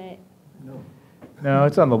 or is it? No,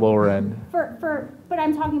 it's on the lower end. But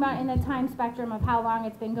I'm talking about in the time spectrum of how long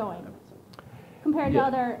it's been going, compared to Yeah.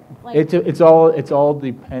 other, like. It's all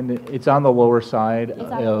dependent. It's on the lower side. It's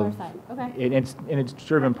on the lower side, okay. It's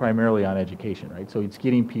driven primarily on education, right? So it's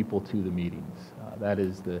getting people to the meetings. That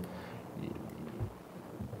is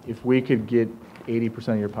if we could get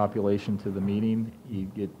 80% of your population to the meeting, you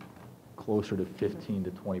get closer to 15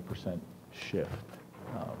 to 20% shift.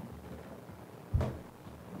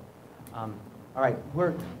 All right,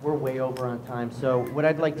 we're way over on time, so what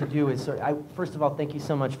I'd like to do is, first of all, thank you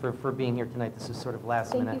so much for being here tonight. This is sort of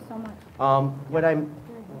last minute. Thank you so much.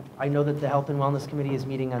 I know that the Health and Wellness Committee is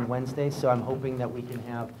meeting on Wednesday, so I'm hoping that we can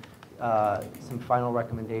have some final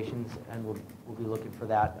recommendations, and we'll be looking for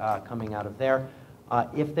that coming out of there.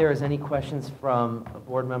 If there is any questions from a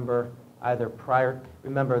board member, either prior,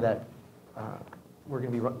 remember that we're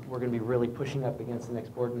going to be really pushing up against the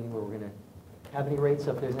next board meeting where we're going to have any rates.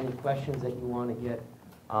 So if there's any questions that you want to get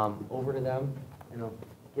over to them,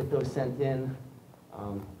 get those sent in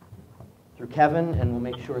through Kevin, and we'll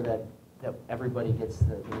make sure that everybody gets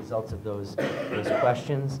the results of those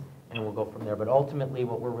questions, and we'll go from there. But ultimately,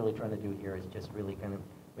 what we're really trying to do here is just really kind of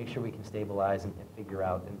make sure we can stabilize and figure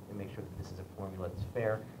out and make sure that this is a formula that's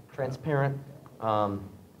fair, transparent,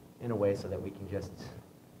 in a way so that we can just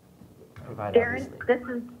provide. Darren, obviously. this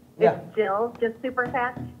is Yeah. Jill, just super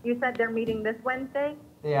fast. You said they're meeting this Wednesday?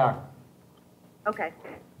 They are. Okay.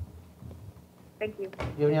 Thank you. Do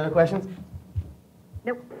you have any other questions?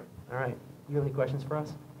 Nope. All right. You have any questions for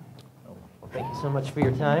us? Well, thank you so much for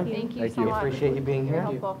your time. Thank you Thank so you. much. Appreciate you being Very here.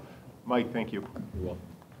 helpful. Mike, thank you. You're welcome.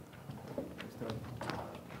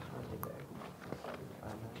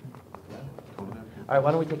 All right,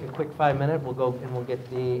 why don't we take a quick 5-minute? We'll go and we'll get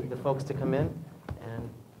the folks to come in, and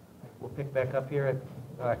we'll pick back up here at,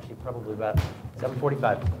 actually, probably about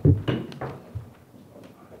 7:45.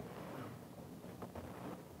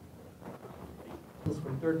 This is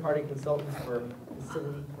from third-party consultants for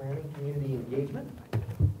facility planning, community engagement.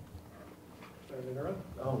 Sorry to interrupt.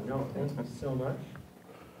 Oh, no, thank you so much.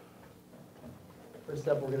 First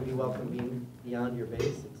up, we're going to be welcoming Beyond Your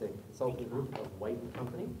Base. It's a consulting group of White &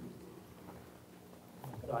 Company.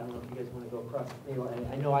 So I don't know if you guys want to go across the table.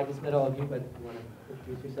 I know I just met all of you, but you want to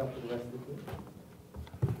introduce yourself to the rest of the team?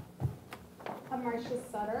 I'm Marcia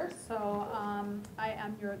Sutter, so I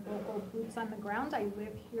am your local boots on the ground. I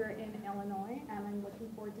live here in Illinois, and I'm looking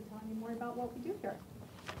forward to telling you more about what we do here.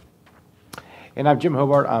 And I'm Jim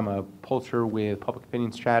Hobart. I'm a pollster with Public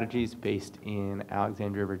Opinion Strategies based in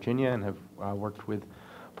Alexandria, Virginia, and have worked with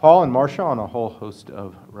Paul and Marcia on a whole host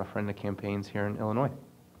of referenda campaigns here in Illinois.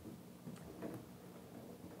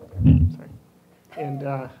 Sorry. And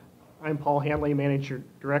I'm Paul Hanley, Manager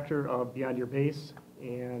Director of Beyond Your Base,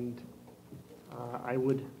 and I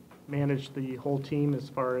would manage the whole team as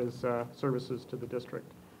far as services to the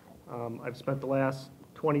district. I've spent the last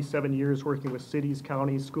 27 years working with cities,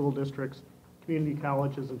 counties, school districts, community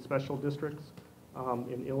colleges, and special districts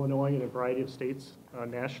in Illinois and a variety of states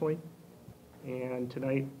nationally. And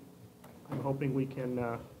tonight, I'm hoping we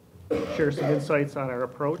can share some insights on our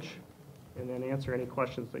approach and then answer any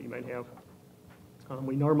questions that you might have.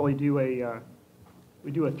 We normally do a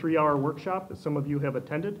 3-hour workshop that some of you have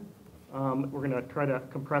attended. We're going to try to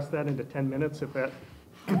compress that into 10 minutes if that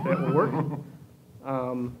will work.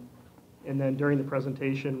 And then during the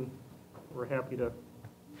presentation, we're happy to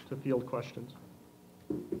field questions.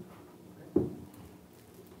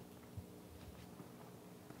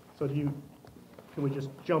 So can we just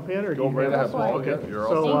jump in, or do Go you right have? ahead, Paul. Okay. Yeah, you're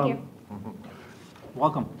all Thank you.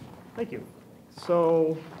 Welcome. Thank you.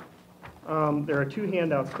 So there are 2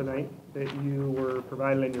 handouts tonight that you were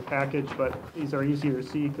provided in your package, but these are easier to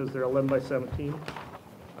see because they're 11 by 17.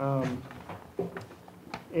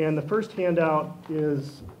 And the first handout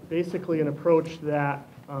is basically an approach that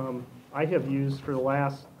I have used for the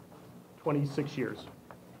last 26 years.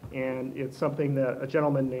 And it's something that a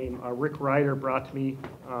gentleman named Rick Ryder brought to me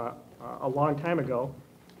a long time ago,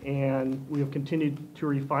 and we have continued to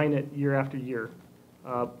refine it year after year.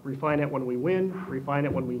 Refine it when we win, refine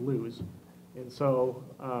it when we lose. And so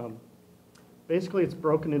basically it's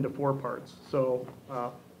broken into 4 parts. So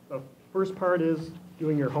the first part is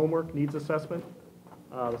doing your homework needs assessment.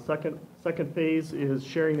 The second phase is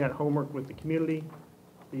sharing that homework with the community.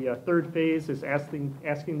 The third phase is asking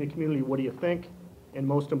the community, what do you think? And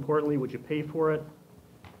most importantly, would you pay for it?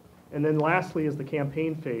 And then lastly is the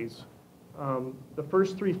campaign phase. The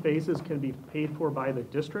first 3 phases can be paid for by the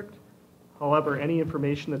district. However, any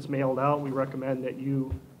information that's mailed out, we recommend that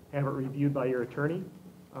you have it reviewed by your attorney.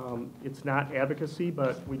 It's not advocacy,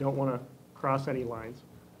 but we don't want to cross any lines.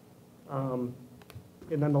 And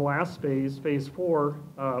then the last phase, phase 4,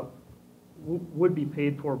 would be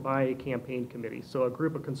paid for by a campaign committee. So a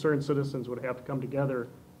group of concerned citizens would have to come together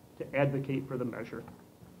to advocate for the measure.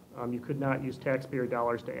 You could not use taxpayer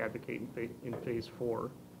dollars to advocate in phase 4.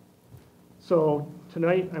 So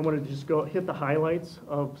tonight, I wanted to just go hit the highlights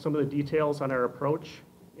of some of the details on our approach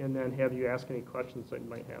and then have you ask any questions that you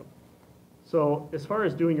might have. So as far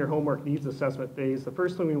as doing your homework needs assessment phase, the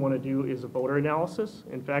first thing we want to do is a voter analysis.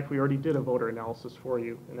 In fact, we already did a voter analysis for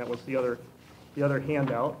you, and that was the other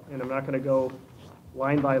handout. And I'm not going to go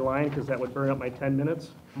line by line because that would burn up my 10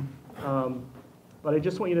 minutes. But I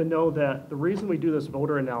just want you to know that the reason we do this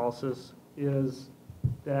voter analysis is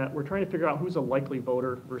that we're trying to figure out who's a likely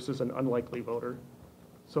voter versus an unlikely voter.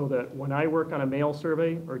 So that when I work on a mail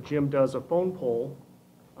survey or Jim does a phone poll,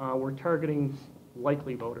 we're targeting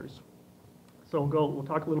likely voters. So we'll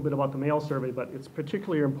talk a little bit about the mail survey, but it's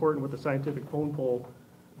particularly important with the scientific phone poll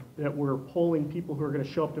that we're polling people who are going to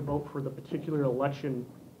show up to vote for the particular election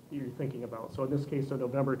that you're thinking about. So in this case, the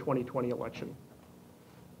November 2020 election.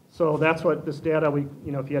 So that's what this data,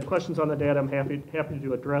 if you had questions on the data, I'm happy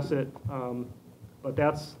to address it. But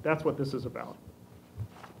that's what this is about.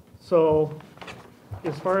 So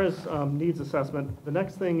as far as needs assessment, the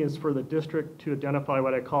next thing is for the district to identify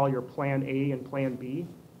what I call your Plan A and Plan B.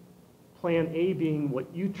 Plan A being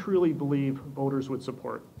what you truly believe voters would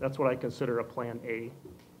support. That's what I consider a Plan A.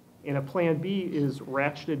 And a Plan B is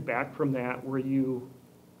ratcheted back from that, where you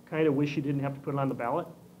kind of wish you didn't have to put it on the ballot,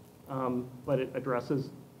 but it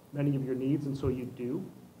addresses many of your needs, and so you do.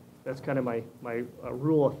 That's kind of my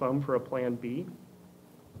rule of thumb for a Plan B.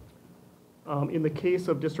 In the case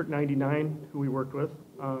of District 99, who we worked with,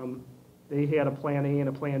 they had a Plan A and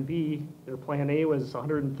a Plan B. Their Plan A was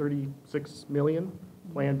 136 million.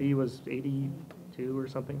 Plan B was 82 or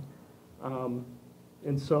something.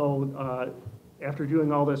 And so after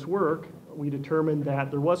doing all this work, we determined that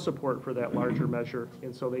there was support for that larger measure,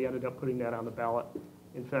 and so they ended up putting that on the ballot.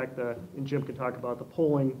 In fact, and Jim can talk about, the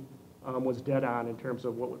polling was dead on in terms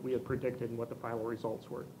of what we had predicted and what the final results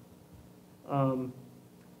were.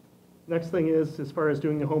 Next thing is, as far as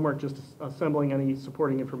doing the homework, just assembling any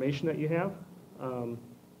supporting information that you have,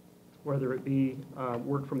 whether it be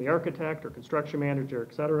work from the architect or construction manager,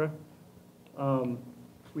 et cetera.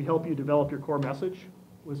 We help you develop your core message,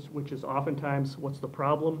 which is oftentimes what's the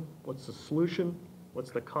problem, what's the solution,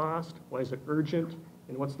 what's the cost, why is it urgent,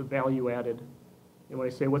 and what's the value added. And when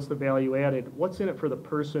I say what's the value added, what's in it for the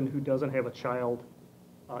person who doesn't have a child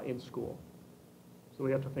in school? So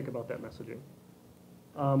we have to think about that messaging.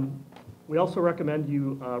 We also recommend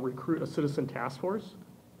you recruit a citizen task force.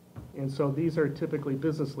 And so these are typically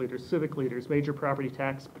business leaders, civic leaders, major property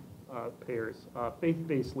tax payers,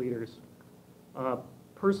 faith-based leaders,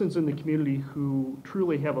 persons in the community who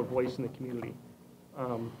truly have a voice in the community.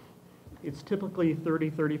 It's typically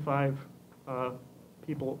 30, 35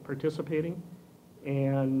 people participating,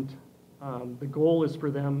 and the goal is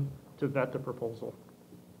for them to vet the proposal.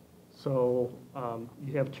 So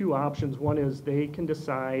you have two options. One is they can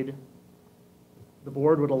decide, the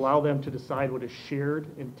board would allow them to decide what is shared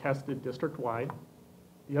and tested district-wide.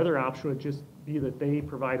 The other option would just be that they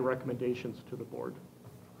provide recommendations to the board.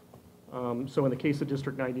 So in the case of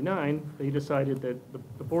District 99, they decided that,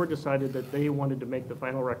 the board decided that they wanted to make the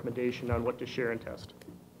final recommendation on what to share and test.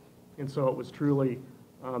 And so it was truly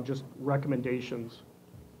just recommendations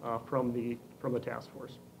from the task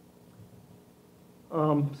force.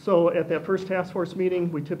 So at that first task force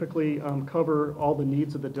meeting, we typically cover all the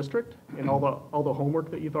needs of the district and all the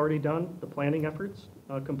homework that you've already done, the planning efforts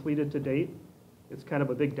completed to date. It's kind of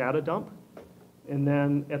a big data dump. And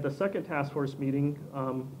then at the second task force meeting,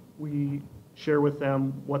 we share with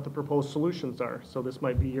them what the proposed solutions are. So this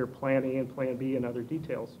might be your plan A and plan B and other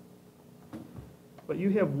details. But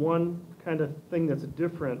you have one kind of thing that's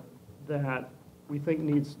different that we think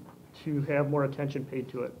needs to have more attention paid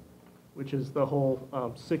to it, which is the whole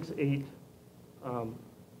 6-8,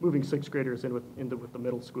 moving sixth graders in with the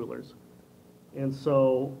middle schoolers. And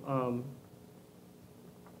so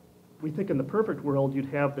we think in the perfect world, you'd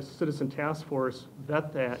have the citizen task force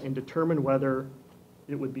vet that and determine whether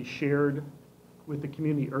it would be shared with the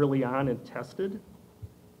community early on and tested,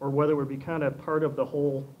 or whether it would be kind of part of the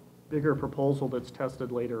whole bigger proposal that's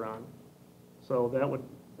tested later on. So that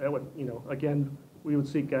would, you know, again, we would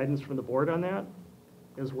seek guidance from the board on that,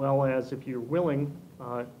 as well as, if you're willing,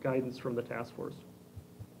 guidance from the task force.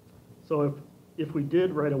 So if we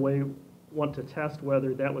did right away want to test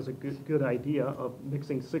whether that was a good idea of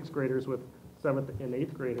mixing sixth graders with seventh and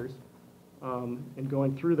eighth graders, and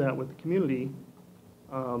going through that with the community,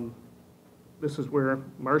 this is where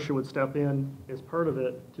Marcia would step in as part of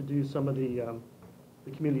it to do some of the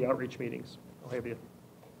community outreach meetings. I'll have you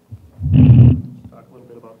talk a little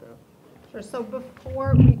bit about that. Sure, so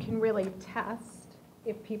before we can really test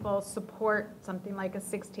if people support something like a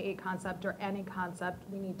 6 to 8 concept or any concept,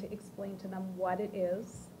 we need to explain to them what it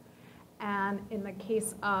is. And in the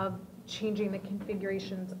case of changing the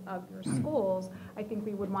configurations of your schools, I think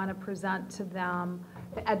we would want to present to them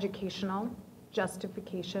the educational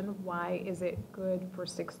justification. Why is it good for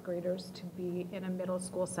sixth graders to be in a middle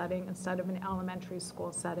school setting instead of an elementary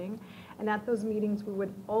school setting? And at those meetings, we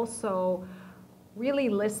would also really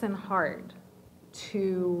listen hard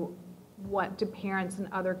to what do parents and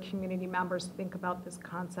other community members think about this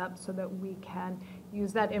concept, so that we can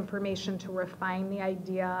use that information to refine the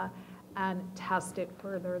idea and test it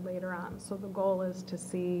further later on. So the goal is to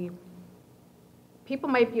see, people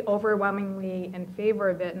might be overwhelmingly in favor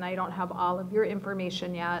of it, and I don't have all of your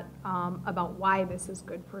information yet about why this is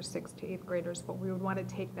good for 6th to 8th graders, but we would want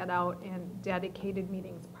to take that out in dedicated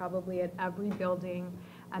meetings, probably at every building,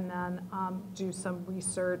 and then do some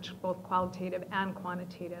research, both qualitative and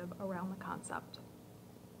quantitative, around the concept.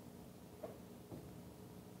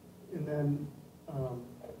 And then,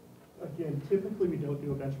 again, typically we don't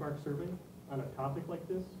do a benchmark survey on a topic like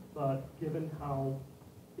this, but given how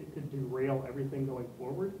it could derail everything going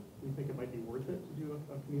forward, we think it might be worth it to do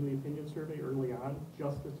a community opinion survey early on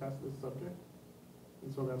just to test this subject.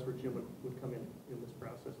 And so that's where Jim would come in this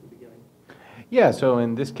process in the beginning. Yeah, so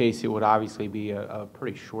in this case, it would obviously be a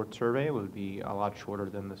pretty short survey. It would be a lot shorter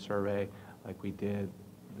than the survey like we did,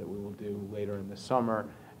 that we will do later in the summer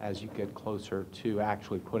as you get closer to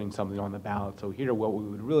actually putting something on the ballot. So here, what we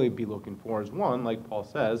would really be looking for is, one, like Paul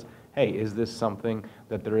says, hey, is this something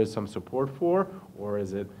that there is some support for, or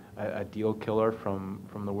is it a deal killer from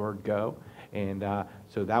the word go? And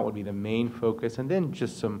so that would be the main focus, and then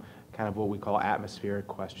just some kind of what we call atmospheric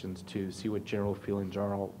questions to see what general feelings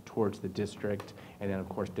are towards the district, and then of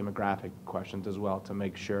course demographic questions as well, to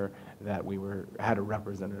make sure that we had a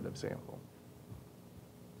representative sample.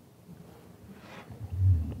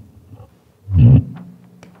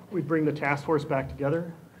 We'd bring the task force back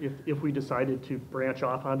together. If we decided to branch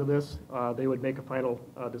off onto this, they would make a final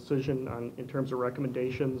decision in terms of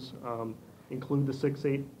recommendations, include the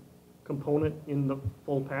 6-8 component in the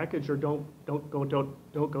full package, or don't go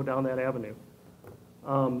down that avenue.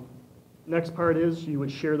 Next part is you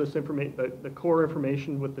would share this information, the core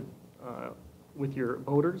information with your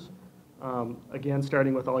voters. Again,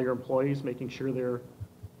 starting with all your employees, making sure they're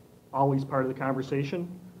always part of the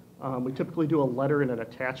conversation. We typically do a letter and an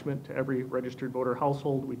attachment to every registered voter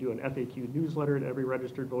household. We do an FAQ newsletter to every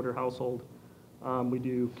registered voter household. We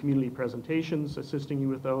do community presentations, assisting you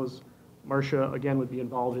with those. Marcia, again, would be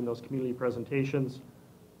involved in those community presentations.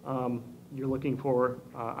 You're looking for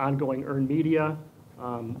ongoing earned media.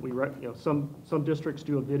 Some districts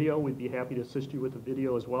do a video. We'd be happy to assist you with the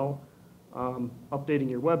video as well. updating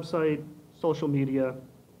your website, social media,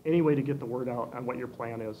 any way to get the word out on what your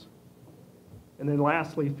plan is. And then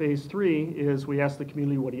lastly, phase 3 is we ask the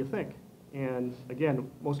community, what do you think? And again,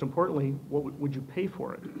 most importantly, what would you pay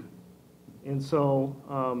for it? And so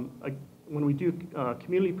when we do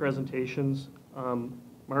community presentations,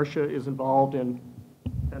 Marcia is involved in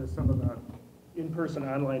kind of some of the in-person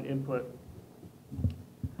online input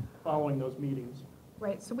following those meetings.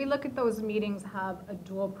 Right, so we look at those meetings have a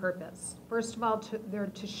dual purpose. First of all, they're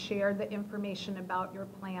to share the information about your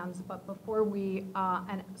plans, but before we,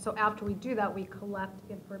 and so after we do that, we collect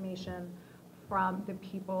information from the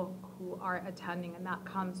people who are attending, and that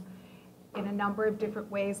comes in a number of different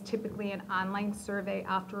ways, typically an online survey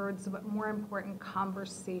afterwards, but more important,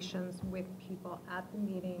 conversations with people at the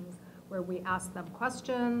meetings where we ask them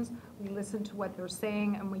questions, we listen to what they're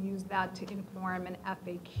saying, and we use that to inform an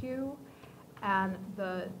FAQ and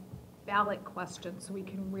the ballot questions, so we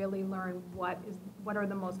can really learn what are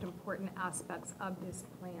the most important aspects of this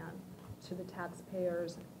plan to the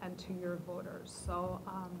taxpayers and to your voters. So,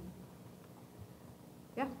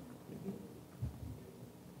 yeah.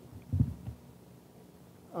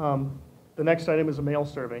 The next item is a mail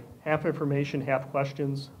survey. Half information, half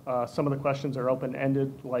questions. Some of the questions are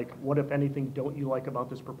open-ended, like what, if anything, don't you like about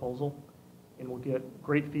this proposal? And we'll get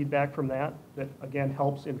great feedback from that. That, again,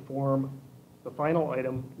 helps inform the final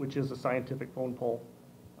item, which is a scientific phone poll.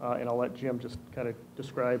 And I'll let Jim just kind of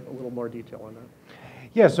describe a little more detail on that.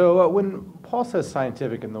 Yeah, so when Paul says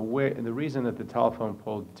scientific, and the reason that the telephone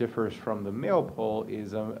poll differs from the mail poll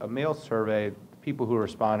is a mail survey, people who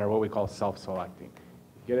respond are what we call self-selecting.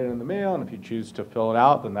 Get it in the mail, and if you choose to fill it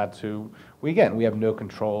out, then that's who, we have no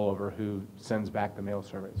control over who sends back the mail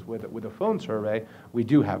surveys. With a phone survey, we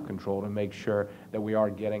do have control to make sure that we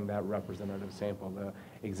are getting that representative sample. The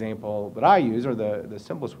example that I use, or the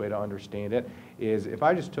simplest way to understand it, is if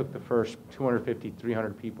I just took the first 250,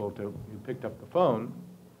 300 people who picked up the phone,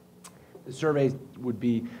 the surveys would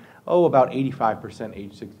be, about 85%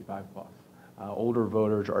 age 65 plus. Older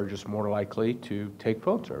voters are just more likely to take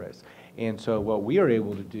phone surveys. And so what we are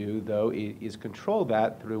able to do, though, is control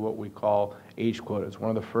that through what we call age quotas.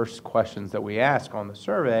 One of the first questions that we ask on the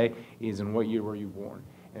survey is, in what year were you born?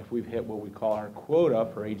 And if we've hit what we call our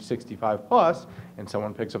quota for age 65 plus, and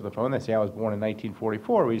someone picks up the phone, they say, I was born in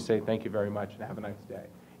 1944, we say, thank you very much and have a nice day.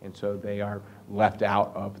 And so they are left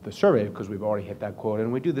out of the survey because we've already hit that quota.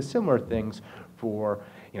 And we do the similar things for,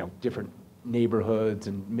 different neighborhoods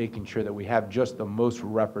and making sure that we have just the most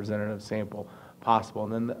representative sample possible.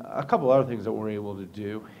 And then a couple other things that we're able to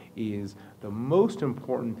do is the most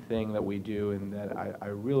important thing that we do, and that I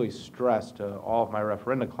really stress to all of my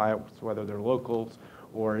referenda clients, whether they're locals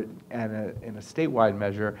or in a statewide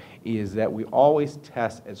measure, is that we always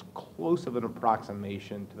test as close of an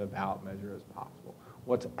approximation to the ballot measure as possible.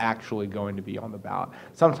 What's actually going to be on the ballot.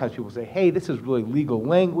 Sometimes people say, hey, this is really legal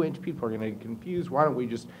language, people are going to get confused, why don't we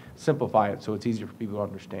just simplify it so it's easier for people to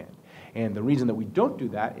understand? And the reason that we don't do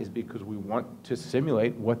that is because we want to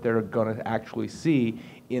simulate what they're going to actually see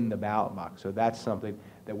in the ballot box. So that's something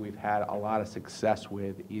that we've had a lot of success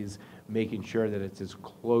with, is making sure that it's as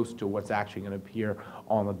close to what's actually going to appear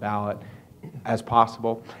on the ballot as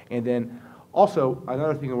possible. And then also,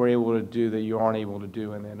 another thing that we're able to do that you aren't able to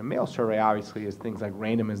do in a mail survey, obviously, is things like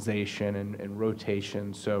randomization and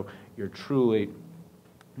rotation. So you're truly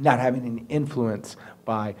not having an influence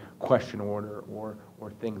by question order or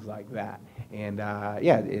things like that. And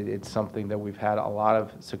it's something that we've had a lot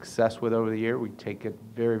of success with over the year. We take it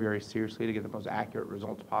very, very seriously to get the most accurate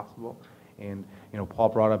results possible. And Paul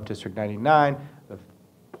brought up District 99, the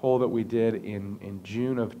poll that we did in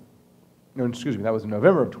June of, no, excuse me, that was in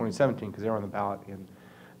November of 2017, because they were on the ballot in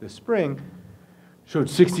the spring, showed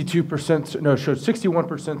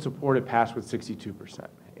 61% support. It passed with 62%.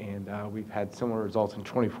 And we've had similar results in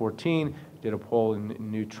 2014. Did a poll in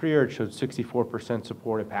New Trier. It showed 64%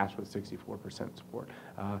 support. It passed with 64% support.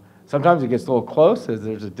 Sometimes it gets a little close, as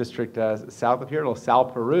there's a district south of here, LaSalle,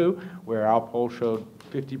 Peru, where our poll showed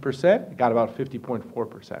 50%. It got about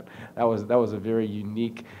 50.4%. That was a very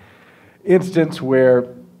unique instance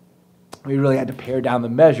where we really had to pare down the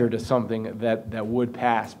measure to something that would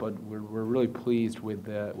pass, but we're really pleased with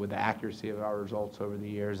the accuracy of our results over the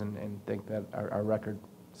years, and think that our record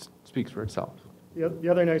speaks for itself. The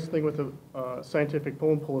other nice thing with the scientific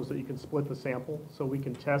phone poll is that you can split the sample, so we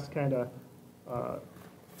can test kind of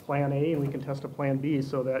Plan A and we can test a Plan B,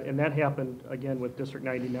 so that, and that happened again with District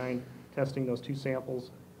 99, testing those two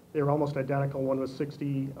samples. They were almost identical. One was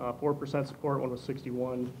 64% support, one was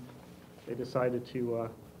 61. They decided to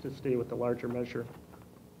stay with the larger measure.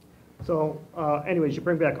 So anyways, you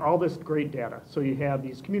bring back all this great data. So you have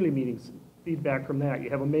these community meetings. feedback from that. You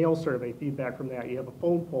have a mail survey, feedback from that. You have a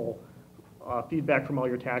phone poll, feedback from all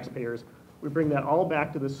your taxpayers. We bring that all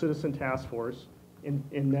back to the citizen task force, and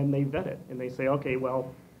then they vet it. And they say, okay,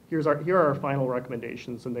 well, here are our final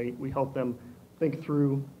recommendations, and we help them think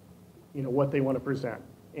through, what they want to present.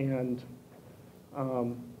 And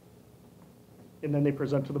then they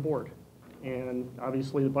present to the board. And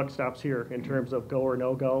obviously, the buck stops here in terms of go or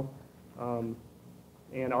no go.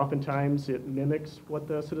 And oftentimes, it mimics what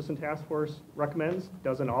the Citizen Task Force recommends.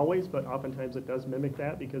 Doesn't always, but oftentimes it does mimic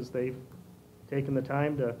that because they've taken the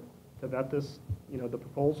time to vet this, the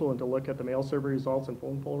proposal, and to look at the mail survey results and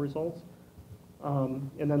phone poll results. And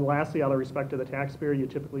then lastly, out of respect to the taxpayer, you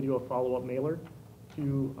typically do a follow-up mailer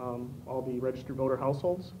to all the registered voter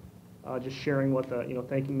households, just sharing what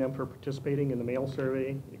thanking them for participating in the mail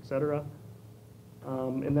survey, et cetera.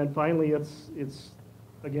 And then finally, it's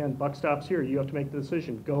again, buck stops here. You have to make the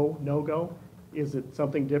decision, go, no go. Is it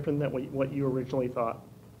something different than what you originally thought?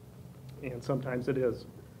 And sometimes it is.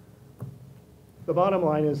 The bottom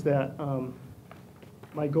line is that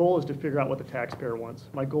my goal is to figure out what the taxpayer wants.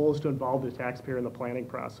 My goal is to involve the taxpayer in the planning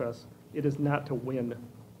process. It is not to win.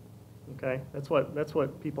 Okay? That's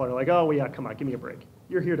what people are like, oh, yeah, come on, give me a break.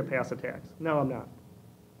 You're here to pass a tax. No, I'm not.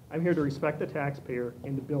 I'm here to respect the taxpayer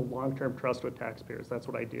and to build long-term trust with taxpayers. That's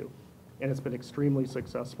what I do. And it's been extremely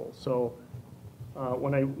successful. So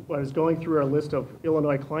when I was going through our list of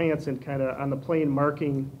Illinois clients and kind of on the plane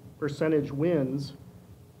marking percentage wins,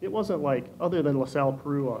 it wasn't like, other than LaSalle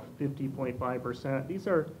Peru, 50.5%. These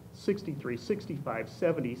are 63, 65,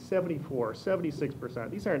 70, 74, 76%.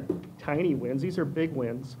 These aren't tiny wins. These are big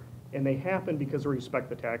wins. And they happen because we respect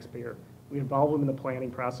the taxpayer. We involve them in the planning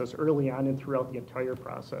process early on and throughout the entire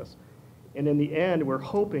process. And in the end, we're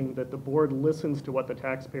hoping that the board listens to what the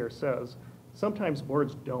taxpayer says. Sometimes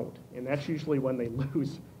boards don't, and that's usually when they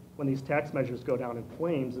lose. When these tax measures go down in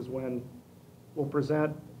flames is when we'll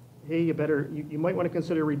present, hey, you might want to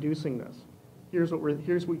consider reducing this. Here's what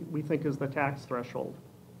we think is the tax threshold.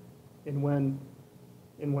 And when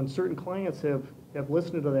certain clients have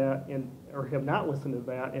listened to that or have not listened to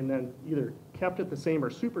that and then either kept it the same or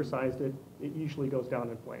supersized it, it usually goes down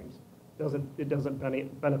in flames. It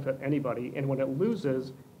doesn't benefit anybody, and when it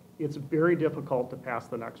loses, it's very difficult to pass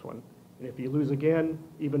the next one. And if you lose again,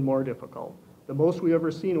 even more difficult. The most we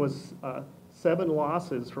ever seen was 7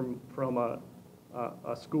 losses from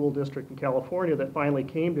a school district in California that finally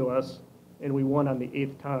came to us, and we won on the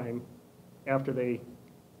 8th time after they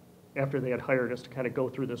had hired us to kind of go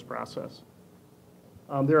through this process.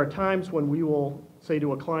 There are times when we will say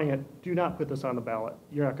to a client, do not put this on the ballot.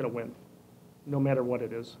 You're not going to win, no matter what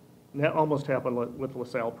it is. And that almost happened with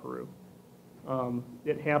LaSalle Peru.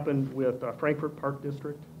 It happened with Frankfurt Park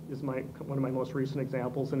District is one of my most recent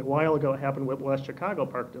examples. And a while ago, it happened with West Chicago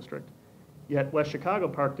Park District. Yet West Chicago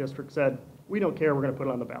Park District said, we don't care, we're going to put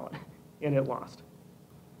it on the ballot. And it lost.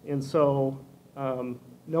 And so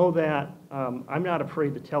know that I'm not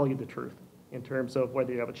afraid to tell you the truth in terms of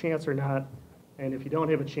whether you have a chance or not. And if you don't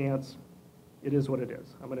have a chance, it is what it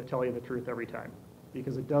is. I'm going to tell you the truth every time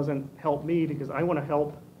because it doesn't help me, because I want to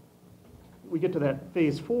help. We get to that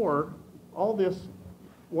phase 4, all this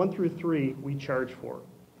 1 through 3 we charge for.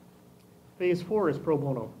 Phase 4 is pro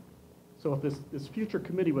bono. So if this future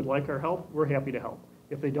committee would like our help, we're happy to help.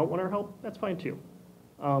 If they don't want our help, that's fine too.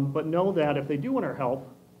 But know that if they do want our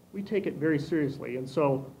help, we take it very seriously. And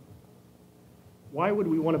so why would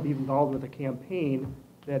we want to be involved with a campaign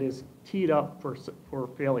that is teed up for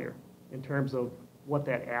failure in terms of what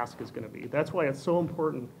that ask is going to be? That's why it's so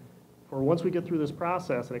important for once we get through this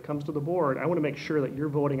process and it comes to the board, I want to make sure that you're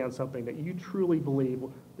voting on something that you truly believe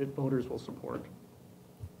that voters will support.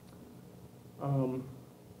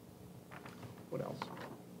 What else?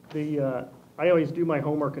 I always do my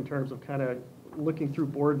homework in terms of kind of looking through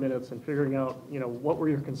board minutes and figuring out, what were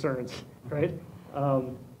your concerns, right?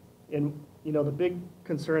 And, the big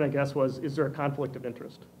concern, I guess, was, is there a conflict of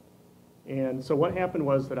interest? And so what happened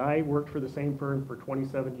was that I worked for the same firm for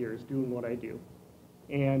 27 years doing what I do.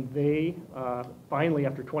 And they finally,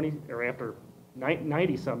 after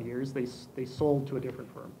 90 some years, they sold to a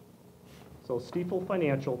different firm. So Stiefel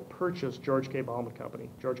Financial purchased George K. Baum and Company.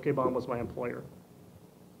 George K. Baum was my employer.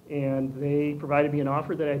 And they provided me an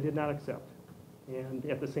offer that I did not accept. And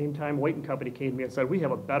at the same time, White and Company came to me and said, we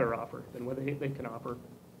have a better offer than what they can offer.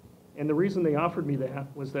 And the reason they offered me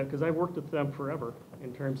that was that because I worked with them forever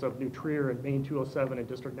in terms of New Trier and Maine 207 and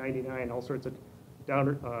District 99, all sorts of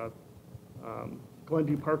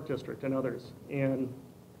Glenview Park District and others. And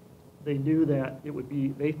they knew that it would be,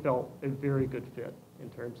 they felt, a very good fit in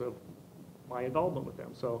terms of my involvement with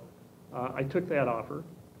them. So I took that offer.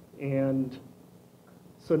 And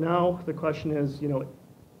so now the question is,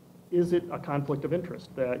 is it a conflict of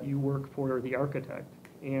interest that you work for the architect?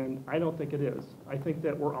 And I don't think it is. I think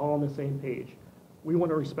that we're all on the same page. We want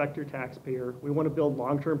to respect your taxpayer. We want to build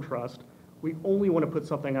long-term trust. We only want to put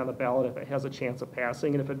something on the ballot if it has a chance of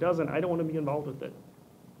passing, and if it doesn't, I don't want to be involved with it.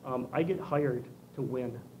 I get hired to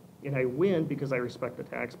win, and I win because I respect the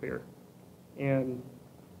taxpayer. And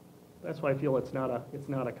that's why I feel it's not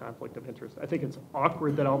a conflict of interest. I think it's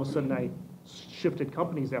awkward that all of a sudden I shifted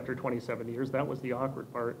companies after 27 years. That was the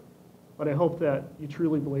awkward part. But I hope that you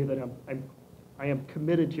truly believe that I am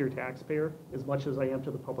committed to your taxpayer as much as I am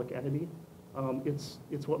to the public entity.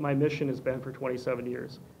 It's what my mission has been for 27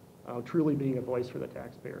 years, truly being a voice for the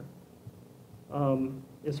taxpayer.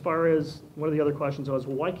 As far as one of the other questions was,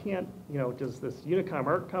 well, why can't, does this Unicom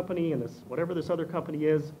Art Company and this, whatever this other company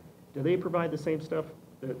is, do they provide the same stuff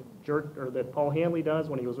that Paul Hanley does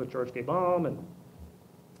when he was with George K. Baum? And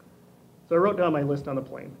so I wrote down my list on the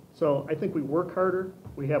plane. So I think we work harder.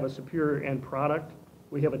 We have a superior end product.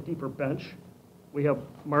 We have a deeper bench. We have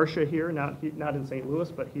Marcia here, not in St. Louis,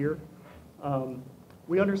 but here.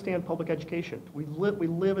 We understand public education. We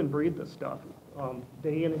live and breathe this stuff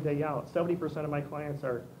day in and day out. 70% of my clients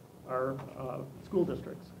are school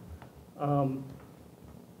districts.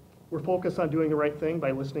 We're focused on doing the right thing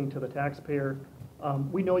by listening to the taxpayer.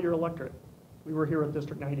 We know your electorate. We were here with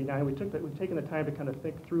District 99. We've taken the time to kind of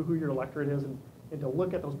think through who your electorate is and to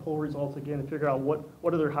look at those poll results again and figure out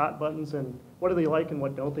what are their hot buttons and what do they like and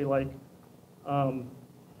what don't they like. And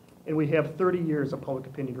we have 30 years of public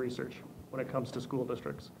opinion research when it comes to school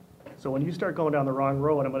districts. So when you start going down the wrong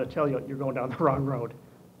road, I'm going to tell you you're going down the wrong road.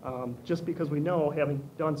 Just because we know, having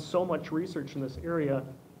done so much research in this area,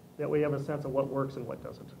 that we have a sense of what works and what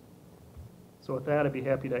doesn't. So with that, I'd be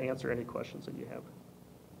happy to answer any questions that you have.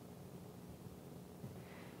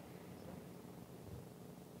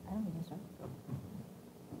 I don't think I start.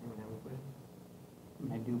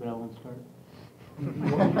 I do, but I won't start. You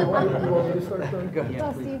want me to start then? Go ahead.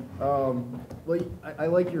 Yes, please. Well, I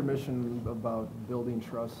like your mission about building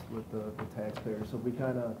trust with the taxpayers. So if we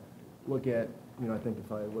kind of look at, I think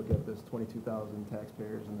if I look at this 22,000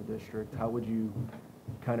 taxpayers in the district, how would you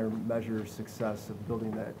kind of measure success of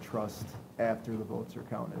building that trust after the votes are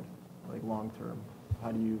counted, like long term?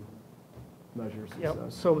 How do you measure success?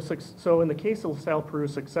 Yeah, so in the case of LaSalle Peru,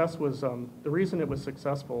 success was, the reason it was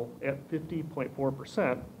successful at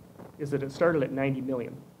 50.4% is that it started at 90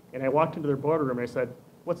 million. And I walked into their boardroom and I said,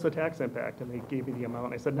 what's the tax impact? And they gave me the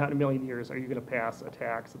amount. I said, not in a million years are you going to pass a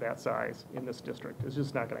tax of that size in this district. It's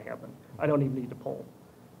just not going to happen. I don't even need to poll.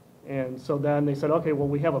 And so then they said, okay, well,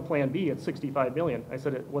 we have a plan B at 65 million. I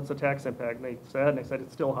said, what's the tax impact? And they said,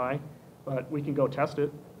 it's still high, but we can go test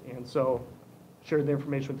it. And so shared the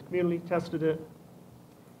information with the community, tested it.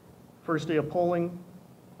 First day of polling,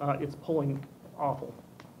 it's polling awful.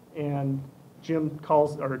 And Jim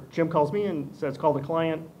calls me and says, call the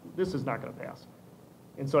client, this is not going to pass.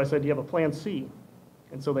 And so I said, do you have a plan C?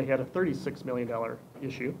 And so they had a $36 million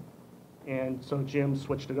issue. And so Jim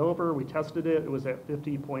switched it over, we tested it, it was at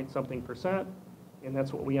 50-point-something%, and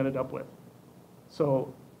that's what we ended up with.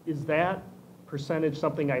 So is that percentage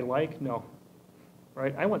something I like? No.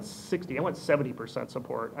 Right? I want 60, I want 70%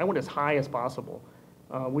 support. I want as high as possible.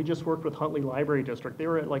 We just worked with Huntley Library District. They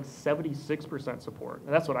were at like 76% support,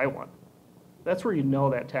 and that's what I want. That's where you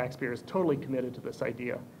know that taxpayer is totally committed to this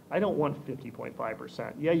idea. I don't want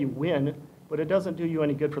 50.5%. Yeah, you win, but it doesn't do you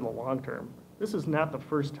any good for the long term. This is not the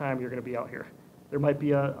first time you're going to be out here. There might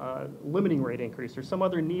be a limiting rate increase or some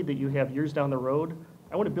other need that you have years down the road.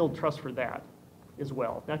 I want to build trust for that as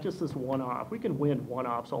well, not just this one-off. We can win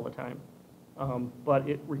one-offs all the time, but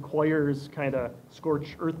it requires kind of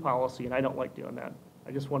scorched earth policy, and I don't like doing that.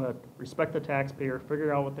 I just want to respect the taxpayer,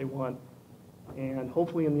 figure out what they want, and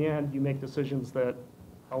hopefully in the end, you make decisions that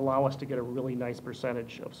allow us to get a really nice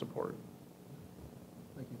percentage of support.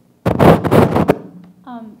 Thank you.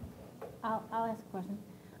 I'll ask a question.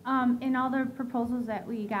 In all the proposals that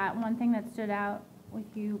we got, one thing that stood out with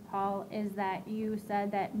you, Paul, is that you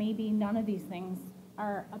said that maybe none of these things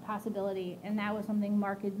are a possibility, and that was something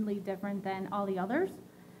markedly different than all the others,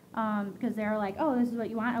 because they were like, oh, this is what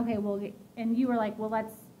you want? Okay, well, and you were like, well,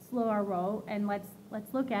 let's slow our roll and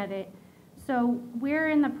let's look at it. So where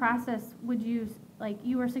in the process would you, like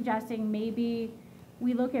you were suggesting, maybe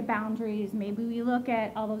we look at boundaries, maybe we look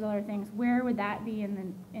at all those other things. Where would that be is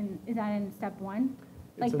that in step one?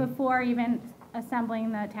 Like before even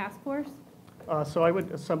assembling the task force? So I would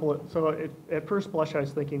assemble it. So at first blush, I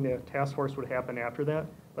was thinking the task force would happen after that,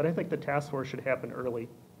 but I think the task force should happen early.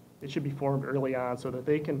 It should be formed early on so that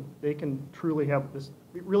they can truly have this.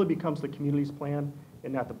 It really becomes the community's plan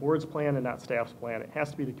and not the board's plan and not staff's plan. It has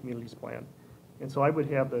to be the community's plan. And so I would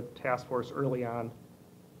have the task force early on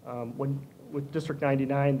With District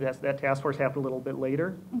 99, that task force happened a little bit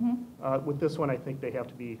later. Mhm. With this one, I think they have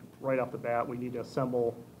to be right off the bat. We need to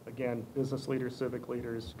assemble, again, business leaders, civic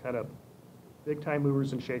leaders, kind of big-time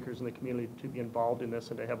movers and shakers in the community to be involved in this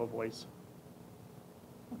and to have a voice.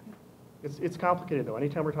 It's complicated, though.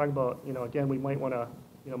 Anytime we're talking about, again, we might want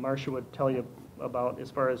to, Marcia would tell you about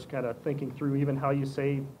as far as kind of thinking through even how you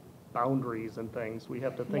say boundaries and things. We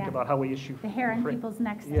have to think Yeah. about how we issue. The hair on people's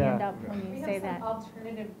necks Yeah. stand up when you say that.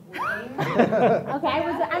 alternative Okay,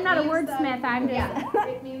 I'm not a wordsmith, I'm just. Yeah,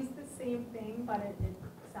 it means the same thing, but it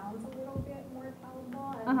sounds a little bit more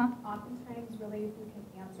palatable. And oftentimes, really, if we can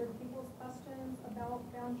answer people's questions about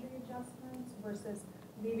boundary adjustments versus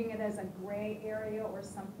leaving it as a gray area or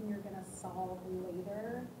something you're going to solve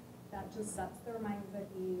later, that just sets their minds at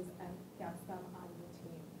ease and gets them on the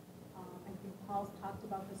team. I think Paul's talked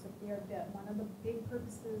about this a fair bit. One of the big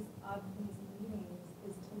purposes of these meetings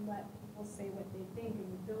is to let people say what they think, and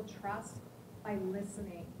you build trust by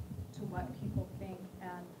listening to what people think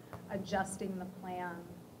and adjusting the plan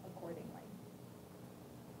accordingly.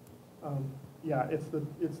 Yeah,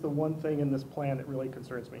 it's the one thing in this plan that really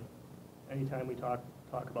concerns me. Anytime we talk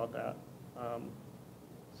about that.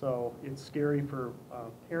 So it's scary for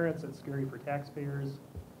parents, it's scary for taxpayers.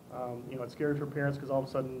 It's scary for parents because all of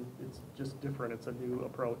a sudden it's just different, it's a new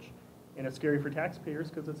approach. And it's scary for taxpayers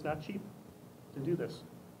because it's not cheap to do this,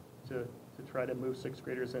 to try to move 6th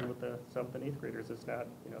graders in with the 7th and 8th graders. It's not,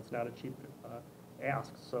 it's not a cheap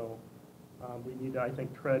ask. So we need to, I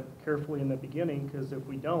think, tread carefully in the beginning, because if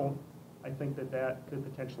we don't, I think that could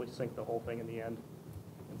potentially sink the whole thing in the end.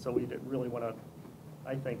 And so we really want to,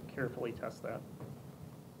 I think, carefully test that.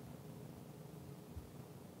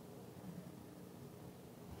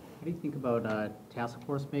 What do you think about task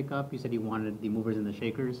force makeup? You said you wanted the movers and the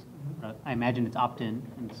shakers. I imagine it's opt-in,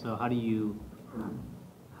 and so how do you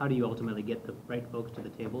ultimately get the right folks to the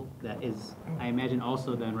table? That is, I imagine,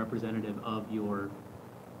 also then representative of your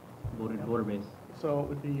voter base. So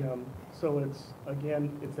with the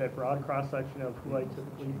it's that broad cross section of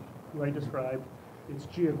who I described. It's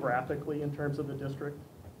geographically in terms of the district.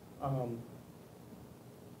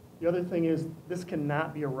 The other thing is, this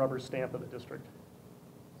cannot be a rubber stamp of the district.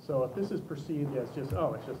 So if this is perceived as just,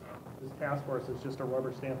 this task force is just a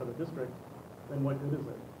rubber stamp of the district, then what good is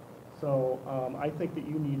it? So I think that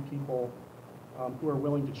you need people who are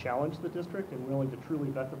willing to challenge the district and willing to truly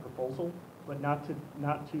vet the proposal, but not to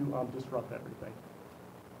disrupt everything.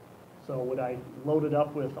 So would I load it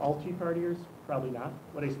up with all Tea Partiers? Probably not.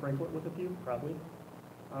 Would I sprinkle it with a few? Probably.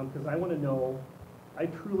 Because I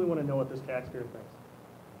truly want to know what this taxpayer thinks.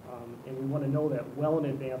 And we want to know that well in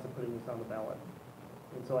advance of putting this on the ballot.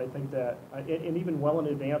 And so I think that, and even well in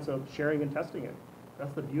advance of sharing and testing it.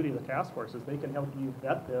 That's the beauty of the task force, is they can help you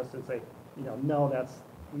vet this and say, no,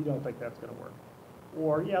 we don't think that's going to work.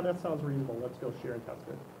 Or, yeah, that sounds reasonable, let's go share and test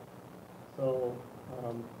it. So,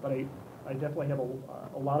 but I definitely have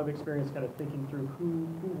a lot of experience kind of thinking through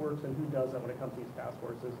who works and who doesn't when it comes to these task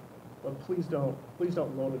forces. But please don't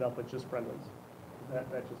load it up with just friendlies.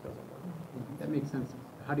 That just doesn't work. That makes sense.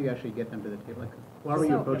 How do you actually get them to the table? How are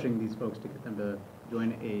you approaching these folks to get them to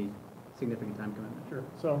join a significant time commitment? Sure.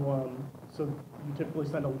 So you typically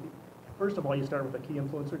first of all, you start with a key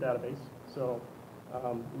influencer database. So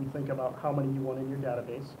we think about how many you want in your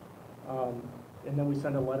database. And then we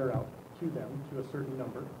send a letter out to them, to a certain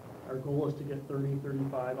number. Our goal is to get 30,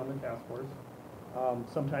 35 on the task force.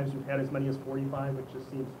 Sometimes we've had as many as 45, which just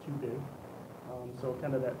seems too big. So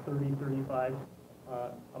kind of that 30, 35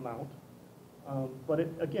 amount. But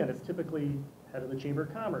again, it's typically head of the Chamber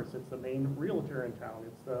of Commerce, it's the main realtor in town,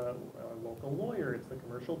 it's the local lawyer, it's the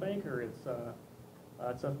commercial banker, it's a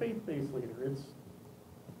faith-based leader, it's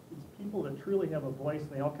people that truly have a voice,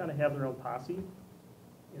 and they all kind of have their own posse,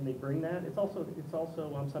 and they bring that. It's also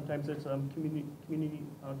sometimes it's community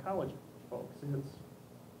college folks.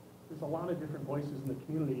 There's a lot of different voices in the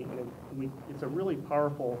community, and it's a really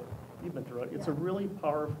powerful. You've been through it. It's a really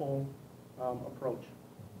powerful approach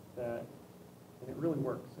that. And it really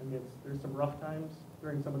works. I mean, there's some rough times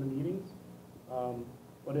during some of the meetings,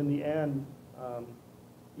 but in the end,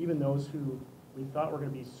 even those who we thought were going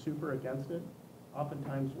to be super against it,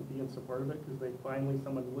 oftentimes will be in support of it because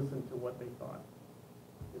someone listened to what they thought.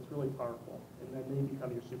 It's really powerful, and then they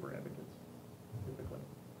become your super advocates, typically.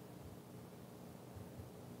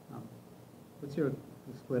 What's your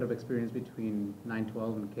split of experience between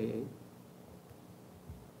 912 and K8?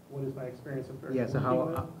 What is my experience of? Yeah, so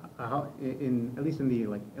how at least in the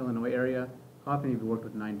Illinois area, how often have you worked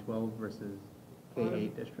with 912 versus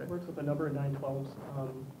K8 district? Works with a number of 912s.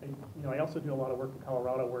 I also do a lot of work in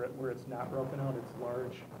Colorado where it's not broken out. It's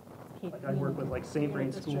large. Like I work with St.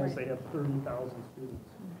 Vrain schools. They have 30,000 students.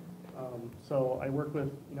 So I work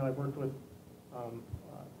with, I've worked with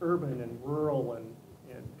urban and rural and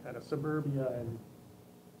kind of suburbia and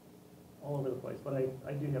all over the place, but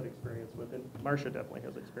I do have experience with it. Marcia definitely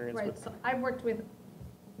has experience Right, with. so I've worked with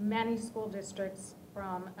many school districts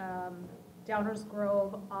from Downers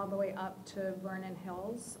Grove all the way up to Vernon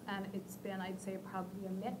Hills, and it's been, I'd say, probably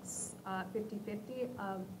a mix, 50-50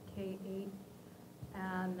 of K-8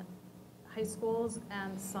 and high schools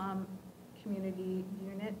and some community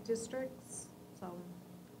unit districts. So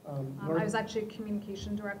I was actually a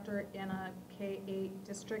communication director in a K-8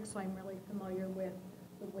 district, so I'm really familiar with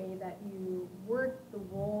the way that you work, the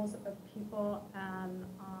roles of people, and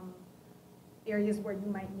areas where you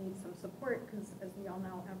might need some support, because as we all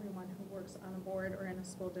know, everyone who works on a board or in a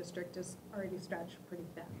school district is already stretched pretty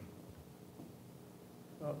thin.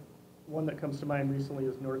 One that comes to mind recently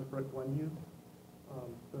is Northbrook Glenview,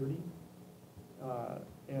 30.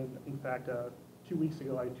 And in fact, 2 weeks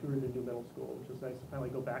ago, I toured the new middle school, which was nice to finally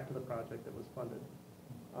go back to the project that was funded.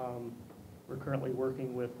 We're currently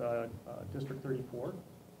working with District 34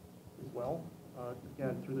 as well,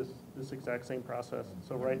 again, through this exact same process.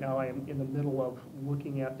 So right now, I am in the middle of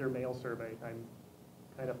looking at their mail survey. I'm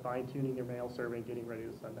kind of fine-tuning their mail survey and getting ready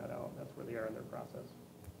to send that out. That's where they are in their process.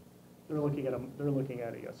 They're looking at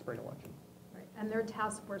a spring election. Right, and their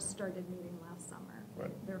task force started meeting last summer.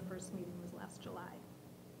 Right. Their first meeting was last July.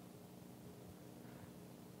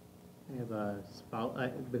 I have a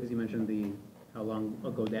because you mentioned how long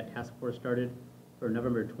ago that task force started. For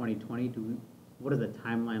November 2020, what does the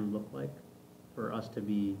timeline look like for us to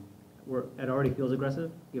be, it already feels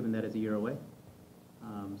aggressive, given that it's a year away.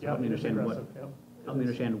 So help me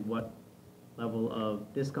understand what level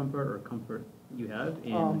of discomfort or comfort you have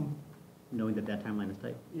in knowing that timeline is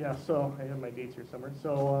tight. Yeah, so I have my dates here somewhere.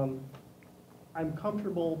 So I'm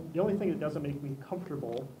comfortable. The only thing that doesn't make me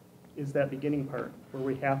comfortable is that beginning part where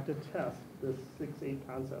we have to test this 6-8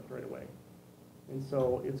 concept right away. And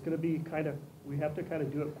so it's going to be we have to kind of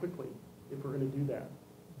do it quickly if we're going to do that.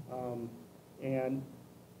 And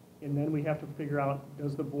then we have to figure out,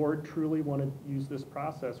 does the board truly want to use this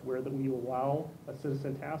process where we allow a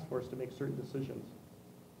citizen task force to make certain decisions,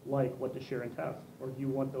 like what to share and test, or do you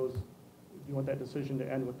want that decision to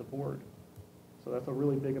end with the board? So that's a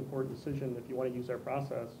really big, important decision if you want to use our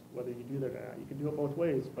process, whether you do that or not. You can do it both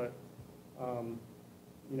ways, but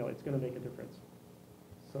it's going to make a difference.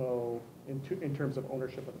 So in terms of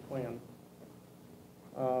ownership of the plan.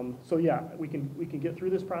 So yeah, we can get through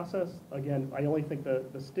this process. Again, I only think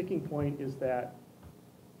the sticking point is that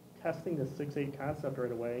testing the 6-8 concept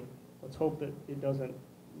right away. Let's hope that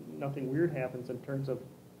nothing weird happens in terms of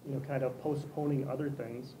kind of postponing other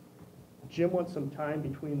things. Jim wants some time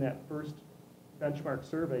between that first benchmark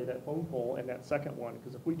survey, that phone poll, and that second one,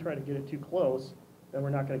 because if we try to get it too close, then we're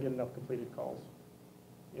not going to get enough completed calls.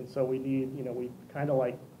 And so we need, we kind of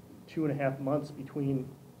like 2.5 months between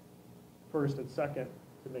first and second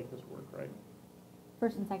to make this work, right?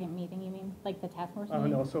 First and second meeting, you mean, like the task force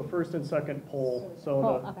meeting? No, so first and second poll.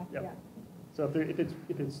 So okay. Yeah. So if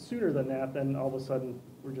it's sooner than that, then all of a sudden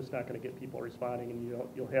we're just not going to get people responding, and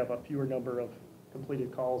you'll have a fewer number of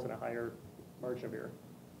completed calls and a higher margin of error.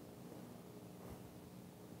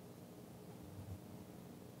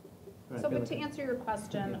 So, but to answer your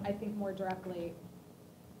question, I think more directly,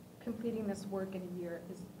 completing this work in a year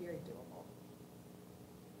is very doable.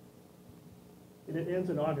 And it ends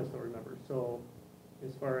in August, though, remember. So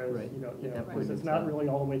as far as, Right. Because it's not really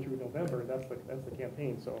all the way through November. That's the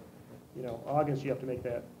campaign. So, August, you have to make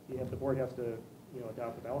that, the board has to,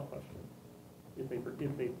 adopt the ballot question if they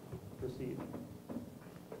proceed.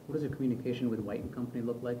 What does your communication with White and Company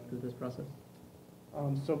look like through this process?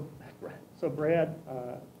 So Brad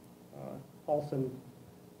Paulson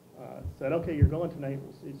said, okay, you're going tonight.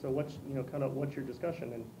 So what's your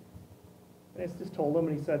discussion? And I just told him,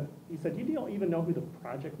 and he said, you don't even know who the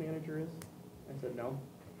project manager is? I said, no,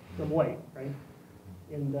 from White, right?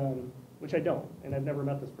 And which I don't, and I've never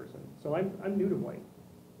met this person. So I'm new to White,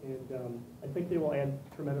 and I think they will add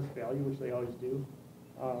tremendous value, which they always do.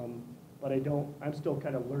 But I'm still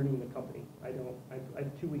kind of learning the company.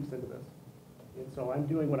 I'm 2 weeks into this. And so I'm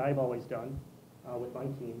doing what I've always done with my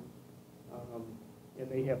team, and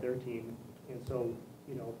they have their team. And so,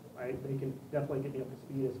 they can definitely get me up to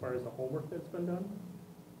speed as far as the homework that's been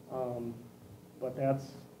done. But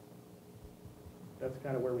that's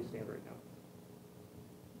kind of where we stand right now.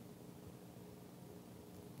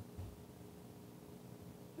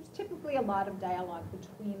 There's typically a lot of dialogue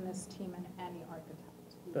between this team and any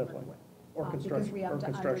architect we work Definitely. with. Or Because we have to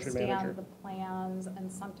construction manager. understand the plans,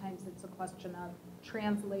 and sometimes it's a question of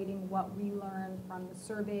translating what we learned from the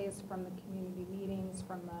surveys, from the community meetings,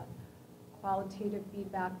 from the qualitative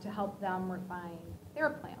feedback to help them refine their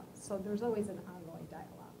plans. So there's always an ongoing dialogue.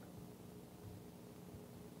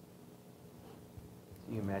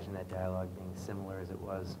 Do you imagine that dialogue being similar as it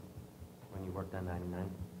was when you worked on 99?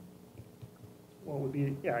 Well, it would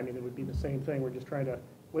be, yeah, I mean, it would be the same thing. We're just trying to,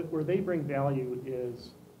 where they bring value is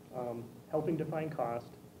helping define cost,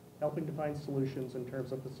 helping define solutions in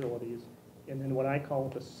terms of facilities, and then what I call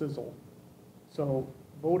the sizzle. So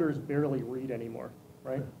voters barely read anymore,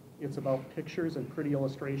 right? It's about pictures and pretty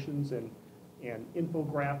illustrations and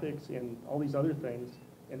infographics and all these other things,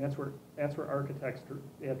 and that's where architects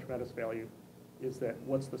add tremendous value, is that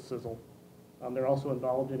what's the sizzle. They're also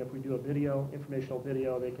involved in, if we do a video, informational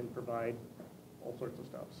video, they can provide all sorts of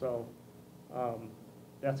stuff. So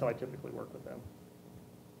that's how I typically work with them.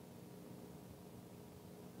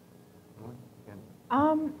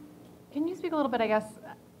 Can you speak a little bit, I guess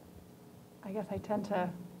I tend to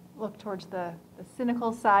look towards the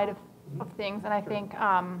cynical side of things, and I think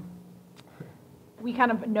we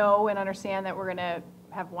kind of know and understand that we're going to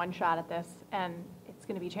have one shot at this, and it's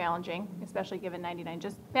going to be challenging, especially given 99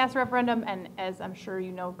 just passed referendum, and as I'm sure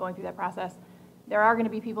you know, going through that process, there are going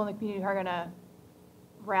to be people in the community who are going to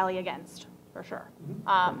rally against, for sure.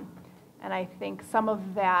 And I think some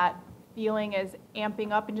of that feeling is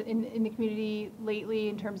amping up in the community lately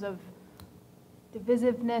in terms of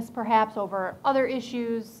divisiveness, perhaps, over other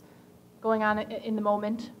issues going on in the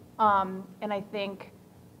moment. And I think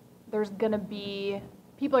there's going to be,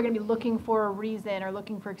 people are going to be looking for a reason or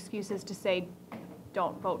looking for excuses to say,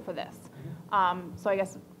 don't vote for this. So I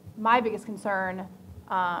guess my biggest concern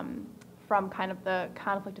from kind of the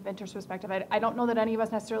conflict of interest perspective, I don't know that any of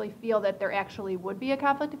us necessarily feel that there actually would be a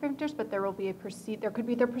conflict of interest, but there will be there could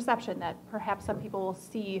be their perception that perhaps some people will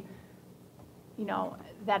see, you know,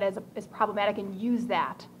 that as problematic and use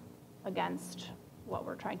that against what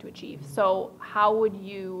we're trying to achieve. So how would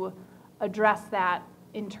you address that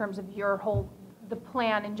in terms of the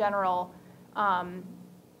plan in general,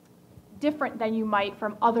 different than you might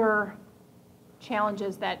from other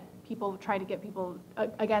challenges that people try to get people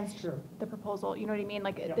against the proposal? You know what I mean?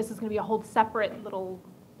 Like, this is going to be a whole separate little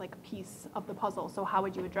piece of the puzzle. So how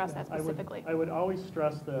would you address that specifically? I would always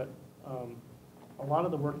stress that a lot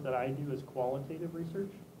of the work that I do is qualitative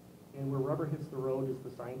research, and where rubber hits the road is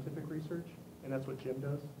the scientific research, and that's what Jim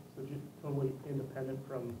does. So Jim, totally independent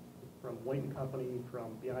from White & Company,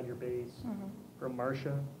 from Beyond Your Base, from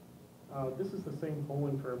Marcia. This is the same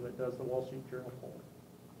polling firm that does the Wall Street Journal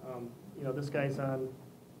polling. You know, this guy's on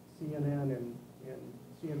CNN and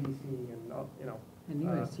CNBC and I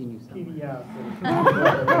knew I'd seen you somewhere. PBS.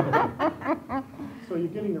 And so you're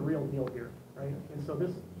getting the real deal here, right? And so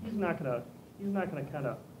he's not gonna kind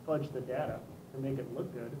of fudge the data to make it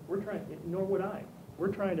look good. Nor would I. We're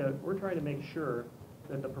trying to make sure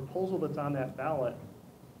that the proposal that's on that ballot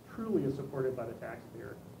truly is supported by the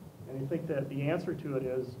taxpayer. And I think that the answer to it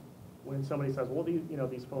is when somebody says, well,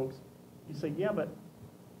 these folks, you say, yeah, but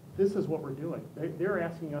this is what we're doing. They're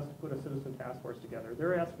asking us to put a citizen task force together.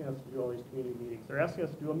 They're asking us to do all these community meetings. They're asking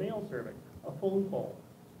us to do a mail survey, a phone poll,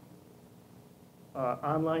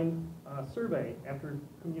 online survey after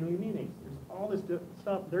community meetings. There's all this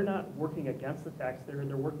stuff. They're not working against the taxpayer.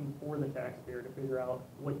 They're working for the taxpayer to figure out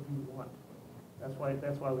what you want. That's why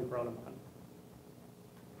we brought them on.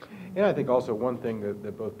 And I think also one thing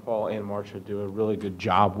that both Paul and Marcia do a really good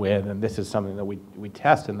job with, and this is something that we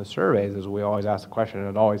test in the surveys, is we always ask the question, and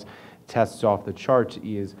it always tests off the charts,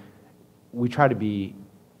 is we try to be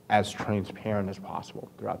as transparent as possible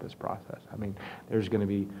throughout this process. I mean, there's going to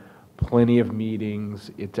be plenty of meetings.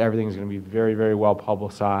 Everything's going to be very, very well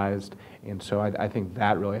publicized, and so I think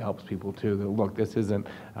that really helps people too. That look, this isn't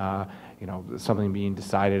something being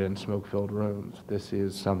decided in smoke-filled rooms. This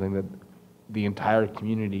is something that the entire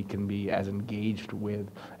community can be as engaged with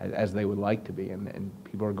as they would like to be, and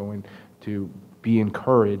people are going to be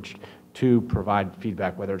encouraged to provide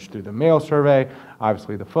feedback, whether it's through the mail survey,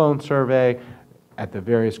 obviously the phone survey, at the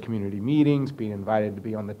various community meetings, being invited to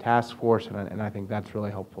be on the task force, and I think that's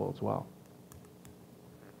really helpful as well.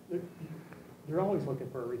 They're always looking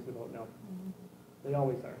for a reason to vote no. They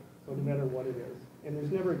always are, so no matter what it is. And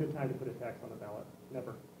there's never a good time to put a tax on the ballot,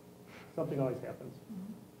 never. Something always happens.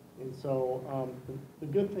 And so the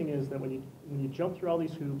good thing is that when you jump through all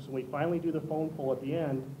these hoops, and we finally do the phone poll at the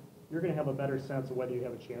end, you're going to have a better sense of whether you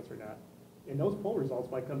have a chance or not. And those poll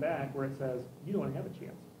results might come back where it says you don't have a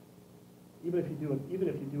chance. Even if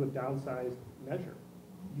you do a downsized measure,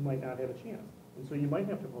 you might not have a chance, and so you might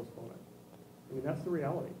have to postpone it. I mean, that's the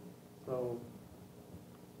reality. So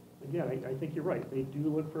again, I think you're right. They do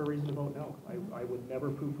look for a reason to vote no. I would never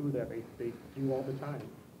poo-poo that. They do all the time.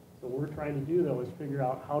 So what we're trying to do, though, is figure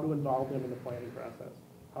out how to involve them in the planning process.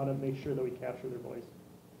 how to make sure that we capture their voice.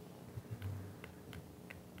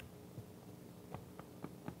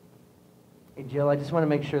 Hey, Jill, I just want to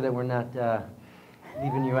make sure that we're not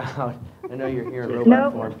leaving you out. I know you're here in robot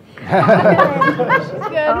Nope. form.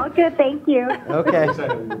 All good, thank you. Okay.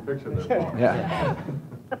 Yeah.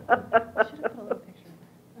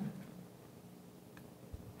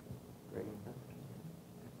 Great.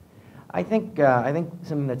 I think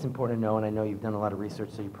something that's important to know, and I know you've done a lot of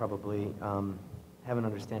research, so you probably have an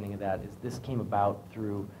understanding of that, is this came about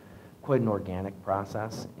through quite an organic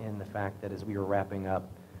process in the fact that as we were wrapping up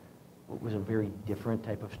what was a very different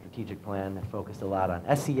type of strategic plan that focused a lot on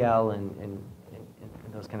SEL and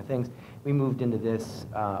those kind of things, we moved into this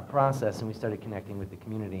process and we started connecting with the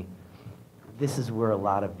community. This is where a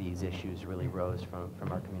lot of these issues really rose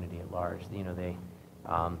from our community at large. You know,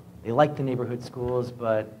 they liked the neighborhood schools,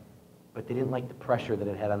 but they didn't like the pressure that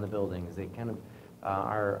it had on the buildings. They kind of,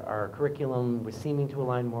 our curriculum was seeming to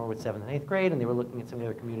align more with 7th and 8th grade, and they were looking at some of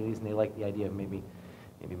the other communities, and they liked the idea of maybe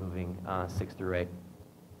moving 6th through 8.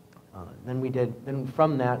 Then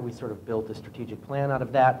from that, we sort of built a strategic plan out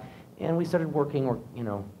of that, and we started working,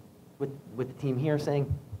 with the team here,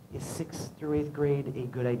 saying, is 6th through 8th grade a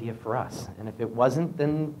good idea for us? And if it wasn't,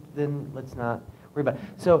 then let's not worry about it.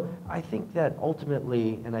 So I think that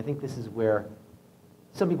ultimately, and I think this is where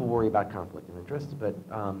some people worry about conflict of interest,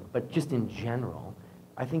 but just in general,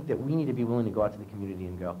 I think that we need to be willing to go out to the community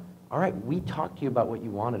and go, all right, we talked to you about what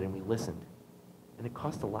you wanted and we listened, and it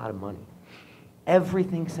cost a lot of money.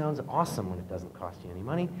 Everything sounds awesome when it doesn't cost you any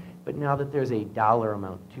money, but now that there's a dollar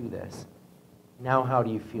amount to this, now how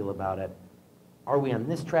do you feel about it? Are we on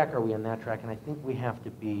this track? Are we on that track? And I think we have to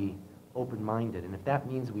be open-minded, and if that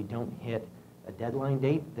means we don't hit a deadline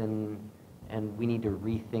date, and we need to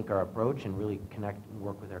rethink our approach and really connect and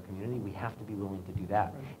work with our community, we have to be willing to do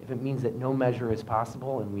that. If it means that no measure is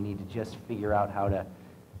possible and we need to just figure out how to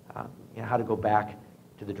go back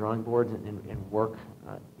to the drawing board and work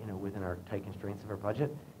within our tight constraints of our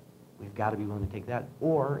budget, we've got to be willing to take that.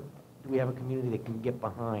 Or do we have a community that can get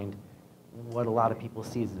behind what a lot of people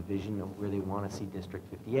see as the vision of where they want to see District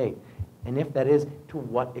 58? And if that is, to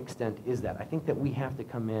what extent is that? I think that we have to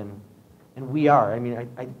come in, and we are. I mean,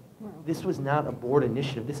 this was not a board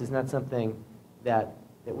initiative. This is not something that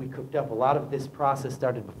we cooked up. A lot of this process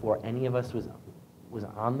started before any of us was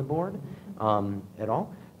on the board at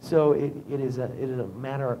all. So it is a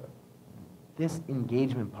matter of, this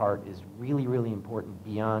engagement part is really, really important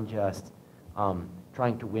beyond just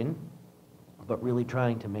trying to win, but really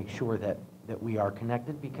trying to make sure that we are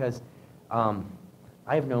connected, because I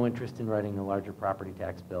have no interest in writing a larger property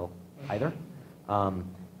tax bill either.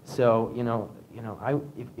 So,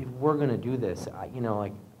 if we're going to do this,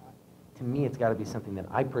 to me, it's got to be something that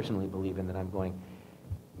I personally believe in, that I'm going,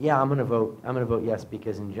 yeah, I'm going to vote yes,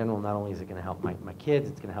 because in general, not only is it going to help my kids,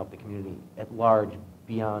 it's going to help the community at large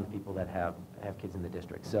beyond people that have kids in the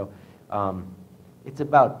district. So it's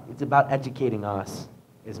about educating us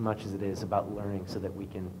as much as it is about learning so that we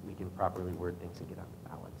can properly word things and get on the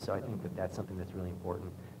ballot. So I think that that's something that's really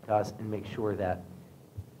important to us, and make sure that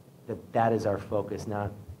is our focus,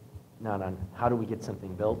 not on how do we get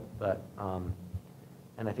something built, but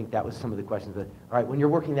and I think that was some of the questions. That, all right, when you're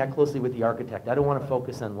working that closely with the architect, I don't want to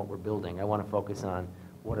focus on what we're building. I want to focus on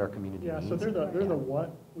what our community needs. Yeah, so they're the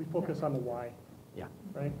what. We focus on the why. Yeah.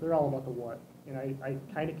 Right? They're all about the what. And I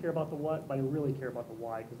kind of care about the what, but I really care about the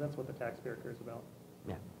why, because that's what the taxpayer cares about.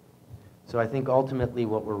 Yeah. So I think ultimately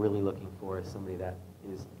what we're really looking for is somebody that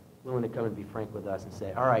is willing to come and be frank with us and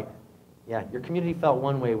say, all right, yeah, your community felt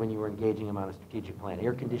one way when you were engaging them on a strategic plan.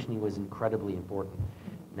 Air conditioning was incredibly important.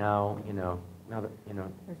 Now,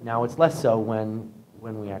 now it's less so when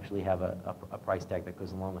we actually have a price tag that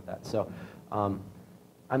goes along with that. So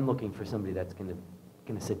I'm looking for somebody that's going to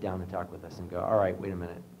sit down and talk with us and go, all right, wait a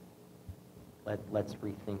minute. Let's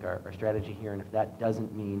rethink our strategy here. And if that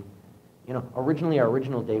doesn't mean, originally our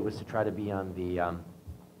original date was to try to be on the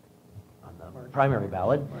primary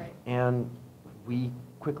ballot. Right. And we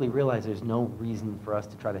quickly realized there's no reason for us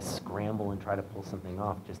to try to scramble and try to pull something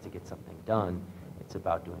off just to get something done. It's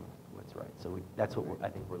about doing what's right. So that's what I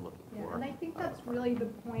think we're looking Yeah, for. and I think that's really the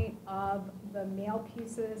point of the mail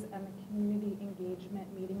pieces and the community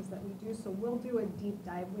engagement meetings that we do. So we'll do a deep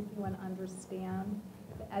dive with you and understand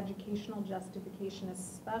the educational justification,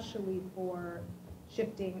 especially for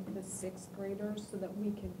shifting the 6th graders, so that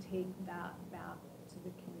we can take that back to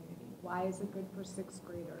the community. Why is it good for 6th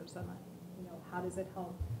graders? And how does it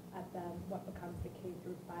help at then what becomes the K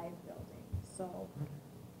through 5 building? So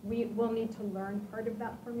we will need to learn part of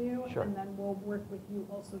that from you, Sure. and then we'll work with you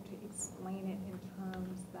also to explain it in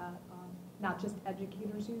terms that not just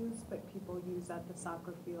educators use, but people use at the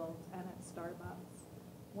soccer fields and at Starbucks.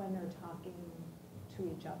 when they're talking to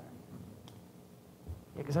each other.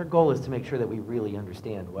 Yeah, because our goal is to make sure that we really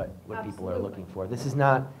understand what people are looking for. This is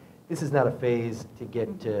not a phase to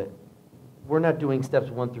get to, we're not doing steps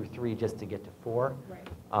 1 through 3 just to get to 4. Right.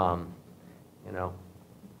 You know,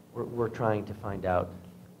 we're trying to find out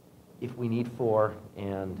if we need 4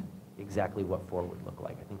 and exactly what 4 would look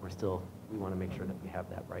like. I think we want to make sure that we have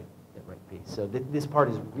that right piece. So this part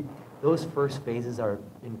is, those first phases are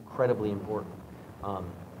incredibly important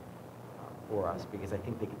for us, because I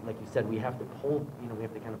think, like you said, we have to pull, we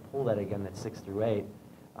have to kind of pull that again, that 6 through 8,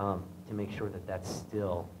 to make sure that that's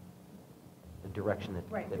still the direction that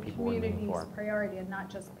people are The looking for. community's priority and not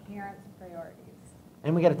just parents' priorities.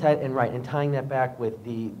 And we got to tie it, and tying that back with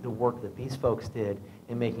the work that these folks did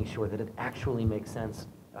in making sure that it actually makes sense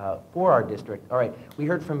for our district. All right, we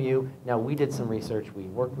heard from you. Now we did some research. We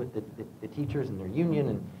worked with the teachers and their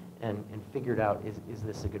union and figured out, is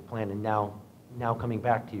this a good plan? And now coming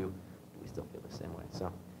back to you, do we still feel the same way?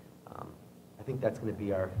 So I think that's going to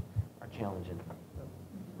be our challenge in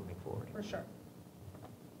moving forward. For sure.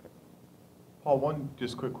 Paul, one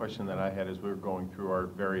just quick question that I had as we were going through our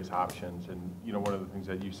various options, and one of the things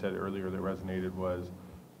that you said earlier that resonated was,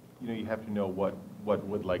 you have to know what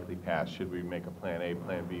would likely pass. Should we make a plan A,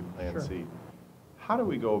 plan B, plan C? How do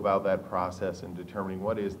we go about that process in determining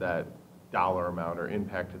what is that dollar amount or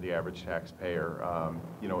impact to the average taxpayer?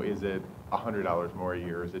 Is it $100 more a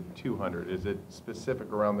year? Is it $200? Is it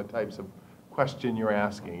specific around the types of question you're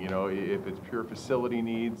asking? If it's pure facility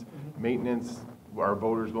needs, maintenance, are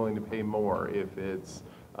voters willing to pay more? If it's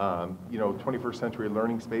 21st century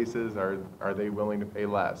learning spaces, are they willing to pay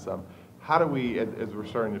less? How do we, as we're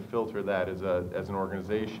starting to filter that as an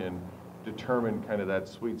organization, determine kind of that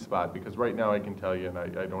sweet spot? Because right now I can tell you, and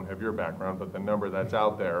I don't have your background, but the number that's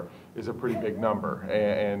out there is a pretty big number,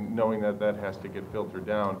 and knowing that has to get filtered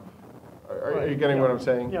down. Are you getting what I'm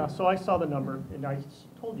saying? Yeah, so I saw the number, and I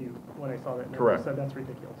told you when I saw that number. Correct. I said, that's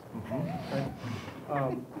ridiculous.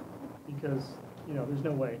 Right? Because, there's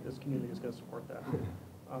no way this community is going to support that.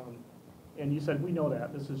 And you said, we know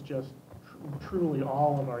that. This is just truly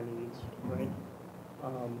all of our needs, right?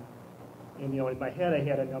 And, in my head, I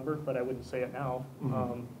had a number, but I wouldn't say it now.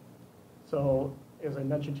 So, as I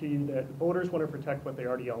mentioned to you, that voters want to protect what they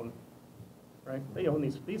already own, right? They own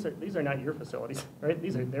these. These are not your facilities, right?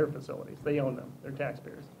 These are their facilities. They own them. They're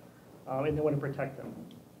taxpayers. And they want to protect them,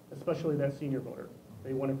 especially that senior voter.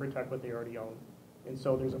 They want to protect what they already own. And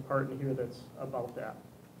so there's a part in here that's about that.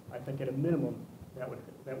 I think at a minimum, that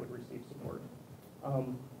would receive support.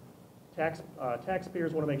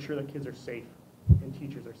 Taxpayers want to make sure that kids are safe and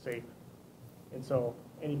teachers are safe. And so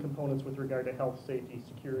any components with regard to health, safety,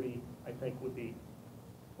 security, I think would be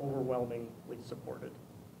overwhelmingly supported.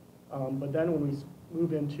 But then when we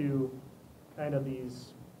move into kind of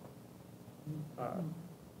these, how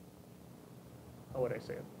would I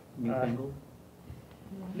say it?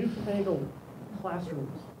 Newfangled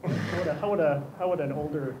classrooms. How would an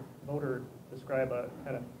older voter describe a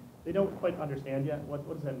kind of, they don't quite understand yet, what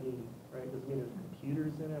does that mean, right? Does it mean there's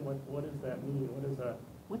computers in it? What does that mean?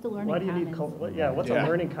 What's a learning why do you need commons? what's a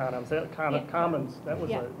learning commons? Commons, that was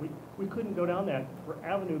Yeah. we couldn't go down that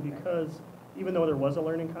avenue because even though there was a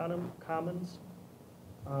learning commons,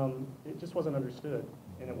 it just wasn't understood.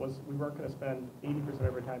 And we weren't going to spend 80%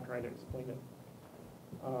 of our time trying to explain it.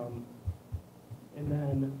 And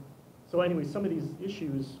then, so anyway, some of these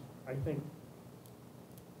issues, I think,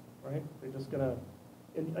 right, they're just going to,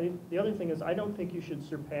 and the other thing is, I don't think you should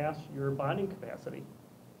surpass your bonding capacity,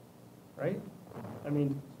 right? I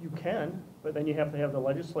mean, you can, but then you have to have the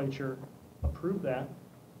legislature approve that,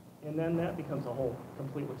 and then that becomes a whole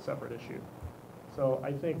completely separate issue. So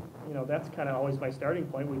I think, that's kind of always my starting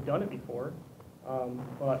point. We've done it before,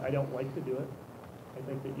 but I don't like to do it. I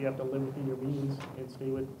think that you have to live within your means and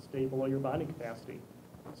stay below your bonding capacity.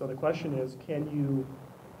 So the question is,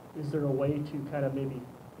 is there a way to kind of maybe,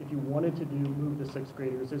 if you wanted to move the 6th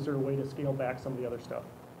graders, is there a way to scale back some of the other stuff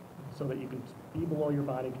so that you can be below your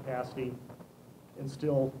bonding capacity and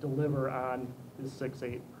still deliver on this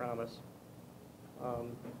 6-8 promise?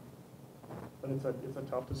 But it's a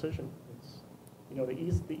tough decision. It's,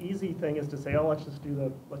 the easy thing is to say, oh, let's just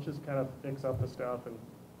kind of fix up the stuff and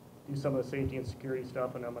do some of the safety and security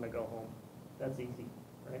stuff, and I'm going to go home. That's easy,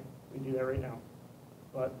 right? We do that right now.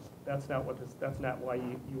 But that's not why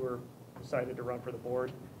you were decided to run for the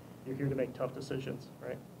board. You're here to make tough decisions,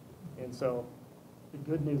 right? And so the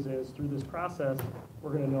good news is, through this process,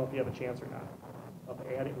 we're going to know if you have a chance or not of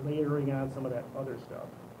layering on some of that other stuff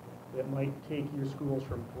that might take your schools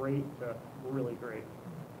from great to really great.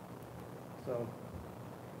 So,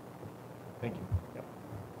 thank you. Yep.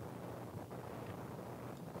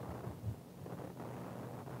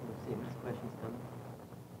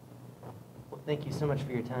 Thank you so much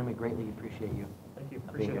for your time. We greatly appreciate you Thank you. being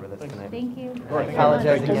Appreciate here it. with us Thanks. tonight. Thank you. I apologize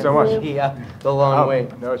Thank you again so for much. the long Oh,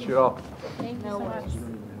 wait. No issue at all. Thank you so much.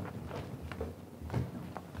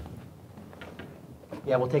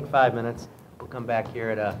 Yeah, we'll take 5 minutes. We'll come back here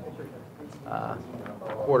at a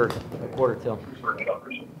quarter till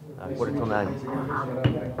 9.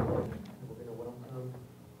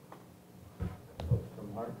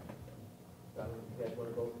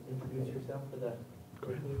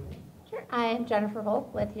 Sure. I am Jennifer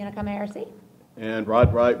Volk with Unicom ARC. And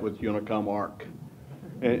Rod Wright with Unicom ARC.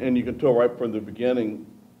 And you can tell right from the beginning,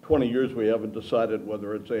 20 years we haven't decided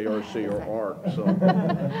whether it's ARC or ARC, so.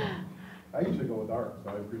 I usually go with ARC, so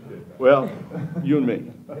I appreciate that. Well, you and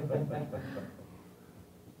me.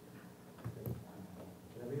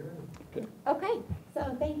 Okay,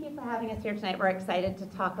 so thank you for having us here tonight. We're excited to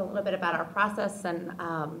talk a little bit about our process and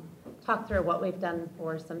talk through what we've done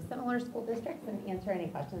for some similar school districts and answer any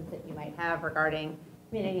questions that you might have regarding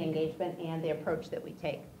community engagement and the approach that we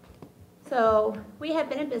take. So we have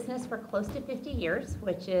been in business for close to 50 years,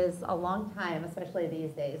 which is a long time, especially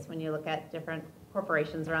these days when you look at different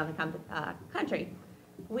corporations around the country.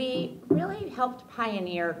 We really helped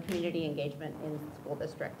pioneer community engagement in school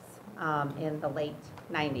districts in the late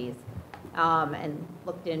 90s and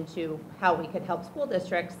looked into how we could help school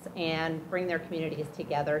districts and bring their communities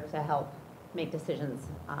together to help make decisions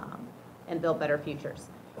and build better futures.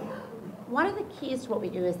 One of the keys to what we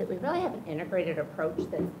do is that we really have an integrated approach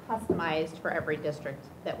that's customized for every district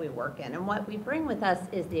that we work in. And what we bring with us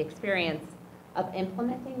is the experience of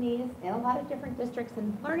implementing these in a lot of different districts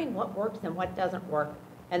and learning what works and what doesn't work,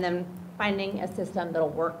 and then finding a system that'll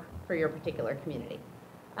work for your particular community.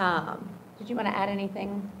 Did you want to add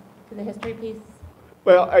anything to the history piece?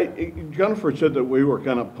 Well, Jennifer said that we were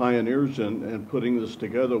kind of pioneers in putting this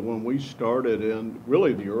together. When we started in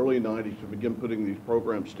really the early 90s to begin putting these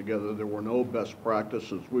programs together, there were no best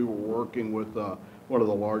practices. We were working with one of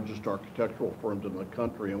the largest architectural firms in the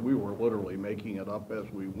country, and we were literally making it up as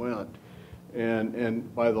we went.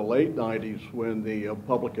 And by the late 90s, when the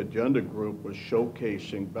Public Agenda Group was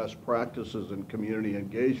showcasing best practices in community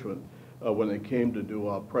engagement, when they came to do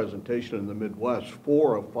a presentation in the Midwest,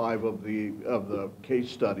 4 of 5 of the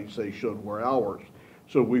case studies they showed were ours.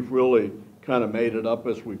 So we've really kind of made it up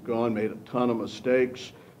as we've gone, made a ton of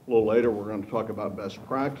mistakes. A little later, we're going to talk about best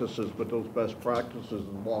practices, but those best practices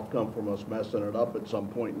have all come from us messing it up at some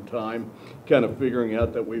point in time, kind of figuring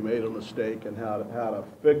out that we made a mistake and how to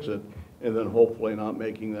fix it, and then hopefully not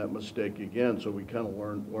making that mistake again. So we kind of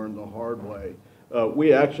learned the hard way.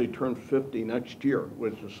 We actually turn 50 next year,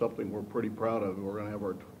 which is something we're pretty proud of. We're going to have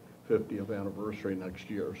our 50th anniversary next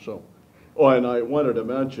year. So, oh, and I wanted to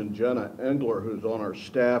mention Jenna Engler, who's on our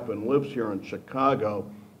staff and lives here in Chicago,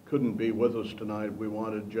 couldn't be with us tonight. We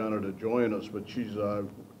wanted Jenna to join us, but she's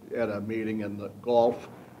at a meeting in the Gulf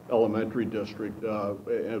Elementary District,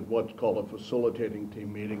 at what's called a facilitating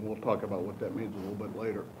team meeting. We'll talk about what that means a little bit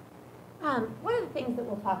later. One of the things that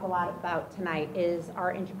we'll talk a lot about tonight is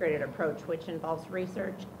our integrated approach, which involves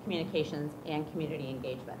research, communications, and community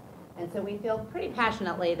engagement. And so we feel pretty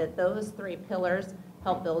passionately that those 3 pillars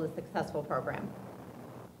help build a successful program.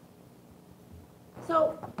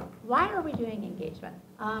 So why are we doing engagement?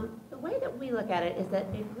 The way that we look at it is that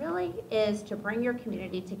it really is to bring your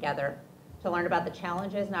community together to learn about the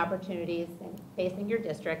challenges and opportunities facing your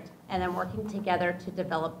district, and then working together to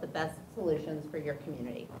develop the best solutions for your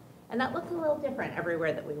community. And that looks a little different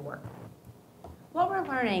everywhere that we work. What we're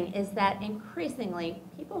learning is that increasingly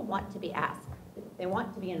people want to be asked. They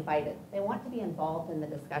want to be invited. They want to be involved in the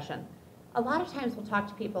discussion. A lot of times we'll talk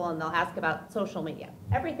to people and they'll ask about social media.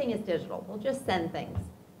 Everything is digital. We'll just send things.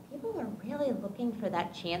 People are really looking for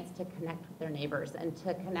that chance to connect with their neighbors and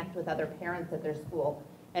to connect with other parents at their school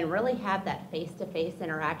and really have that face-to-face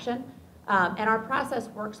interaction. And our process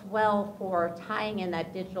works well for tying in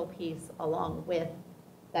that digital piece along with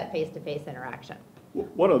that face-to-face interaction.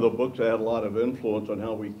 One of the books that had a lot of influence on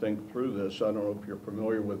how we think through this, I don't know if you're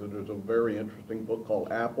familiar with it, there's a very interesting book called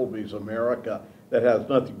Applebee's America that has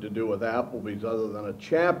nothing to do with Applebee's other than a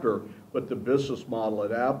chapter, but the business model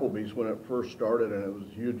at Applebee's when it first started, and it was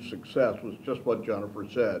a huge success, was just what Jennifer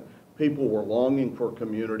said. People were longing for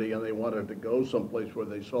community and they wanted to go someplace where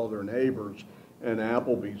they saw their neighbors, and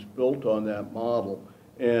Applebee's built on that model.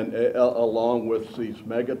 And along with these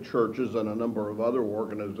mega churches and a number of other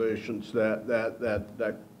organizations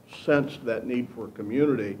that sensed that need for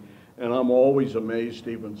community. And I'm always amazed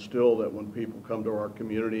even still that when people come to our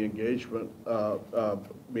community engagement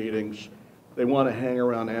meetings, they want to hang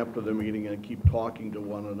around after the meeting and keep talking to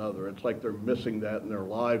one another. It's like they're missing that in their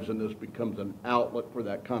lives, and this becomes an outlet for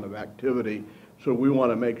that kind of activity. So we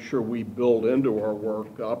want to make sure we build into our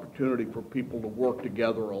work the opportunity for people to work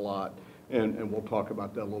together a lot, and we'll talk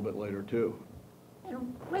about that a little bit later too.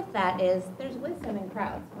 And with that is, there's wisdom in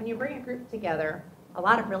crowds. When you bring a group together, a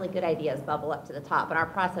lot of really good ideas bubble up to the top, and our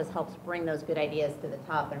process helps bring those good ideas to the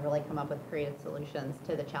top and really come up with creative solutions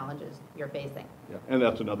to the challenges you're facing. Yeah, and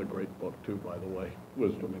that's another great book too, by the way,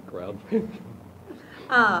 Wisdom in Crowds.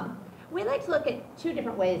 We like to look at two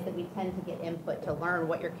different ways that we tend to get input to learn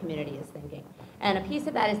what your community is thinking. And a piece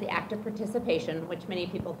of that is the active participation, which many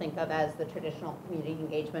people think of as the traditional community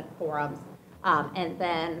engagement forums, and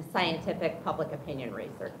then scientific public opinion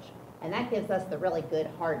research. And that gives us the really good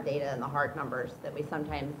hard data and the hard numbers that we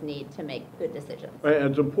sometimes need to make good decisions. And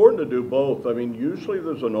it's important to do both. I mean, usually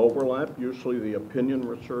there's an overlap. Usually the opinion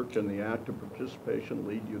research and the active participation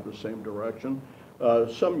lead you the same direction.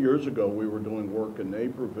 Some years ago, we were doing work in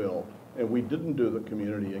Naperville, and we didn't do the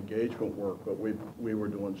community engagement work, but we were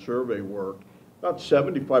doing survey work. About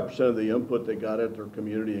 75% of the input they got at their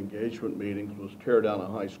community engagement meetings was tear down a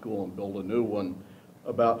high school and build a new one.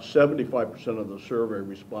 About 75% of the survey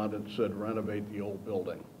respondents said renovate the old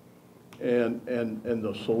building. And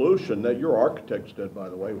the solution that your architects did, by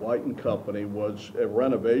the way, White and Company, was a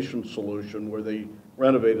renovation solution where they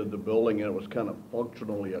renovated the building and it was kind of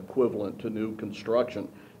functionally equivalent to new construction.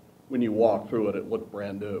 When you walk through it, it looked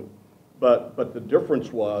brand new. But the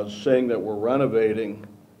difference was saying that we're renovating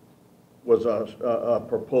was a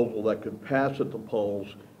proposal that could pass at the polls.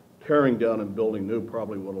 Tearing down and building new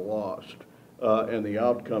probably would have lost. And the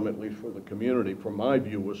outcome, at least for the community, from my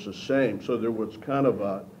view, was the same. So there was kind of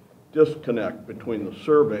a disconnect between the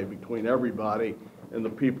survey, between everybody, and the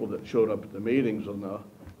people that showed up at the meetings. And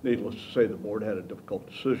needless to say, the board had a difficult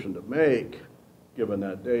decision to make, given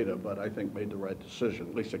that data, but I think made the right decision.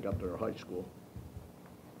 At least it got their high school.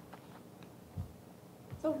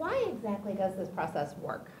 So why exactly does this process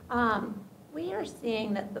work? We are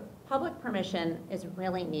seeing that the public permission is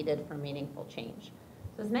really needed for meaningful change.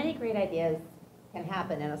 So as many great ideas can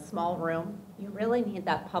happen in a small room, you really need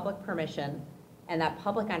that public permission and that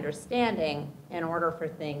public understanding in order for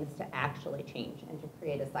things to actually change and to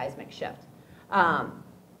create a seismic shift.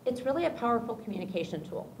 It's really a powerful communication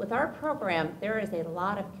tool. With our program, there is a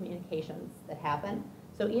lot of communications that happen.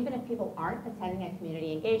 So even if people aren't attending a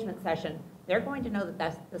community engagement session, they're going to know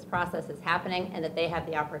that this process is happening and that they have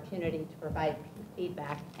the opportunity to provide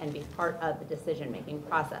feedback and be part of the decision-making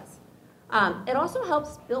process. It also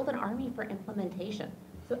helps build an army for implementation.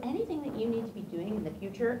 So anything that you need to be doing in the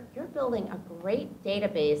future, you're building a great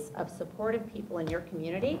database of supportive people in your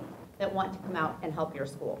community that want to come out and help your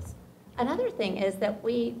schools. Another thing is that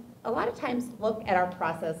we, a lot of times, look at our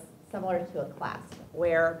process similar to a class,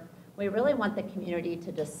 where we really want the community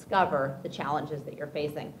to discover the challenges that you're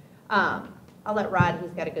facing. I'll let Rod,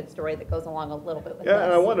 he's got a good story that goes along a little bit with this. Yeah,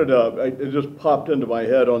 and I wanted to, it just popped into my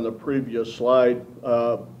head on the previous slide.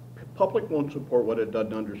 Public won't support what it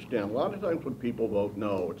doesn't understand. A lot of times when people vote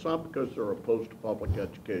no, it's not because they're opposed to public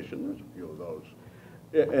education. There's a few of those.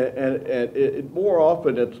 And more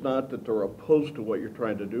often, it's not that they're opposed to what you're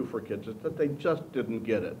trying to do for kids. It's that they just didn't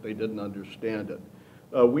get it. They didn't understand it.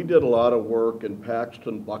 We did a lot of work in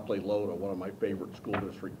Paxton, Buckley, Loda, one of my favorite school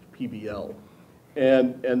districts, PBL.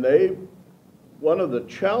 And they, one of the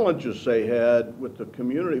challenges they had with the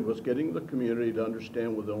community was getting the community to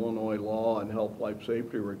understand with Illinois law and health, life,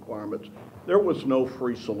 safety requirements, there was no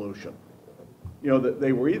free solution. You know, that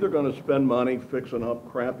they were either going to spend money fixing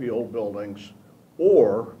up crappy old buildings,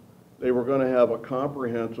 or they were going to have a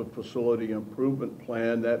comprehensive facility improvement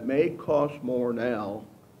plan that may cost more now,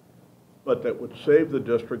 but that would save the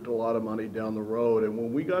district a lot of money down the road. And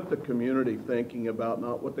when we got the community thinking about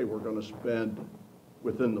not what they were going to spend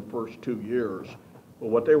within the first 2 years, but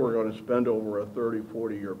what they were going to spend over a 30,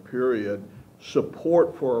 40-year period,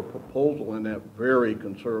 support for a proposal in that very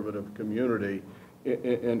conservative community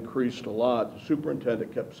increased a lot. The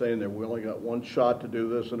superintendent kept saying that we only got one shot to do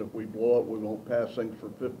this, and if we blow it, we won't pass things for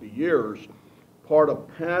 50 years. Part of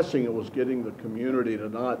passing it was getting the community to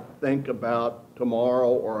not think about tomorrow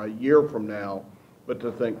or a year from now, but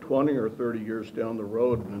to think 20 or 30 years down the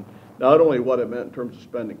road, and not only what it meant in terms of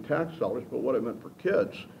spending tax dollars, but what it meant for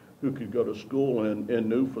kids who could go to school in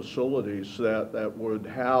new facilities that would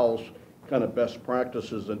house kind of best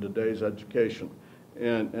practices in today's education.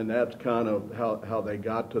 And that's kind of how they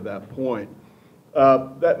got to that point.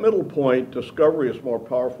 That middle point, discovery is more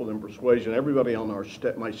powerful than persuasion. Everybody on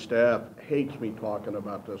my staff hates me talking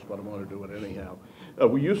about this, but I'm going to do it anyhow.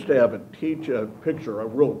 We used to have a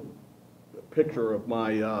real picture of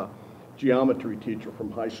my geometry teacher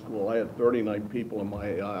from high school. I had 39 people in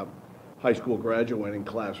my high school graduating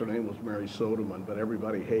class. Her name was Mary Soderman, but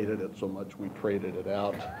everybody hated it so much we traded it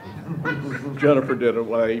out. Jennifer did it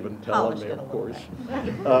without even telling me, of course.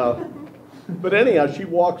 But anyhow, she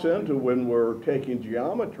walks into when we're taking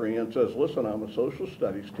geometry and says, listen, I'm a social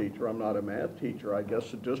studies teacher. I'm not a math teacher. I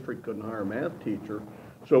guess the district couldn't hire a math teacher.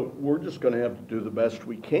 So we're just going to have to do the best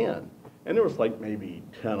we can. And there was like maybe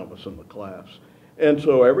 10 of us in the class. And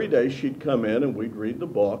so every day she'd come in and we'd read the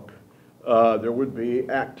book. There would be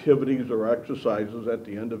activities or exercises at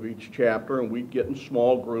the end of each chapter, and we'd get in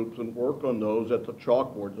small groups and work on those at the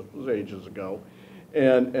chalkboard. This was ages ago,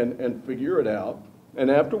 and figure it out.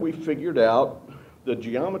 And after we figured out the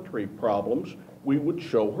geometry problems, we would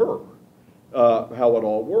show her how it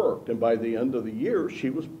all worked. And by the end of the year,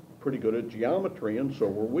 she was pretty good at geometry, and so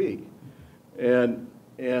were we.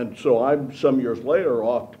 And so I'm, some years later,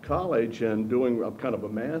 off to college and I'm kind of a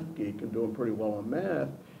math geek and doing pretty well on math.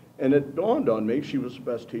 And it dawned on me she was the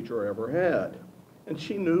best teacher I ever had. And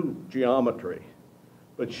she knew geometry.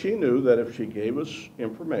 But she knew that if she gave us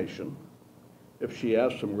information, if she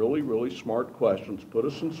asked some really, really smart questions, put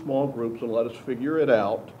us in small groups and let us figure it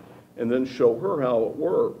out, and then show her how it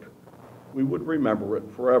worked, we would remember it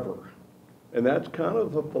forever. And that's kind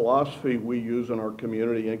of the philosophy we use in our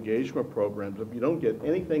community engagement programs. If you don't get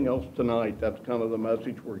anything else tonight, that's kind of the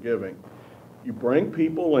message we're giving. You bring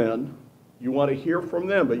people in, you want to hear from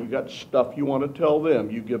them, but you got stuff you want to tell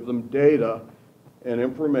them. You give them data and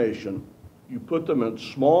information. You put them in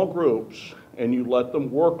small groups, and you let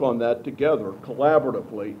them work on that together,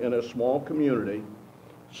 collaboratively, in a small community,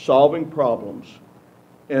 solving problems.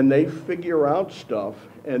 And they figure out stuff,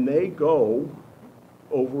 and they go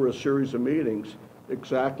over a series of meetings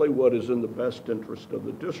exactly what is in the best interest of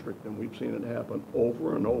the district. And we've seen it happen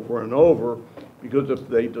over and over and over, because if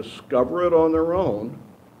they discover it on their own,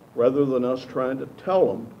 rather than us trying to tell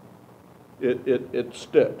them, it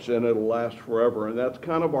sticks and it'll last forever. And that's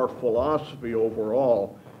kind of our philosophy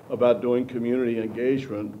overall about doing community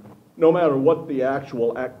engagement, no matter what the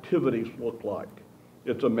actual activities look like.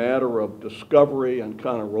 It's a matter of discovery and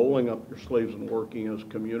kind of rolling up your sleeves and working as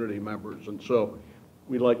community members. And so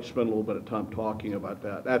we like to spend a little bit of time talking about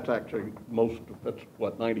that. That's actually that's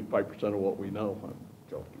what, 95% of what we know. I'm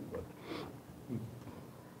joking, but.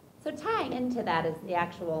 So tying into that is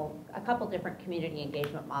a couple different community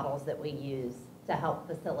engagement models that we use to help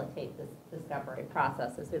facilitate this discovery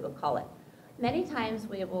process, as we would call it. Many times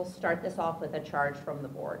we will start this off with a charge from the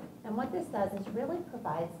board. And what this does is really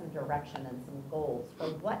provide some direction and some goals for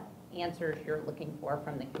what answers you're looking for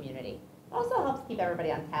from the community. It also helps keep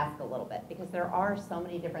everybody on task a little bit, because there are so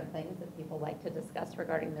many different things that people like to discuss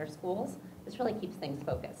regarding their schools. This really keeps things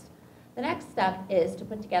focused. The next step is to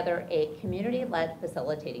put together a community-led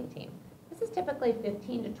facilitating team. This is typically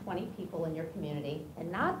 15 to 20 people in your community,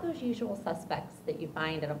 and not those usual suspects that you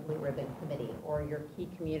find in a blue ribbon committee or your key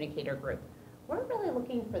communicator group. We're really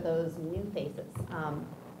looking for those new faces.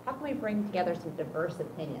 How can we bring together some diverse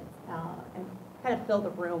opinions and kind of fill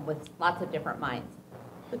the room with lots of different minds?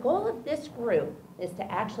 The goal of this group is to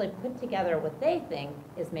actually put together what they think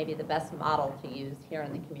is maybe the best model to use here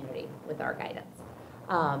in the community with our guidance.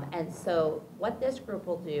 And so what this group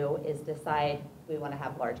will do is decide, do we want to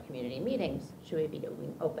have large community meetings? Should we be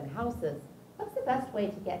doing open houses? What's the best way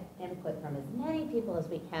to get input from as many people as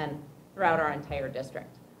we can throughout our entire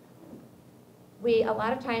district? We, a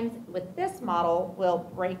lot of times with this model,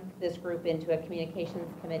 will break this group into a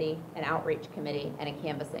communications committee, an outreach committee, and a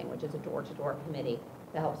canvassing, which is a door-to-door committee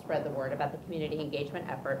to help spread the word about the community engagement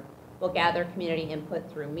effort. We'll gather community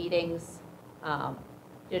input through meetings,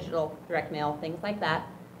 digital, direct mail, things like that.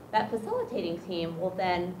 That facilitating team will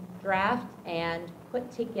then draft and put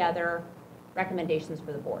together recommendations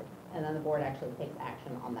for the board, and then the board actually takes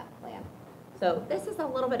action on that plan. So this is a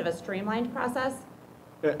little bit of a streamlined process.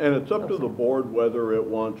 And it's up to the board whether it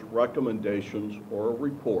wants recommendations or a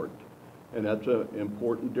report. And that's an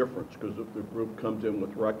important difference, because if the group comes in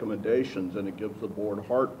with recommendations and it gives the board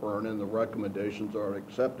heartburn and the recommendations are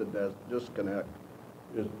accepted as disconnect,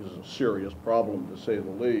 is a serious problem, to say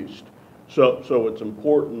the least. So it's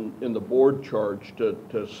important in the board charge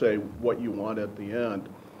to say what you want at the end.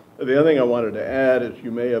 The other thing I wanted to add is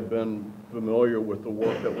you may have been familiar with the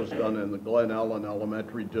work that was done in the Glen Ellen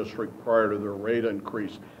Elementary District prior to their rate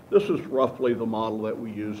increase. This is roughly the model that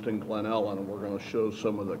we used in Glen Ellen, and we're going to show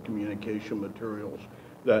some of the communication materials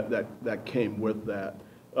that came with that.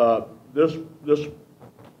 This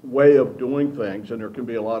way of doing things, and there can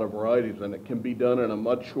be a lot of varieties, and it can be done in a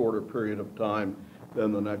much shorter period of time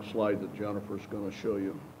than the next slide that Jennifer's going to show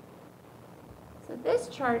you. So this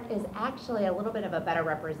chart is actually a little bit of a better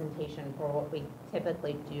representation for what we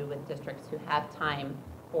typically do with districts who have time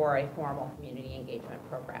for a formal community engagement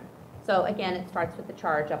program. So again, it starts with the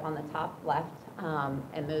charge up on the top left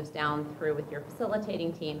and moves down through with your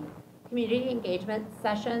facilitating team. Community engagement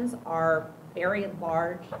sessions are very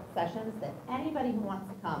large sessions that anybody who wants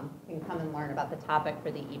to come can come and learn about the topic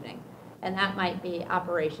for the evening. And that might be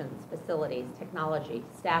operations, facilities, technology,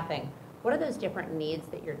 staffing. What are those different needs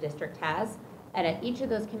that your district has? And at each of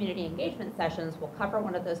those community engagement sessions, we'll cover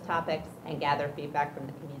one of those topics and gather feedback from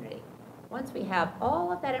the community. Once we have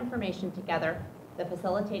all of that information together, the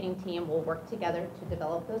facilitating team will work together to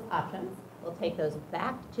develop those options. We'll take those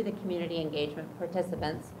back to the community engagement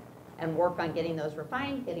participants and work on getting those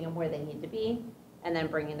refined, getting them where they need to be, and then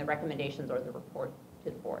bringing the recommendations or the report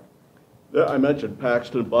to the board. I mentioned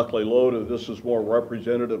Paxton, Buckley, Loda. This is more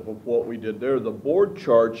representative of what we did there. The board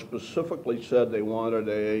charge specifically said they wanted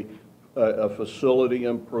a facility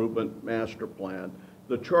improvement master plan.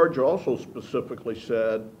 The charge also specifically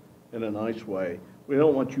said, in a nice way, we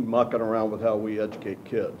don't want you mucking around with how we educate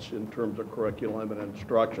kids in terms of curriculum and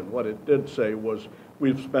instruction. What it did say was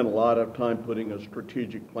we've spent a lot of time putting a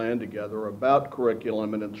strategic plan together about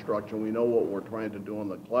curriculum and instruction. We know what we're trying to do in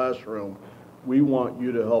the classroom. We want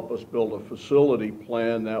you to help us build a facility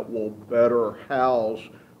plan that will better house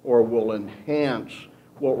or will enhance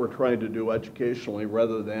what we're trying to do educationally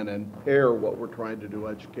rather than impair what we're trying to do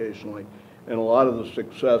educationally. And a lot of the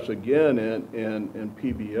success, again, in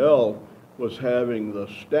PBL was having the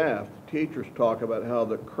staff, the teachers, talk about how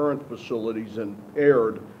the current facilities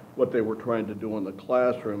impaired what they were trying to do in the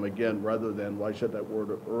classroom, again, rather than, well, I said that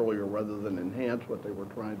word earlier, rather than enhance what they were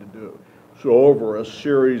trying to do. So over a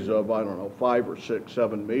series of, I don't know, 5 or 6,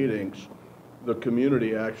 7 meetings, the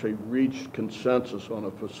community actually reached consensus on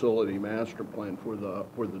a facility master plan for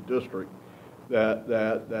the district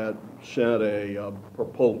that sent a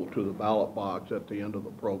proposal to the ballot box at the end of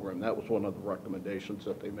the program. That was one of the recommendations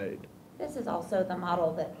that they made. This is also the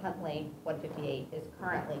model that Huntley 158 is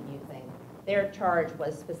currently using. Their charge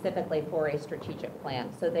was specifically for a strategic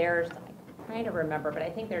plan. So theirs, I'm trying to remember, but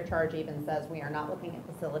I think their charge even says we are not looking at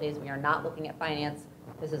facilities, we are not looking at finance,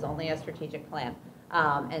 this is only a strategic plan.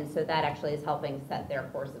 And so that actually is helping set their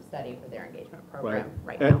course of study for their engagement program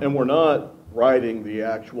right now. And we're not writing the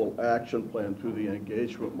actual action plan through the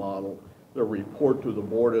engagement model. The report to the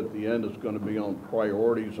board at the end is going to be on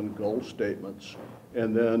priorities and goal statements.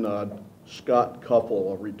 And then Scott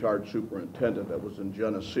Cuffle, a retired superintendent that was in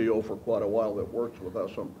Geneseo for quite a while that works with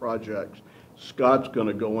us on projects, Scott's going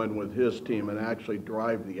to go in with his team and actually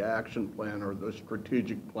drive the action plan or the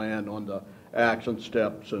strategic plan on the action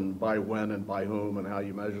steps and by when and by whom and how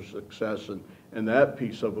you measure success and that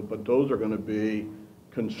piece of it. But those are going to be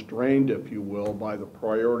constrained, if you will, by the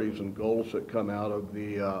priorities and goals that come out of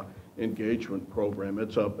the engagement program.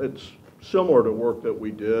 It's similar to work that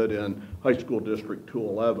we did in High School District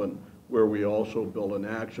 211, where we also built an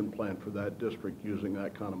action plan for that district using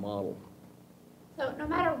that kind of model. So no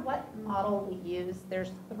matter what model we use,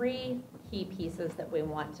 there's 3 key pieces that we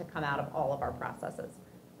want to come out of all of our processes.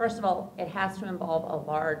 First of all, it has to involve a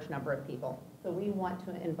large number of people. So we want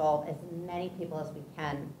to involve as many people as we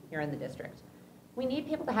can here in the district. We need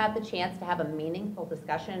people to have the chance to have a meaningful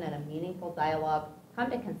discussion and a meaningful dialogue,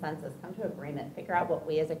 come to consensus, come to agreement, figure out what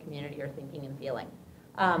we as a community are thinking and feeling.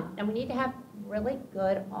 And we need to have really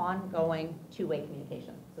good ongoing two-way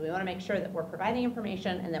communication. So we want to make sure that we're providing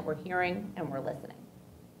information and that we're hearing and we're listening.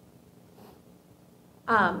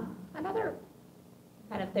 Another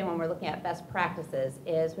kind of thing when we're looking at best practices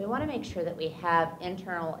is we want to make sure that we have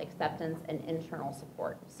internal acceptance and internal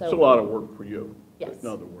support. So it's a lot of work for you, yes. In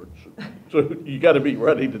other words. So you got to be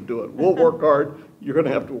ready to do it. We'll work hard. You're going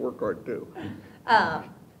to have to work hard too.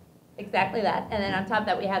 Exactly that. And then on top of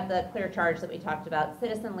that, we have the clear charge that we talked about.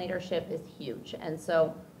 Citizen leadership is huge. And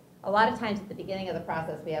so a lot of times at the beginning of the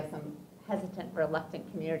process, we have some hesitant, reluctant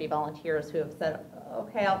community volunteers who have said,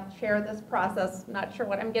 okay, I'll share this process, not sure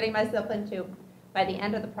what I'm getting myself into. By the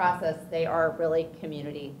end of the process, they are really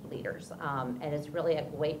community leaders. And it's really a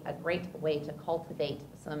great way to cultivate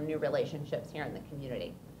some new relationships here in the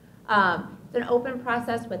community. It's an open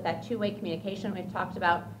process with that two-way communication we've talked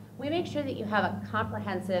about. We make sure that you have a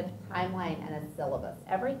comprehensive timeline and a syllabus.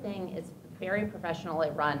 Everything is very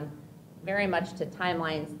professionally run, very much to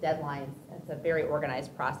timelines, deadlines. It's a very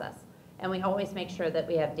organized process. And we always make sure that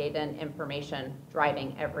we have data and information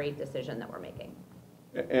driving every decision that we're making.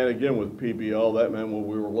 And again, with PBL, that meant when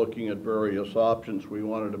we were looking at various options, we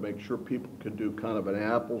wanted to make sure people could do kind of an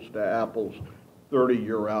apples-to-apples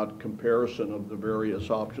 30-year-out comparison of the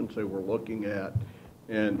various options they were looking at,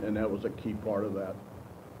 and that was a key part of that.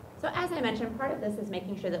 So as I mentioned, part of this is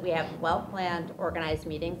making sure that we have well-planned, organized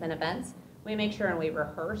meetings and events. We make sure and we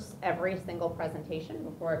rehearse every single presentation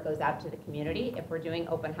before it goes out to the community. If we're doing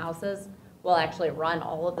open houses, we'll actually run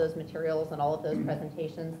all of those materials and all of those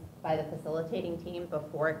presentations by the facilitating team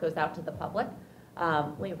before it goes out to the public.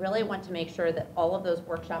 We really want to make sure that all of those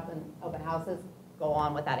workshop and open houses go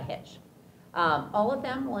on without a hitch. All of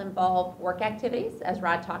them will involve work activities, as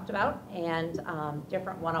Rod talked about, and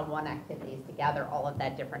different one-on-one activities to gather all of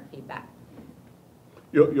that different feedback.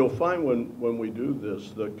 You'll find when we do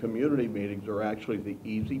this, the community meetings are actually the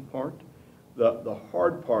easy part. The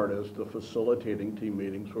hard part is the facilitating team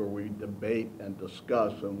meetings where we debate and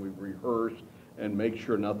discuss and we rehearse and make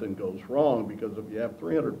sure nothing goes wrong, because if you have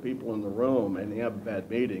 300 people in the room and you have a bad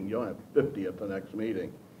meeting, you'll have 50 at the next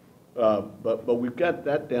meeting. But we've got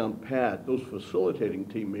that down pat. Those facilitating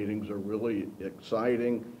team meetings are really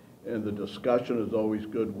exciting, and the discussion is always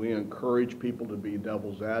good. We encourage people to be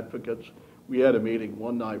devil's advocates. We had a meeting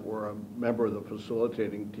one night where a member of the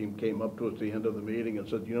facilitating team came up to us at the end of the meeting and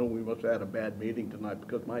said, you know, we must have had a bad meeting tonight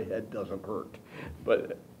because my head doesn't hurt.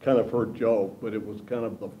 But kind of her joke, but it was kind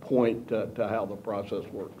of the point to how the process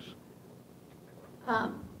works.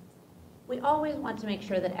 We always want to make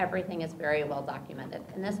sure that everything is very well documented.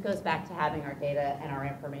 And this goes back to having our data and our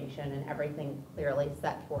information and everything clearly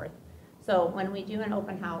set forth. So when we do an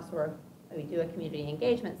open house or we do a community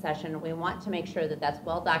engagement session, we want to make sure that that's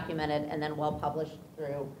well documented and then well published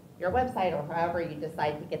through your website or however you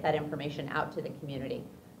decide to get that information out to the community.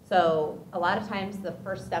 So a lot of times the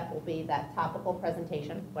first step will be that topical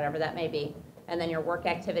presentation, whatever that may be, and then your work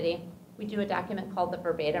activity. We do a document called the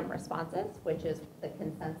verbatim responses, which is the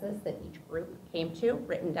consensus that each group came to,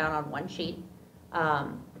 written down on one sheet.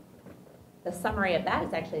 The summary of that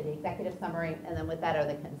is actually the executive summary, and then with that are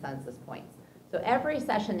the consensus points. So every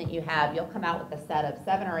session that you have, you'll come out with a set of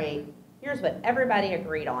 7 or 8. Here's what everybody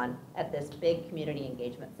agreed on at this big community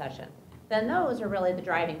engagement session. Then those are really the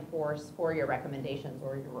driving force for your recommendations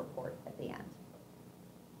or your report at the end.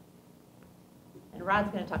 And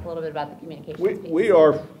Rod's going to talk a little bit about the communications piece. We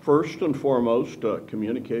are first and foremost a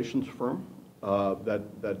communications firm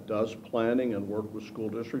that does planning and work with school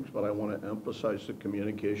districts, but I want to emphasize the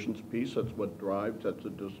communications piece. That's what drives, that's the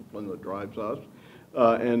discipline that drives us.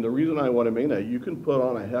 And the reason I want to mean that, you can put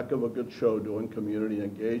on a heck of a good show doing community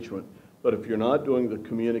engagement, but if you're not doing the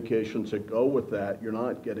communications that go with that, you're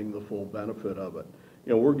not getting the full benefit of it.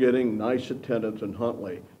 You know, we're getting nice attendance in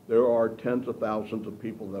Huntley. There are tens of thousands of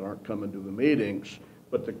people that aren't coming to the meetings,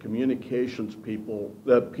 but the communications people,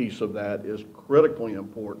 that piece of that is critically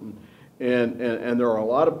important. And there are a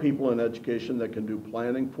lot of people in education that can do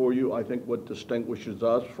planning for you. I think what distinguishes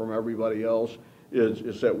us from everybody else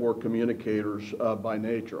is that we're communicators by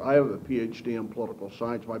nature. I have a PhD in political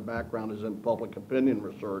science. My background is in public opinion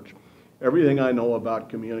research. Everything I know about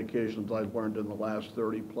communications I've learned in the last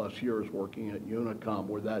 30+ years working at Unicom,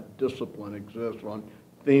 where that discipline exists on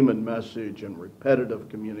theme and message and repetitive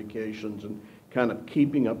communications and kind of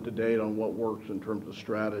keeping up to date on what works in terms of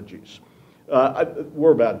strategies.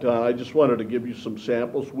 We're about done. I just wanted to give you some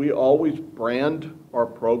samples. We always brand our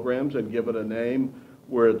programs and give it a name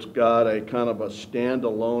where it's got a kind of a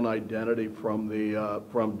standalone identity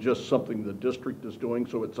from just something the district is doing,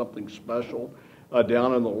 so it's something special.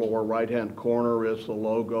 Down in the lower right-hand corner is the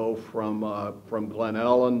logo from Glen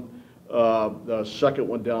Ellen. The second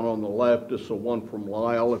one down on the left is the one from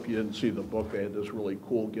Lyle. If you didn't see the book, they had this really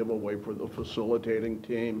cool giveaway for the facilitating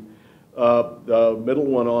team. The middle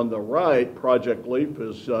one on the right, Project Leaf,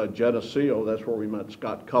 is Geneseo. That's where we met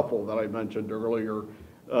Scott Cuffle that I mentioned earlier.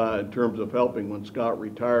 In terms of helping, when Scott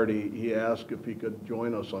retired, he asked if he could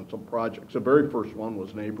join us on some projects. The very first one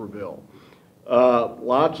was Naperville.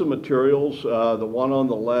 Lots of materials. The one on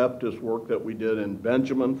the left is work that we did in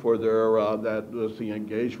Benjamin for their, that was the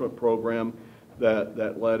engagement program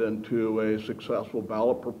that led into a successful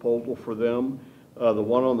ballot proposal for them. The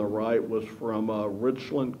one on the right was from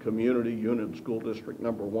Richland Community Unit School District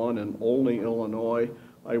number 1 in Olney, Illinois.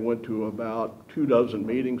 I went to about 24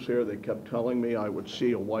 meetings here. They kept telling me I would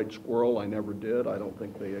see a white squirrel. I never did. I don't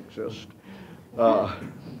think they exist.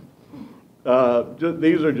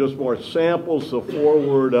 These are just more samples. The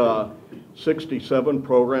Forward 67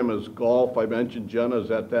 program is golf. I mentioned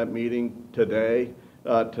Jenna's at that meeting tonight.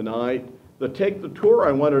 The Take the Tour,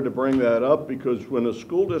 I wanted to bring that up because when a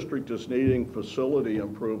school district is needing facility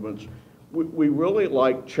improvements, we really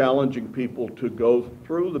like challenging people to go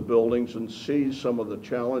through the buildings and see some of the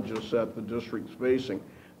challenges that the district's facing.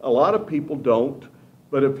 A lot of people don't,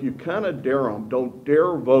 but if you kind of dare them, don't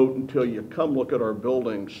dare vote until you come look at our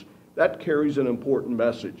buildings, that carries an important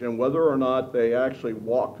message. And whether or not they actually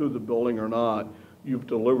walk through the building or not, you've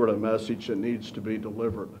delivered a message that needs to be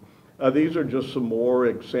delivered. These are just some more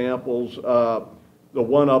examples. The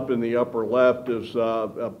one up in the upper left is,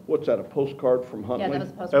 what's that, a postcard from Huntley? Yeah,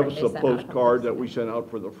 that was a postcard That was they a sent out a couple postcard weeks that ago. we sent out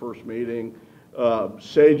for the first meeting.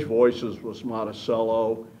 Sage Voices was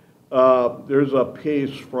Monticello. There's a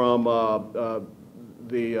piece from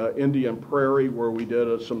the Indian Prairie where we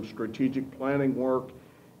did some strategic planning work.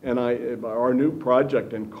 And our new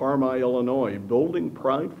project in Carmi, Illinois, Building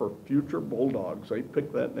Pride for Future Bulldogs. They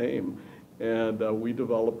picked that name, and we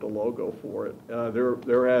developed a logo for it.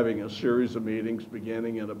 They're having a series of meetings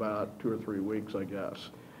beginning in about 2 or 3 weeks, I guess.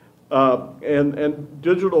 And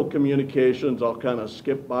digital communications, I'll kind of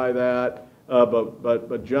skip by that,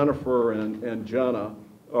 but Jennifer and Jenna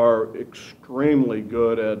are extremely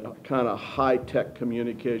good at kind of high-tech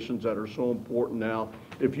communications that are so important now.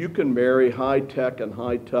 If you can marry high-tech and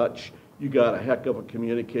high-touch, you got a heck of a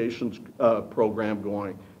communications program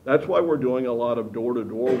going. That's why we're doing a lot of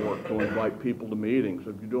door-to-door work to invite people to meetings.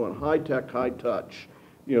 If you're doing high-tech, high-touch,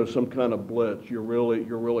 you know, some kind of blitz, you're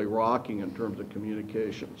really rocking in terms of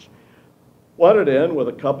communications. Wanted to end with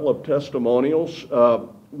a couple of testimonials.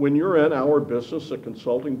 When you're in our business, the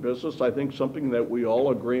consulting business, I think something that we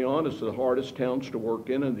all agree on is the hardest towns to work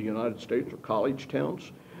in the United States are college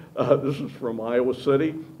towns. This is from Iowa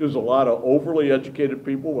City. There's a lot of overly educated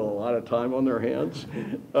people with a lot of time on their hands.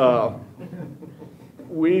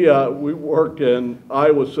 We worked in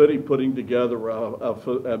Iowa City putting together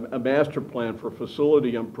a master plan for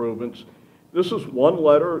facility improvements. This is one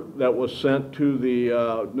letter that was sent to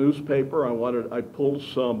the newspaper. I pulled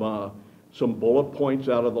some bullet points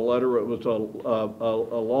out of the letter. It was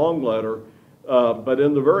a long letter, but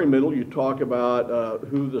in the very middle you talk about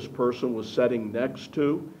who this person was sitting next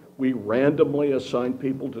to. We randomly assign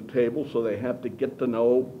people to tables, so they have to get to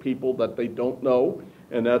know people that they don't know,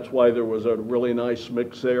 and that's why there was a really nice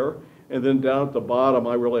mix there. And then down at the bottom,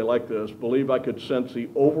 I really like this, believe I could sense the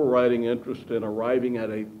overriding interest in arriving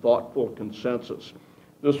at a thoughtful consensus.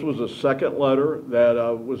 This was a second letter that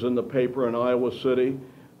was in the paper in Iowa City.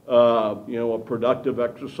 You know, a productive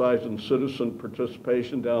exercise in citizen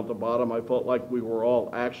participation down at the bottom. I felt like we were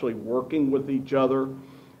all actually working with each other.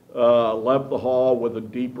 Left the hall with a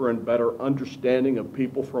deeper and better understanding of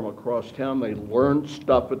people from across town. They learned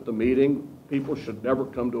stuff at the meeting. People should never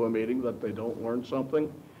come to a meeting that they don't learn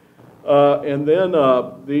something. And then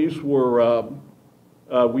these were,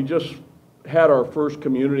 we just had our first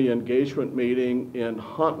community engagement meeting in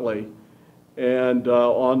Huntley. And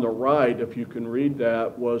on the right, if you can read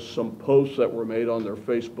that, was some posts that were made on their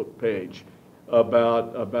Facebook page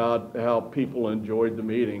about how people enjoyed the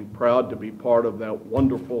meeting. Proud to be part of that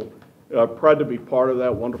wonderful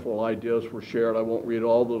ideas were shared. I won't read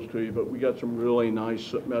all those to you, but we got some really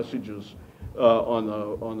nice messages that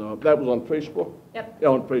was on Facebook? Yep. Yeah,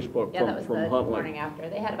 on Facebook Yeah, that was from the Huntley. morning after.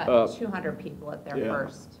 They had about 200 people at their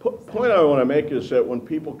first. Point I want to make is that when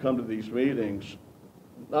people come to these meetings,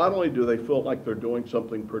 not only do they feel like they're doing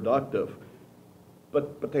something productive,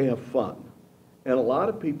 but they have fun. And a lot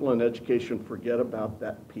of people in education forget about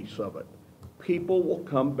that piece of it. People will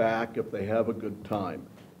come back if they have a good time.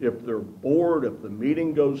 If they're bored, if the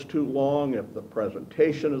meeting goes too long, if the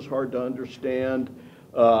presentation is hard to understand,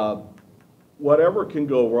 whatever can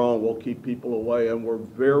go wrong will keep people away, and we're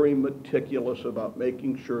very meticulous about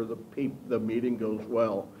making sure the meeting goes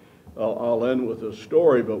well. I'll end with a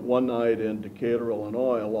story, but one night in Decatur,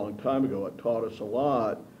 Illinois, a long time ago, it taught us a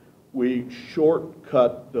lot. We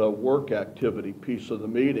shortcut the work activity piece of the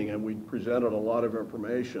meeting, and we presented a lot of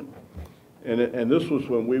information. And this was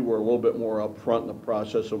when we were a little bit more upfront in the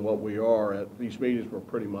process than what we are. At these meetings, we're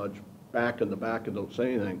pretty much back in the back and don't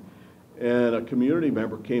say anything. And a community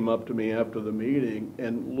member came up to me after the meeting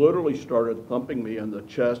and literally started thumping me in the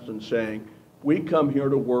chest and saying, "We come here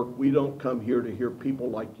to work, we don't come here to hear people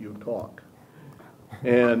like you talk."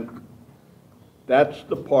 And that's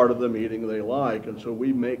the part of the meeting they like, and so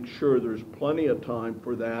we make sure there's plenty of time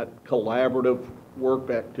for that collaborative work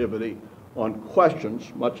activity on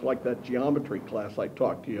questions, much like that geometry class I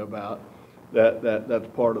talked to you about, that's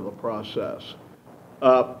part of the process.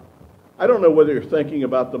 I don't know whether you're thinking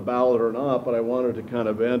about the ballot or not, but I wanted to kind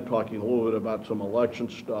of end talking a little bit about some election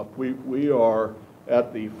stuff. We are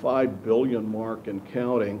at the $5 billion mark and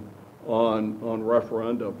counting on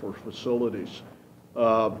referenda for facilities.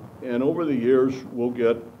 And over the years, we'll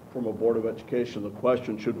get from a Board of Education the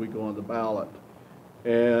question, should we go on the ballot?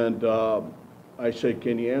 And I say,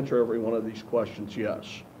 can you answer every one of these questions?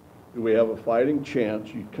 Yes. Do we have a fighting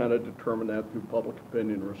chance? You kind of determine that through public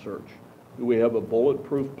opinion research. Do we have a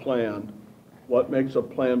bulletproof plan? What makes a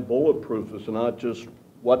plan bulletproof is not just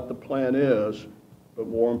what the plan is, but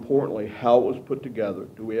more importantly, how it was put together.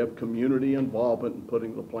 Do we have community involvement in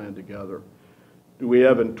putting the plan together? Do we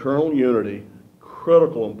have internal unity?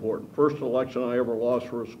 Critical important. First election I ever lost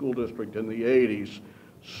for a school district in the 80s.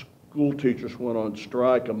 School teachers went on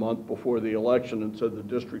strike a month before the election and said the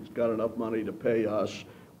district's got enough money to pay us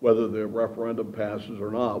whether the referendum passes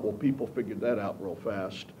or not. Well, people figured that out real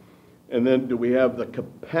fast. And then do we have the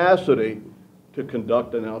capacity to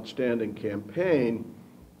conduct an outstanding campaign?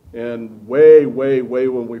 And way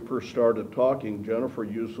when we first started talking, Jennifer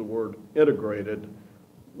used the word integrated.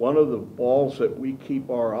 One of the balls that we keep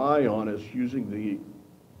our eye on is using the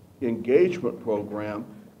engagement program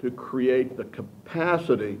to create the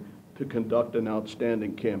capacity to conduct an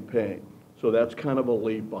outstanding campaign. So that's kind of a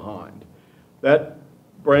leap behind. That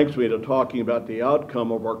brings me to talking about the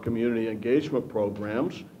outcome of our community engagement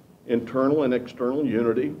programs, internal and external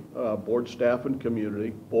unity, board, staff, and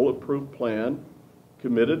community, bulletproof plan,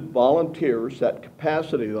 committed volunteers, that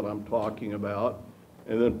capacity that I'm talking about,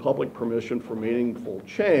 and then public permission for meaningful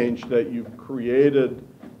change, that you've created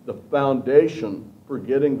the foundation for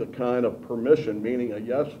getting the kind of permission, meaning a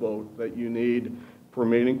yes vote, that you need for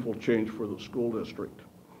meaningful change for the school district.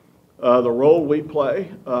 The role we play,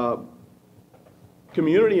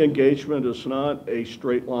 community engagement is not a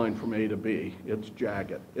straight line from A to B. It's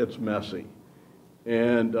jagged, it's messy.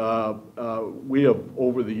 And we have,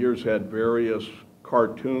 over the years, had various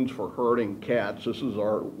cartoons for herding cats. This is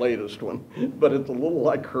our latest one, but it's a little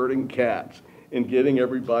like herding cats and getting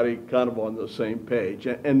everybody kind of on the same page.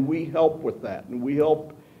 And we help with that, and we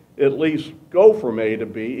help at least go from A to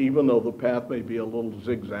B, even though the path may be a little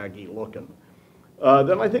zigzaggy looking.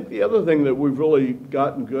 Then I think the other thing that we've really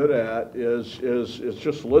gotten good at is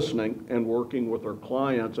just listening and working with our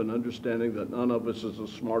clients and understanding that none of us is as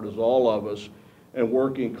smart as all of us, and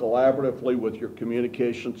working collaboratively with your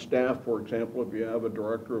communication staff. For example, if you have a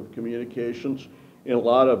director of communications, in a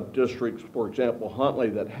lot of districts, for example, Huntley,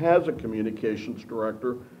 that has a communications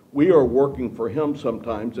director, we are working for him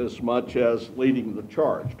sometimes as much as leading the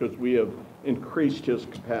charge, because we have increased his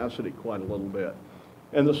capacity quite a little bit.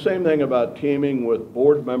 And the same thing about teaming with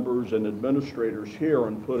board members and administrators here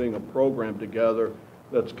and putting a program together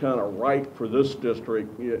that's kind of right for this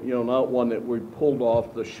district, you know, not one that we pulled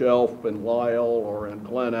off the shelf in Lisle or in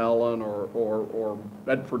Glen Ellen or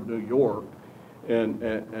Bedford, New York,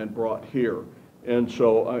 and brought here. And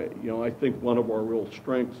so I think one of our real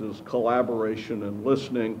strengths is collaboration and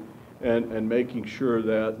listening and making sure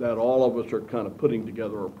that all of us are kind of putting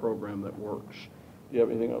together a program that works. Do you have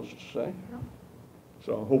anything else to say? No.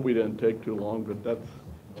 So I hope we didn't take too long, but that's,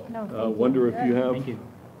 No, thank you. wonder if you have Thank you.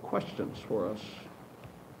 questions for us.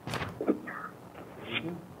 That's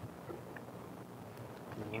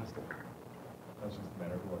just a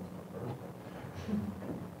matter of who wants to go first.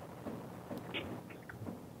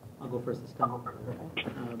 I'll go first this time.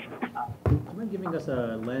 Do you mind giving us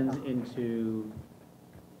a lens into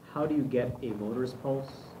how do you get a voter's pulse?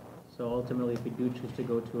 So ultimately, if we do choose to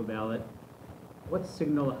go to a ballot, what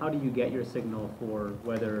signal, how do you get your signal for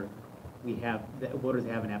whether that voters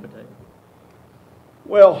have an appetite?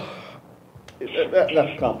 Well, that's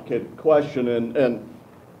a complicated question, and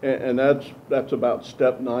that's about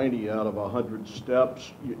step 90 out of 100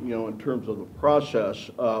 steps, you know, in terms of the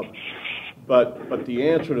process. But the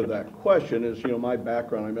answer to that question is, you know, my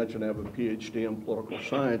background. I mentioned I have a PhD in political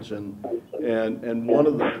science, and one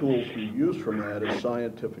of the tools we use from that is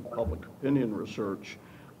scientific public opinion research.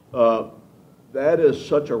 That is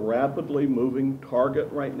such a rapidly moving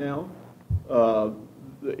target right now.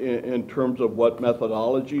 In terms of what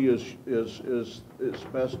methodology is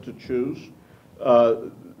best to choose,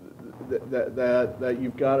 that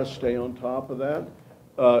you've got to stay on top of that.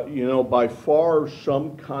 You know, by far,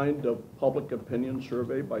 some kind of public opinion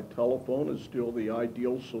survey by telephone is still the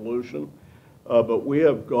ideal solution. But we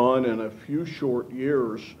have gone in a few short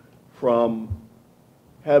years from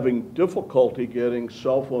having difficulty getting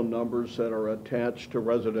cell phone numbers that are attached to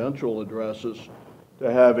residential addresses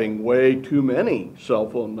to having way too many cell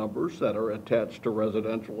phone numbers that are attached to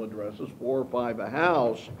residential addresses, 4 or 5 a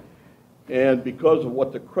house. And because of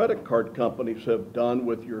what the credit card companies have done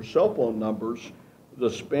with your cell phone numbers, the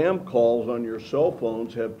spam calls on your cell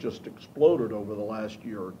phones have just exploded over the last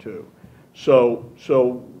year or two. So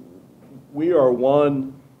we are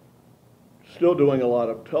still doing a lot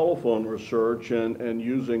of telephone research and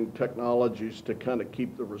using technologies to kind of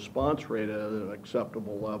keep the response rate at an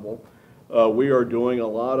acceptable level. We are doing a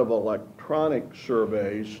lot of electronic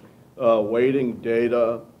surveys, weighting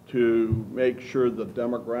data to make sure the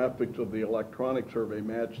demographics of the electronic survey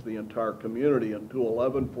match the entire community. In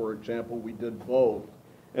 2011, for example, we did both,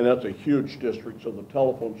 and that's a huge district, so the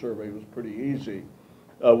telephone survey was pretty easy.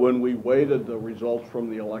 When we weighted the results from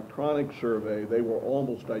the electronic survey, they were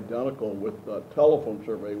almost identical with the telephone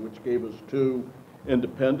survey, which gave us 2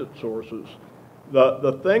 independent sources.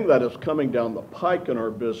 The thing that is coming down the pike in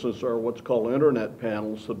our business are what's called internet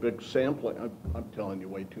panels, the big sampling. I'm telling you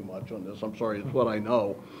way too much on this. I'm sorry, it's what I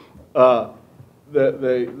know.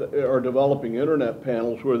 They are developing internet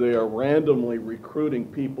panels where they are randomly recruiting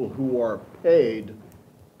people who are paid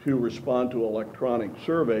to respond to electronic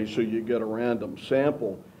surveys, so you get a random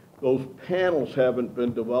sample. Those panels haven't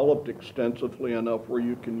been developed extensively enough where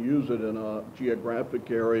you can use it in a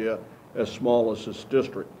geographic area as small as this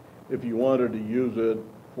district. If you wanted to use it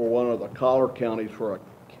for one of the collar counties for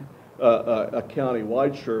a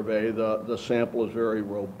county-wide survey, the sample is very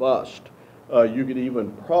robust. You could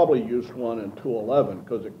even probably use one in 211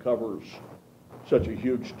 because it covers such a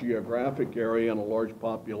huge geographic area and a large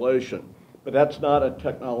population. But that's not a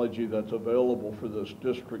technology that's available for this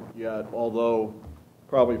district yet, although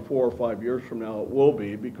probably 4 or 5 years from now it will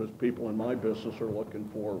be, because people in my business are looking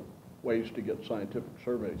for ways to get scientific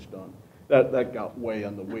surveys done. That got way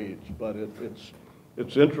in the weeds, but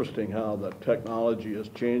it's interesting how the technology is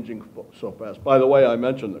changing so fast. By the way, I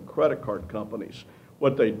mentioned the credit card companies.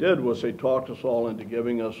 What they did was they talked us all into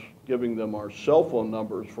giving them our cell phone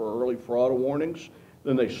numbers for early fraud warnings.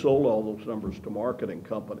 Then they sold all those numbers to marketing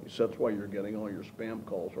companies. That's why you're getting all your spam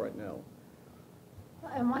calls right now.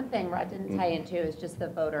 And one thing Rod didn't tie into is just the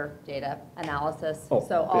voter data analysis. Oh,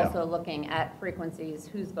 so yeah. also looking at frequencies,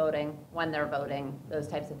 who's voting, when they're voting, those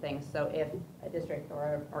types of things. So if a district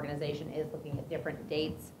or an organization is looking at different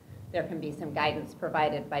dates, there can be some guidance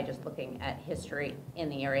provided by just looking at history in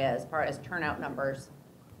the area as far as turnout numbers,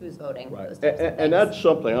 who's voting, Right. those types of things. And that's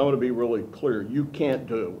something I want to be really clear. You can't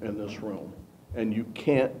do in this room, and you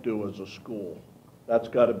can't do as a school. That's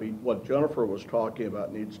got to be, what Jennifer was talking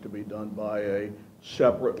about needs to be done by a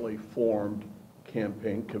separately formed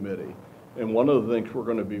campaign committee. And one of the things we're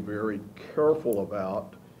going to be very careful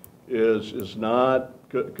about is not,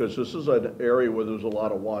 because this is an area where there's a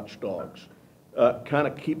lot of watchdogs, kind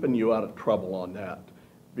of keeping you out of trouble on that.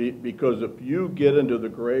 Because if you get into the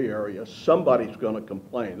gray area, somebody's going to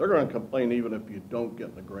complain. They're going to complain even if you don't get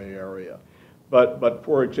in the gray area. But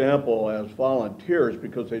for example, as volunteers,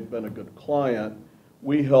 because they'd been a good client,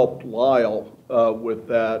 we helped Lyle with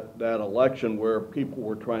that election where people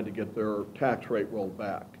were trying to get their tax rate rolled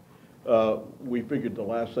back. We figured the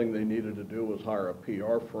last thing they needed to do was hire a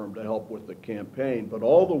PR firm to help with the campaign. But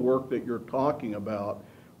all the work that you're talking about,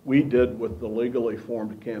 we did with the legally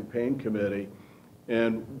formed campaign committee.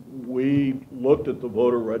 And we looked at the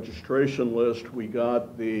voter registration list. We got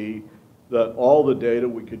all the data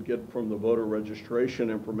we could get from the voter registration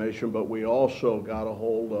information, but we also got a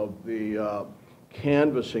hold of the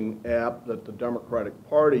canvassing app that the Democratic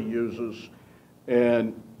Party uses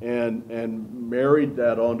and married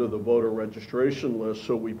that onto the voter registration list.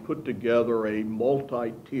 So we put together a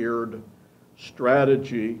multi-tiered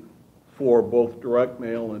strategy for both direct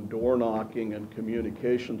mail and door knocking and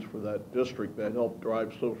communications for that district that helped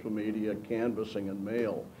drive social media, canvassing, and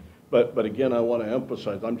mail. But again, I want to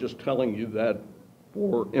emphasize, I'm just telling you that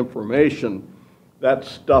for information. That's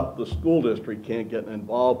stuff the school district can't get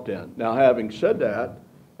involved in. Now, having said that,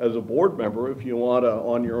 as a board member, if you want to,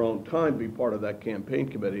 on your own time, be part of that campaign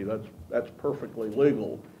committee, that's perfectly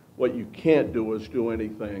legal. What you can't do is do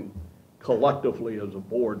anything collectively as a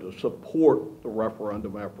board to support the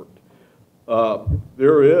referendum effort.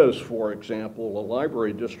 There is, for example, a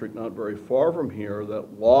library district not very far from here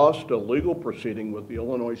that lost a legal proceeding with the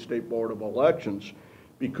Illinois State Board of Elections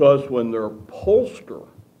because when their pollster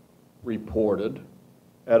reported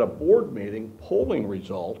at a board meeting polling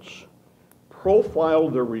results,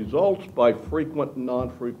 profiled the results by frequent and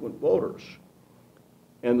non-frequent voters.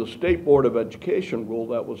 And the State Board of Education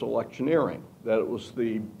ruled that was electioneering, that it was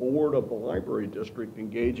the board of the library district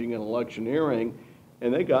engaging in electioneering,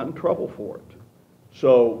 and they got in trouble for it.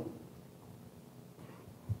 So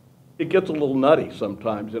it gets a little nutty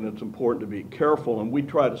sometimes, and it's important to be careful, and we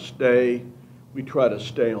try to stay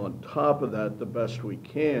on top of that the best we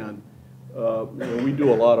can. We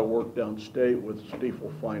do a lot of work downstate with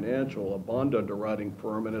Stiefel Financial, a bond underwriting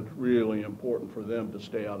firm, and it's really important for them to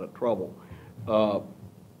stay out of trouble.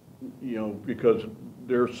 Because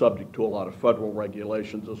they're subject to a lot of federal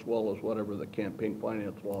regulations as well as whatever the campaign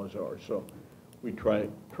finance laws are. So we try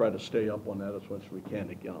to stay up on that as much as we can.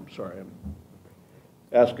 Again, I'm sorry.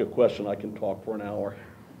 Ask a question, I can talk for an hour.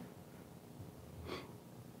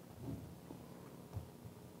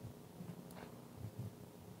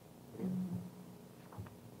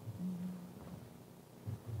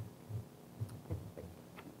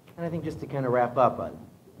 And I think just to kind of wrap up,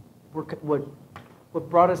 what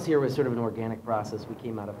brought us here was sort of an organic process. We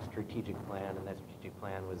came out of a strategic plan, and that strategic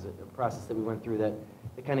plan was a process that we went through that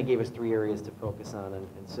kind of gave us 3 areas to focus on. And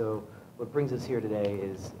so what brings us here today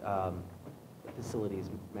is the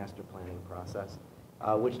facilities master planning process,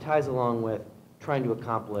 which ties along with trying to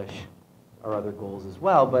accomplish our other goals as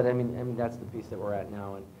well. But I mean that's the piece that we're at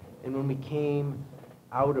now. And when we came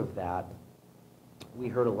out of that, we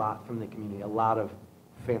heard a lot from the community, a lot of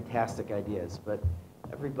fantastic ideas. But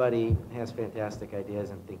everybody has fantastic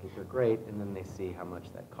ideas and thinking they're great, and then they see how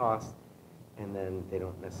much that costs, and then they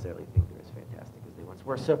don't necessarily think they're as fantastic as they once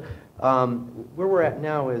were. So where we're at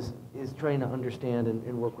now is trying to understand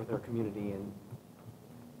and work with our community and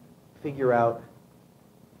figure out,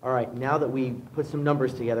 all right, now that we put some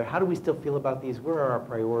numbers together, how do we still feel about these? Where are our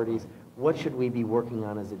priorities? What should we be working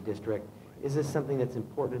on as a district? Is this something that's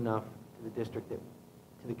important enough to the district, to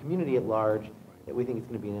the community at large, that we think it's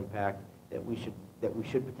going to be an impact, that we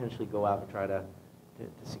should potentially go out and try to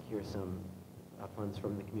secure some funds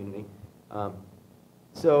from the community?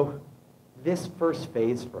 So this first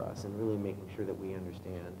phase for us, and really making sure that we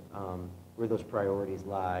understand where those priorities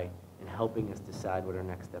lie and helping us decide what our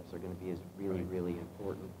next steps are going to be, is really, really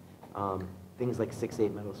important. Things like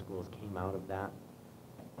 6-8 middle schools came out of that.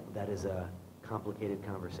 That is a complicated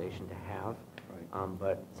conversation to have,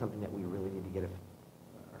 but something that we really need to get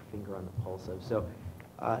our finger on the pulse of. So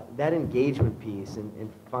that engagement piece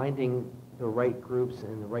and finding the right groups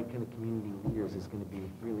and the right kind of community leaders is going to be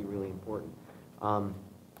really, really important. Can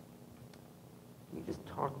you just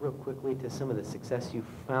talk real quickly to some of the success you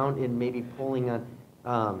found in maybe pulling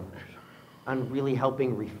on really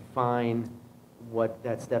helping refine what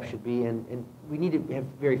that step should be? And we need to have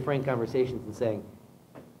very frank conversations and saying,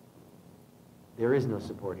 there is no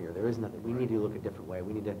support here. There is nothing. We need to look a different way.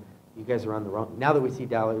 We need to, you guys are on the wrong, now that we see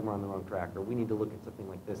Dolly, we're on the wrong track, or we need to look at something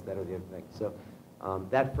like this, that, or the other thing. So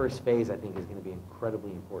that first phase, I think, is going to be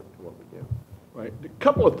incredibly important to what we do. Right. A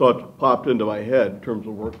couple of thoughts popped into my head in terms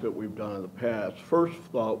of work that we've done in the past. First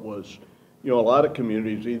thought was, a lot of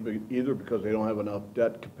communities, either because they don't have enough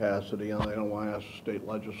debt capacity and they don't want to ask the state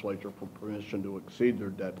legislature for permission to exceed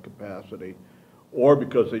their debt capacity, or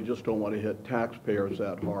because they just don't want to hit taxpayers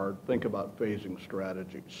that hard, think about phasing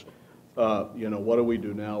strategies. What do we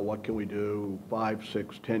do now? What can we do 5,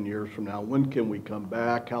 6, 10 years from now? When can we come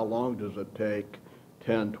back? How long does it take?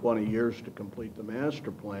 10, 20 years to complete the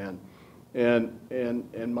master plan? And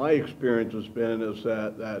my experience has been is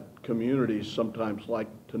that communities sometimes like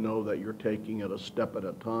to know that you're taking it a step at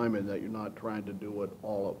a time and that you're not trying to do it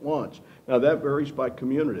all at once. Now that varies by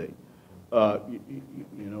community.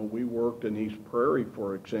 We worked in East Prairie,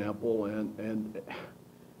 for example, and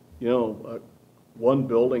one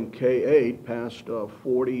building, K8, passed a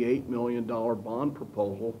 $48 million bond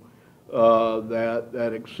proposal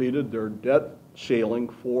that exceeded their debt ceiling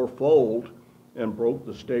fourfold and broke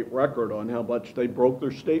the state record on how much they broke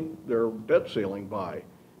their debt ceiling by.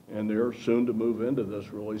 And they're soon to move into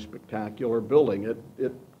this really spectacular building.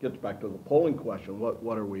 It gets back to the polling question,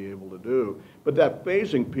 what are we able to do? But that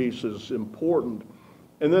phasing piece is important.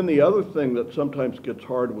 And then the other thing that sometimes gets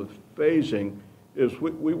hard with phasing is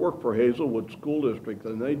we work for Hazelwood School District,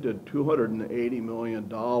 and they did $280 million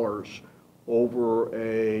over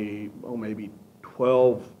a, maybe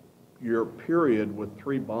 12-year period with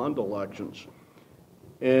 3 bond elections.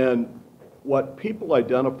 And what people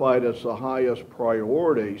identified as the highest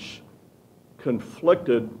priorities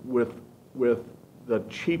conflicted with the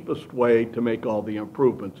cheapest way to make all the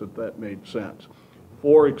improvements, if that made sense.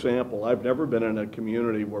 For example, I've never been in a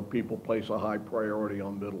community where people place a high priority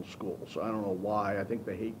on middle schools. I don't know why. I think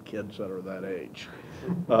they hate kids that are that age.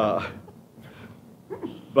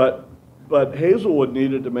 But Hazelwood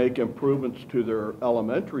needed to make improvements to their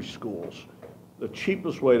elementary schools. The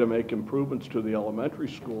cheapest way to make improvements to the elementary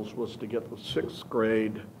schools was to get the 6th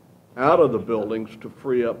grade out of the buildings to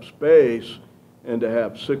free up space and to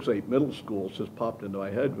have 6-8 middle schools. Just popped into my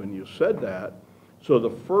head when you said that. So the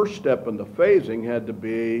first step in the phasing had to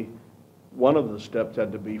be, one of the steps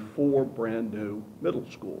had to be 4 brand new middle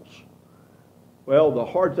schools. Well, the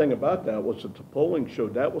hard thing about that was that the polling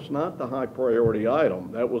showed that was not the high priority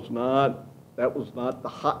item. That was not the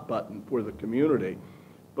hot button for the community.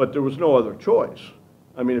 But there was no other choice.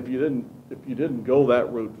 I mean, if you didn't go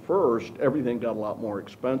that route first, everything got a lot more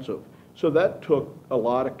expensive. So that took a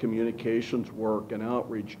lot of communications work and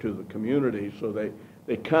outreach to the community. So they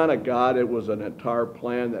kind of got it was an entire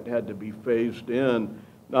plan that had to be phased in,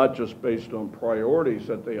 not just based on priorities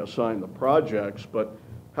that they assigned the projects, but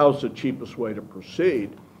how's the cheapest way to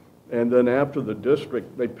proceed. And then after the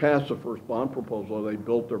district, they passed the first bond proposal, they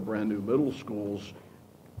built their brand new middle schools,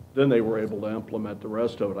 then they were able to implement the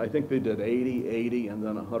rest of it. I think they did 80, and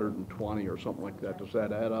then 120 or something like that. Does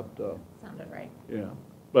that add up to? Sounded right. Yeah.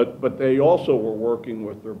 But they also were working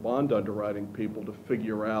with their bond underwriting people to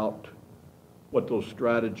figure out what those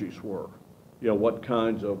strategies were. You know, what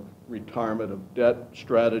kinds of retirement of debt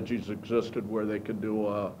strategies existed where they could do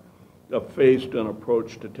a phased-in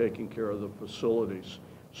approach to taking care of the facilities.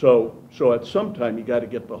 So at some time, you got to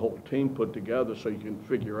get the whole team put together so you can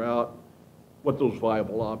figure out what those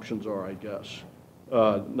viable options are, I guess.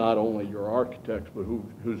 Not only your architects, but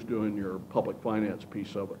who's doing your public finance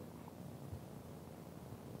piece of it.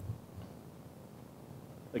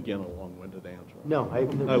 Again, a long-winded answer. No,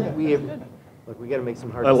 look, we got to make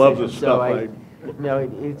some hard I decisions. love this So stuff. No,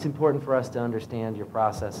 it's important for us to understand your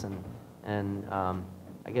process, and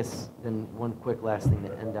I guess then one quick last thing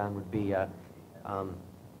to end on would be, can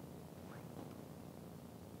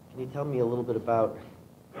you tell me a little bit about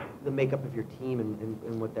the makeup of your team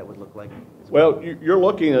and what that would look like as well? Well, you're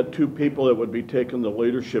looking at two people that would be taking the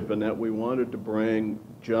leadership in that. We wanted to bring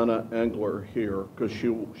Jenna Engler here because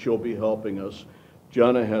she'll be helping us.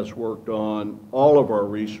 Jenna has worked on all of our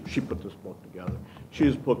research. She put this book together.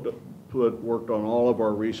 She's worked on all of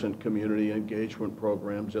our recent community engagement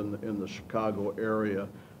programs in the Chicago area.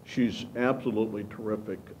 She's absolutely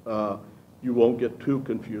terrific. You won't get too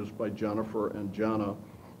confused by Jennifer and Jenna.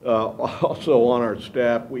 Also on our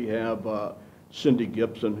staff, we have Cindy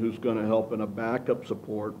Gibson, who's going to help in a backup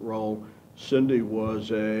support role. Cindy was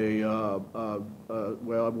well,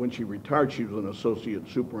 when she retired, she was an associate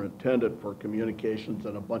superintendent for communications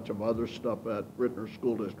and a bunch of other stuff at Rittner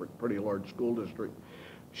School District, pretty large school district.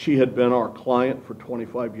 She had been our client for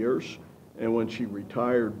 25 years, and when she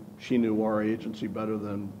retired, she knew our agency better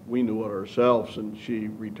than we knew it ourselves, and she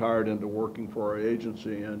retired into working for our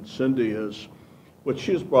agency. And Cindy is, what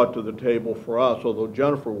she has brought to the table for us, although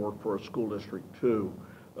Jennifer worked for a school district too,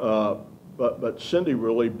 but Cindy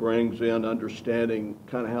really brings in understanding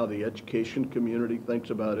kind of how the education community thinks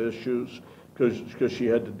about issues, because she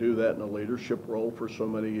had to do that in a leadership role for so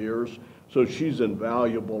many years. So she's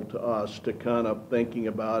invaluable to us to kind of thinking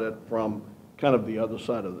about it from kind of the other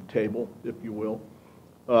side of the table, if you will.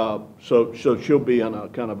 So she'll be in a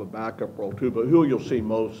kind of a backup role too, but who you'll see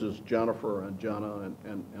most is Jennifer and Jenna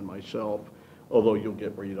and myself, although you'll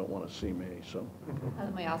get where you don't want to see me, so.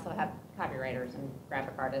 And we also have copywriters and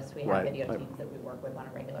graphic artists. We have Right. video teams that we work with on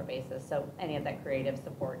a regular basis. So any of that creative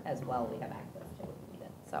support as well, we have access to if needed,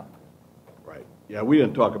 so. Right. Yeah, we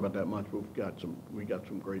didn't talk about that much, but we got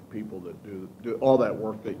some great people that do all that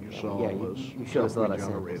work that you saw Yeah, was you showed us a lot of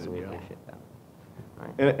samples, generated, so we yeah. appreciate that. All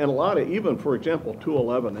right. And a lot of, even for example,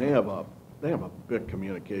 211, they have a big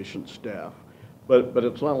communication staff. But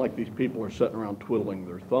it's not like these people are sitting around twiddling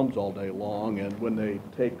their thumbs all day long, and when they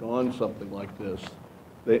take on something like this,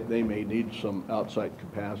 they may need some outside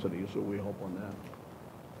capacity, so we help on that.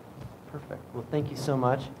 Perfect. Well, thank you so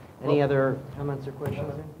much. Any other comments or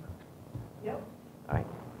questions? Yep. All right.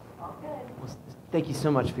 Okay. Well, thank you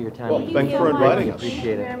so much for your time. Well, We thanks for inviting us.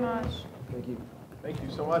 Appreciate it. Very much. Thank you. Thank you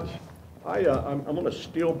so much. I'm going to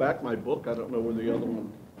steal back my book. I don't know where the other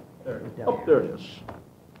one, there, Down oh, there it is.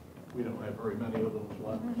 We don't have very many of those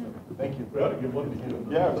left. So. Thank you. We ought to give one to you.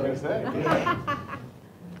 Yeah, I was going to say.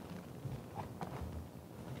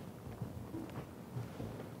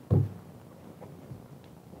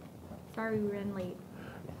 Sorry we ran late.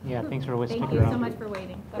 Yeah, thanks for sticking Thank around. you so much for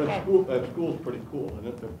waiting. That school's pretty cool, isn't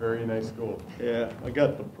it? It's a very nice school. Yeah, I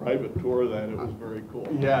got the private tour of that. It was very cool.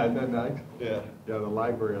 Yeah, and then Yeah. the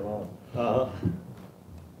library alone. Uh-huh.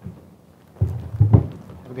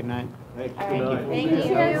 Have a good night. Thanks. All Good right. night.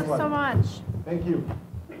 Thank you so much. Thank you.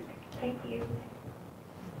 Thank you.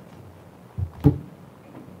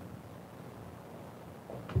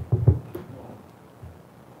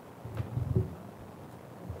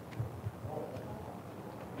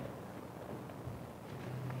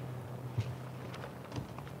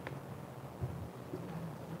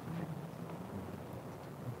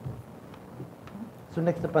 So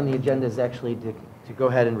next up on the agenda is actually to go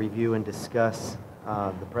ahead and review and discuss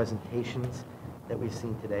the presentations that we've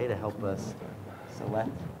seen today to help us select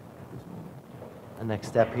a next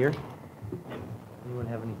step here. Anyone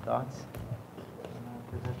have any thoughts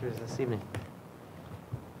on presenters this evening?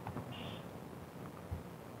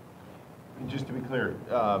 And just to be clear,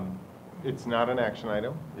 it's not an action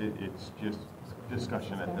item. It's just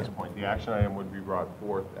discussion at this point. The action item would be brought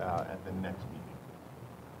forth at the next meeting.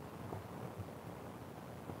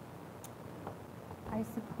 I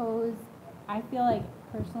suppose, I feel like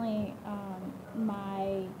personally,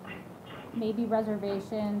 my maybe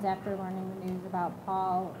reservations after learning the news about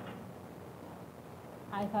Paul,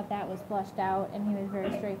 I thought that was fleshed out and he was very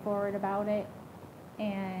straightforward about it.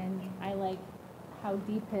 And I like how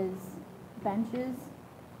deep his bench is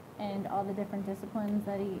and all the different disciplines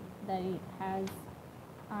that he has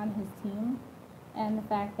on his team. And the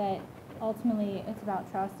fact that ultimately, it's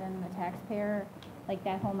about trust and the taxpayer. Like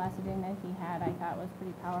that whole messaging that he had, I thought was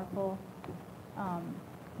pretty powerful,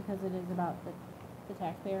 because it is about the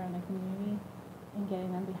taxpayer and the community and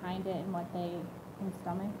getting them behind it and what they can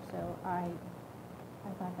stomach. So I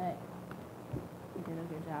thought that he did a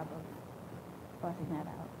good job of fleshing that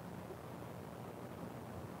out,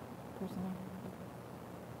 personally.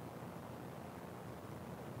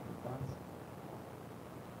 Thoughts?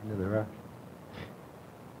 Into the rush.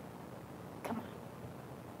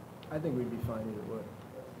 I think we'd be fine either way.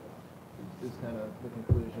 Is kind of the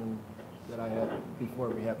conclusion that I had before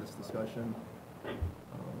we had this discussion.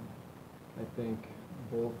 I think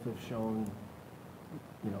both have shown,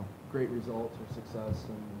 great results or success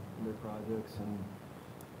in their projects,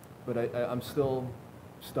 but I'm still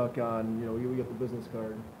stuck on, we get the business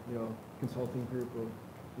card, consulting group of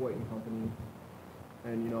White and Company,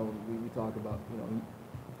 and we talk about,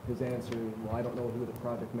 his answer. Well, I don't know who the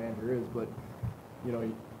project manager is, but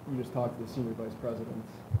you just talk to the senior vice president,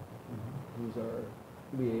 who's our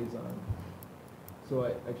liaison. So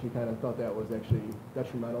I actually kind of thought that was actually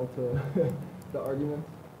detrimental to the argument.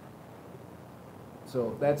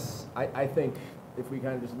 So that's, I think if we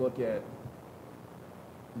kind of just look at,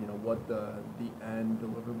 what the end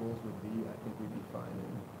deliverables would be, I think we'd be fine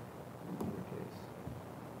in either case.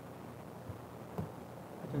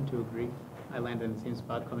 I tend to agree. I landed in the same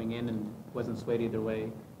spot coming in and wasn't swayed either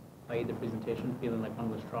way by either presentation, feeling like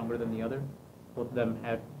one was stronger than the other. Both of them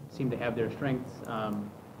seem to have their strengths.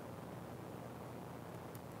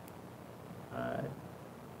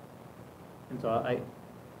 And so I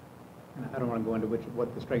don't want to go into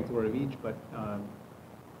what the strengths were of each, but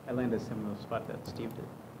I landed in a similar spot that Steve did.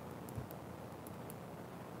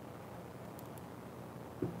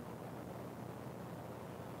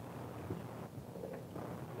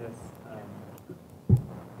 Yes,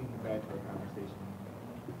 thinking back to our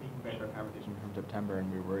conversation from September,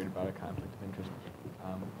 and we were worried about a conflict of interest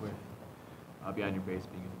with Beyond Your Base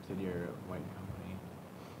being a subsidiary of White and Company.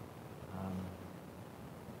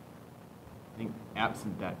 I think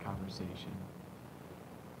absent that conversation,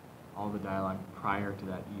 all the dialogue prior to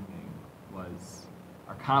that evening was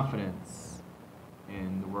our confidence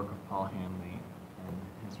in the work of Paul Hanley and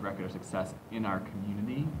his record of success in our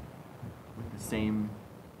community with the same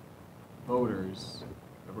voters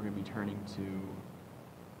that we're going to be turning to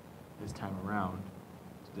this time around.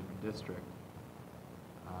 It's a different district.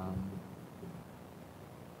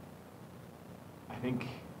 I think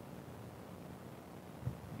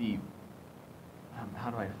how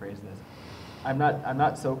do I phrase this? I'm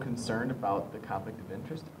not so concerned about the conflict of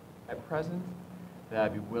interest at present that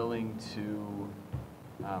I'd be willing to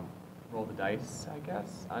roll the dice, I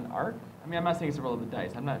guess, on ARC. I mean, I'm not saying it's a roll of the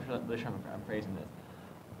dice. I'm not really sure I'm phrasing this.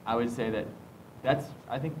 I would say that that's,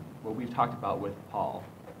 I think, what we've talked about with Paul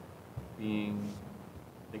being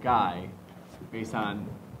the guy based on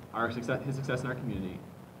our success, his success in our community,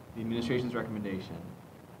 the administration's recommendation.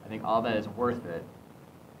 I think all that is worth it,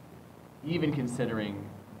 even considering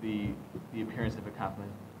the appearance of a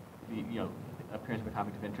conflict, appearance of a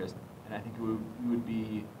conflict of interest. And I think we would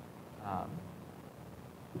be, I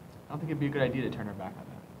don't think it'd be a good idea to turn our back on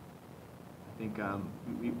that. I think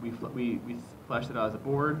we fleshed it out as a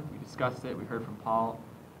board. We discussed it. We heard from Paul.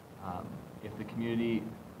 If the community,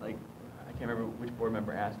 like, I can't remember which board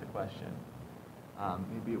member asked the question.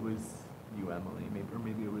 Maybe it was you, Emily,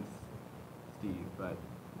 maybe it was Steve. But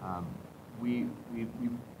we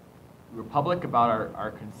were public about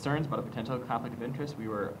our concerns about a potential conflict of interest. We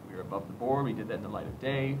were above the board. We did that in the light of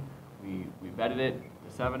day. We vetted it,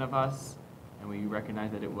 the 7 of us, and we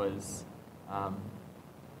recognized that it was a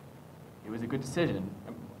good decision.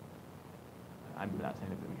 I'm not saying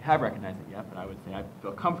that we have recognized it yet, but I would say I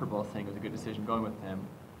feel comfortable saying it was a good decision going with him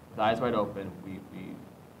with eyes wide open. We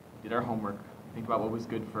did our homework, think about what was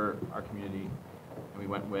good for our community, and we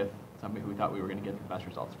went with somebody who we thought we were going to get the best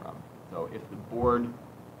results from. So if the board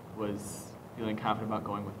was feeling confident about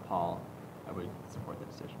going with Paul, I would support the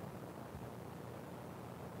decision.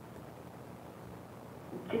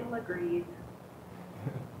 Jill agrees.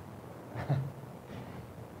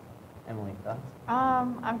 Emily, thoughts?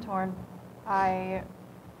 I'm torn.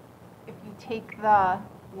 If you take the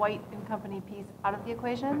White and Company piece out of the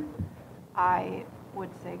equation, I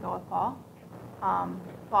would say go with Paul.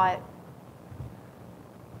 But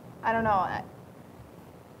I don't know.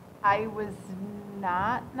 I was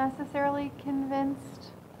not necessarily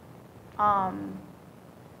convinced that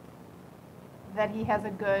he has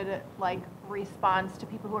a good response to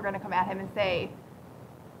people who are going to come at him and say,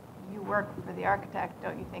 "You work for the architect,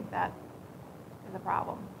 don't you think that is a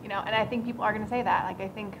problem?" And I think people are going to say that. I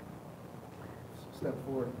think. Step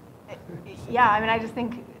forward. Yeah, I mean, I just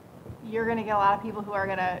think you're gonna get a lot of people who are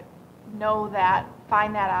gonna know that,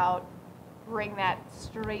 find that out, bring that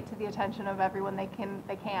straight to the attention of everyone they can.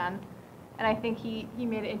 And I think he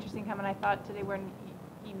made an interesting comment, I thought, today when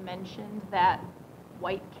he mentioned that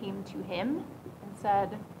White came to him and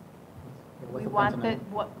said, we want that,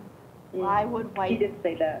 why would White? He did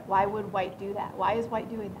say that. Why would White do that? Why is White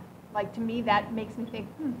doing that? Like, to me, that makes me think,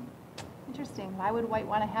 interesting. Why would White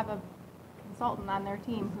want to have a consultant on their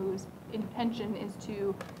team whose intention is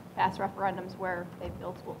to pass referendums where they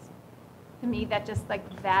build schools? To me, that just,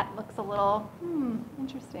 like, that looks a little,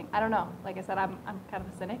 interesting. I don't know. Like I said, I'm kind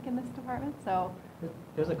of a cynic in this department, so.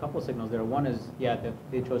 There's a couple of signals there. One is, yeah, that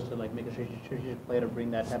they chose to like make a strategic play to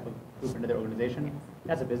bring that type of group into their organization.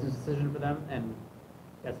 That's a business decision for them, and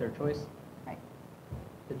that's their choice. Right.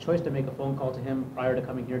 The choice to make a phone call to him prior to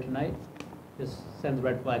coming here tonight just sends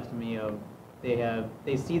red flags to me of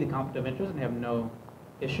they see the conflict of interest and have no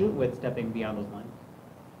issue with stepping beyond those lines.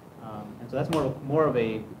 And so that's more of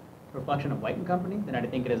a reflection of White and Company than I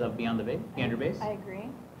think it is of Beyond Your Base. I agree.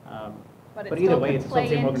 But But either way, it's still the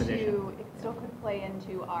same organization. It still could play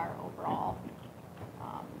into our overall,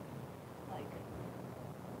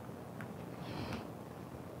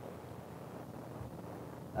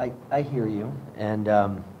 I hear you, and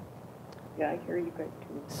Yeah, I hear you guys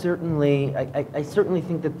too. certainly, I certainly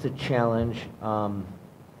think that's a challenge,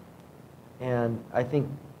 and I think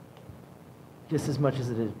just as much as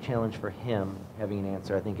it is a challenge for him having an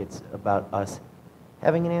answer, I think it's about us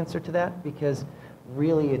having an answer to that, because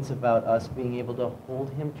really it's about us being able to hold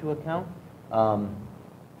him to account.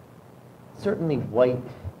 Certainly White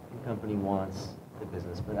and Company wants the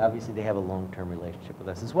business, but obviously they have a long-term relationship with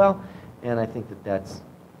us as well, and I think that that's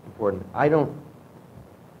important. I don't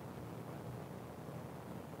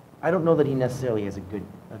know that he necessarily has a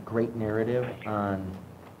great narrative on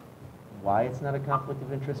why it's not a conflict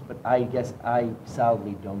of interest, but I guess I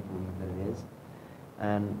solidly don't believe that it is.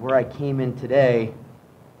 And where I came in today,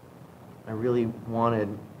 I really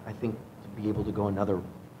wanted, I think, to be able to go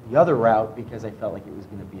the other route because I felt like it was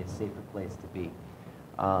going to be a safer place to be.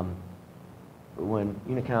 But when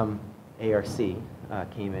Unicom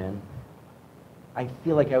ARC came in, I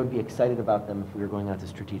feel like I would be excited about them if we were going on to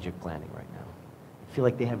strategic planning right now. I feel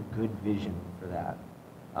like they have good vision for that.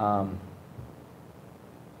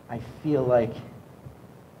 I feel like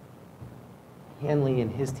Hanley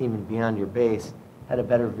and his team and Beyond Your Base had a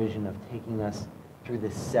better vision of taking us through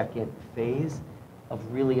this second phase of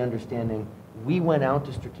really understanding we went out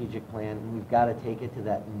to strategic plan and we've got to take it to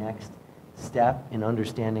that next step in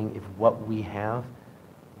understanding if what we have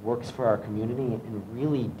works for our community and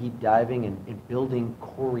really deep diving and building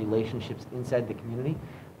core relationships inside the community.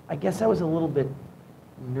 I guess I was a little bit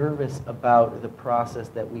nervous about the process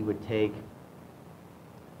that we would take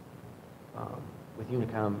with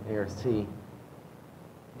Unicom ARC,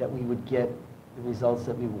 that we would get the results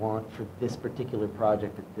that we want for this particular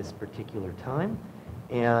project at this particular time.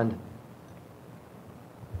 And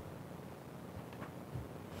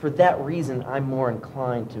for that reason, I'm more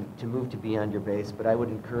inclined to move to Beyond Your Base, but I would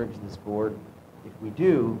encourage this board, if we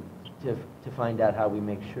do, to find out how we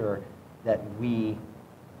make sure that we,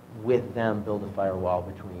 with them, build a firewall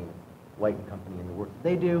between White and Company and the work that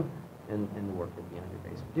they do and the work that Beyond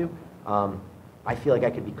Your Base would do. I feel like I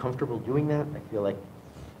could be comfortable doing that. I feel like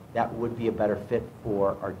that would be a better fit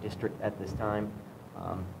for our district at this time.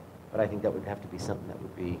 But I think that would have to be something that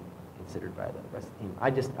would be considered by the rest of the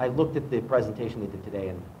team. I looked at the presentation they did today,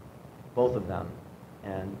 and both of them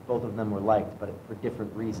were liked, but for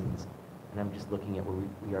different reasons. And I'm just looking at where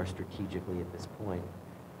we are strategically at this point,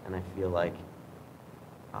 and I feel like,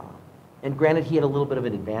 and granted, he had a little bit of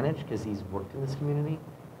an advantage because he's worked in this community,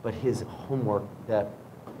 but his homework that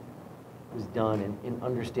was done in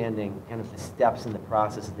understanding kind of the steps and the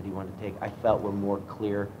processes that he wanted to take, I felt were more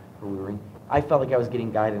clear where we were in. I felt like I was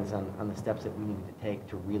getting guidance on the steps that we needed to take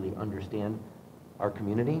to really understand our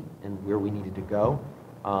community and where we needed to go.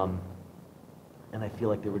 And I feel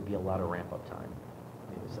like there would be a lot of ramp-up time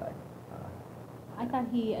on the other side. I thought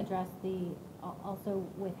he addressed also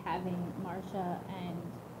with having Marcia and,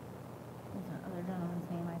 what's the other gentleman's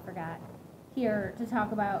name, I forgot, here to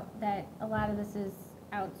talk about that a lot of this is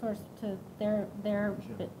outsourced to their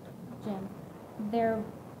Jim, their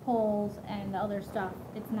polls and the other stuff.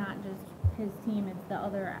 It's not just his team, it's the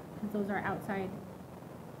other, because those are outside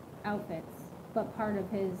outfits, but part of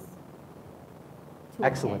his toolkit.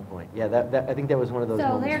 Excellent point. Yeah, that I think that was one of those So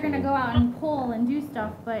moments they're for gonna me. go out and poll and do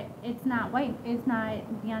stuff, but it's not it's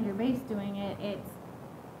not Beyond Your Base doing it, it's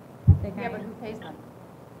the guy. Yeah, but who pays them?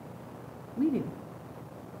 We do.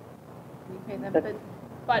 We pay them,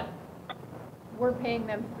 but we're paying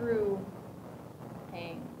them through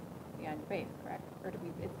paying the on your base, correct? Or do we,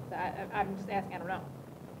 I'm just asking, I don't know.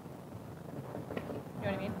 You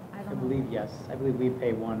know what I mean? I believe, yes. I believe we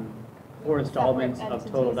pay four installments of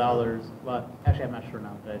total dollars. Well, actually, I'm not sure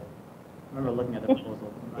now, but I remember looking at the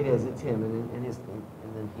proposal. It is, it's him and his team,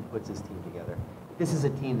 and then he puts his team together. This is a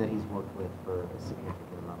team that he's worked with for a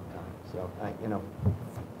significant amount of time, so, you know.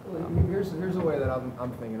 Here's the way that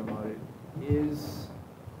I'm thinking about it. Is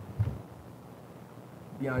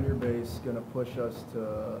Beyond Your Base gonna push us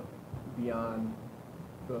to beyond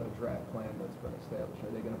the draft plan that's been established?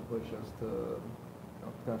 Are they gonna push us to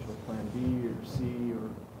potential plan B or C or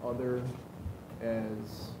other,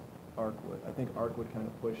 as ARC would? I think ARC would kind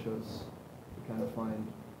of push us to kind of find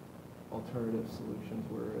alternative solutions,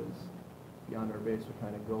 whereas Beyond Our Base would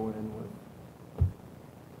kind of go in with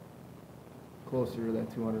closer to that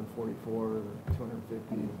 244 or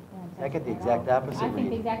 250. I get the exact opposite I think the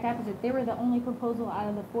read. exact opposite. They were the only proposal out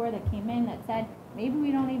of the four that came in that said, maybe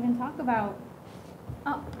we don't even talk about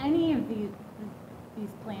any of these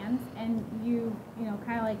plans, and you know,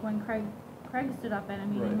 kind of like when Craig stood up at a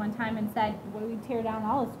meeting one time and said, well, we tear down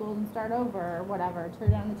all the schools and start over, or whatever, tear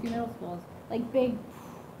down the 2 middle schools, like big,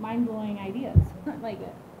 mind-blowing ideas, like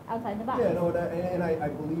outside the box. Yeah, no, and I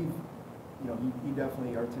believe, you know, he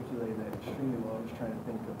definitely articulated that extremely well. I was trying to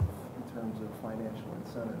think of in terms of financial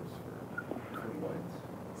incentives for Lloyd's.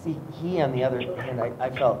 See, he, on the other hand, I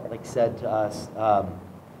felt like said to us,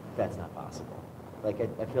 that's not possible. Like,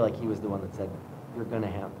 I feel like he was the one that said, you're gonna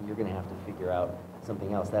have to figure out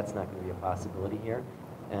something else. That's not gonna be a possibility here.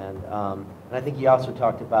 And I think he also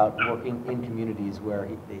talked about working in communities where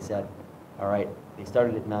they said, all right, they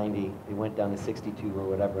started at 90, they went down to 62 or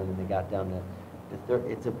whatever, and then they got down to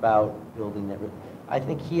it's about building that. I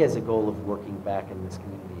think he has a goal of working back in this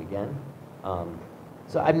community again.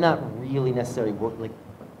 So I'm not really necessarily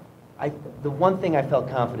the one thing I felt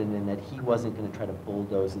confident in, that he wasn't going to try to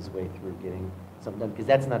bulldoze his way through getting something done, because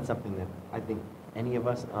that's not something that I think any of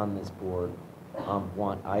us on this board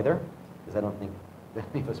want either, because I don't think that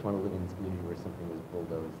any of us want to live in this community where something was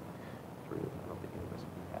bulldozed through. I don't think any of us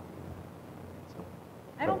would be happy with that. So,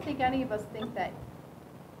 I don't think any of us think that,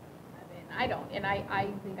 I don't, and I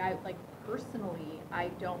think like personally, I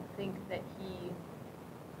don't think that he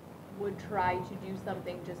would try to do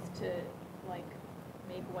something just to like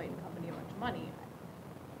make White and Company a bunch of money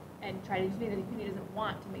and try to do something that the community doesn't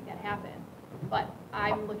want to make that happen. But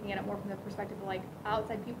I'm looking at it more from the perspective of like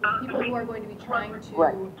outside people who are going to be trying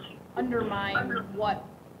to undermine what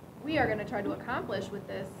we are going to try to accomplish with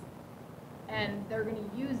this, and they're going to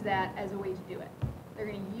use that as a way to do it. They're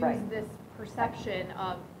going to use this perception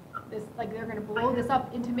of this, like they're going to blow this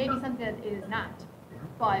up into maybe something that it is not,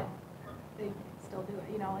 but they still do it,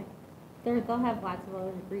 you know, like. They'll have lots of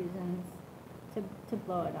other reasons to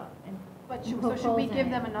blow it up. But so should we give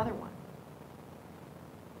them another one?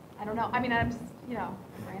 I don't know. I mean, I'm just, you know,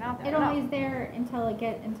 bringing it out there. It only is there until it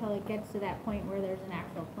gets to that point where there's an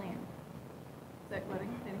actual plan. Like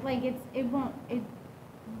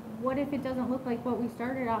what if it doesn't look like what we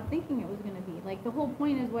started off thinking it was going to be? Like the whole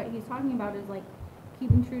point is what he's talking about is like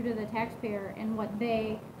keeping true to the taxpayer and what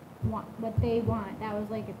they want. That was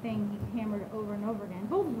like a thing he hammered over and over again.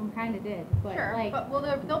 Both of them kind of did, but sure, like. But well,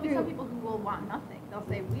 there'll be some people who will want nothing. They'll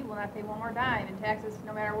say, we will not pay one more dime in taxes,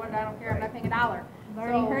 no matter what. I don't care. I'm not paying $1. I've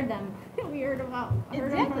already heard them. We heard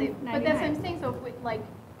Exactly. them But that's what I'm saying. So if we like,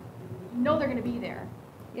 know they're going to be there.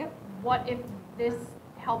 Yep. What if this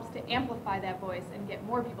helps to amplify that voice and get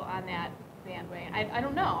more people on that bandwagon? I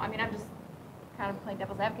don't know. I mean, I'm just kind of playing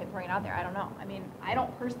devil's advocate, throwing it out there. I don't know. I mean, I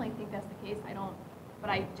don't personally think that's the case. I don't. But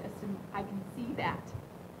I can see that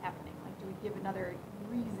happening. Like, do we give another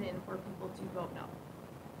reason for people to vote no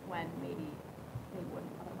when maybe they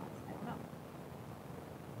wouldn't otherwise? I don't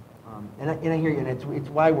know. And I hear you, and it's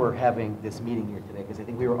why we're having this meeting here today, because I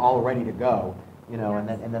think we were all ready to go, you know,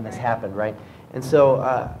 and then this happened, right? And so,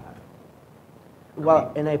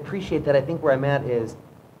 and I appreciate that. I think where I'm at is,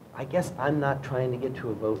 I guess I'm not trying to get to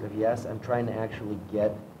a vote of yes. I'm trying to actually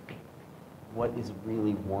get what is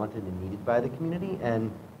really wanted and needed by the community,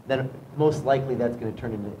 and then most likely that's going to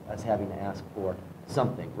turn into us having to ask for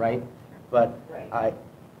something, right? But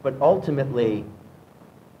but ultimately,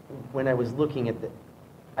 when I was looking at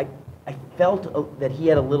I felt that he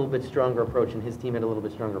had a little bit stronger approach, and his team had a little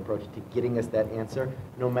bit stronger approach to getting us that answer,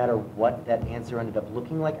 no matter what that answer ended up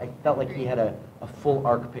looking like. I felt like he had a full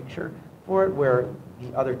arc picture for it, where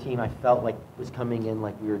the other team I felt like was coming in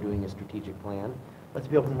like we were doing a strategic plan. Let's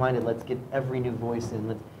be open-minded, let's get every new voice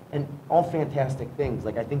in, and all fantastic things.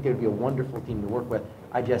 Like, I think they would be a wonderful team to work with.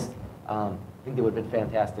 I just think they would have been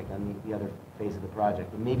fantastic on the other phase of the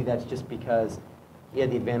project. And maybe that's just because he had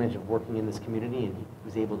the advantage of working in this community, and he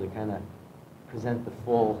was able to kind of present the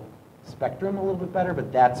full spectrum a little bit better,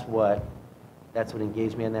 but that's what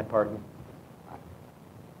engaged me on that part.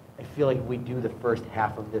 I feel like if we do the first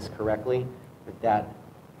half of this correctly, that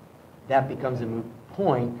becomes a moot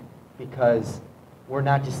point, because we're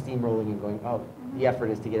not just steamrolling and going, oh, the effort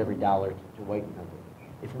is to get every dollar to White and Company.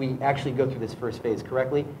 If we actually go through this first phase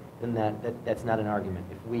correctly, then that's not an argument.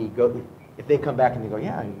 If they come back and they go,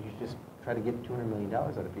 yeah, you just try to get $200 million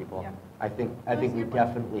out of people, Yeah. I think we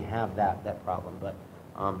definitely have that problem. But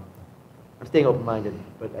I'm staying open-minded,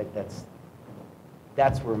 but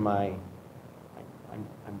that's where I'm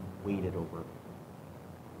weighted over.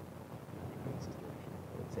 I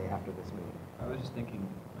would say after this meeting. I was just thinking in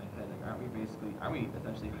my head, like, aren't we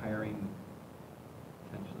essentially hiring,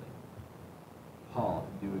 potentially, Paul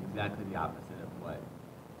to do exactly the opposite of what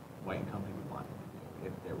White and Company would want him to do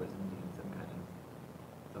if there was indeed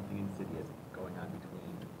something insidious going on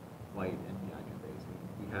between White and Beyond Your Base?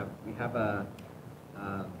 We have a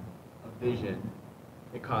vision.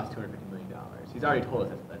 It costs $250 million. He's already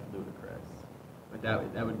told us that's ludicrous. But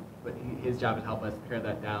his job is to help us pare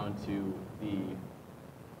that down to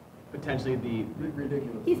potentially the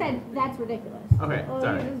ridiculous. He said, that's ridiculous. Okay, Well,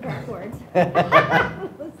 sorry. use his exact words.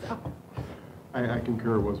 So, I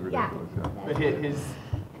concur, it was ridiculous, yeah. But his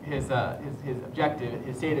objective,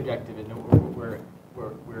 his stated objective, and we're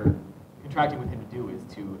contracting with him to do, is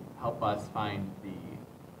to help us find the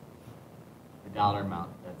dollar amount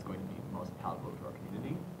that's going to be most palatable to our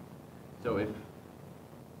community. So he's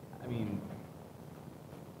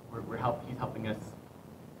helping us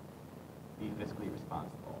be fiscally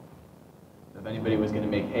responsible. So if anybody was going to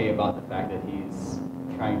make hay about the fact that he's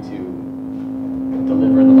trying to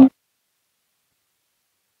deliver the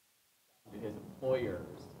to his employers,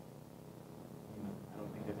 I don't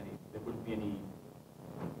think there wouldn't be any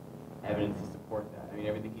evidence to support that. I mean,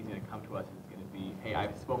 everything he's going to come to us is going to be, hey,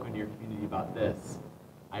 I've spoken to your community about this.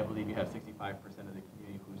 I believe you have 65% of the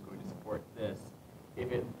community who's going to support this.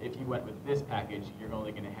 If you went with this package, you're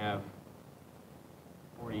only going to have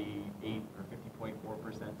 48 or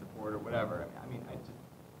 50.4% support or whatever. I'm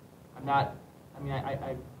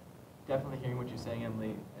definitely hearing what you're saying,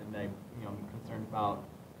 Emily, and I'm concerned about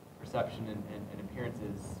perception and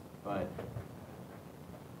appearances, but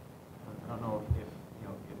I don't know if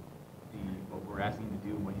what we're asking him to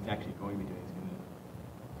do and what he's actually going to be doing is going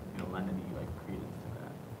to lend any credence to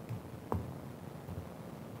that.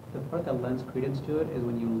 The part that lends credence to it is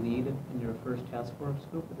when you lead in your first task force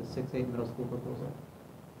group with the 6-8 middle school proposal.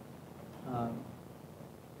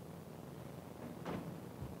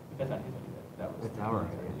 That's not his idea. That's our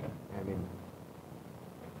idea. I mean,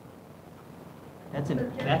 That's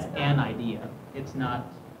an idea. It's not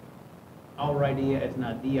our idea, it's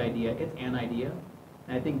not the idea, it's an idea.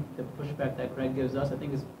 And I think the pushback that Craig gives us, I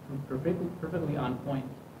think is perfectly on point,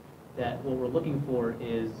 that what we're looking for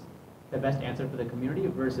is the best answer for the community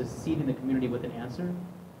versus seeding the community with an answer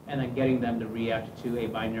and then getting them to react to a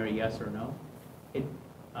binary yes or no.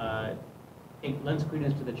 It lends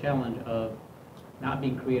credence to the challenge of not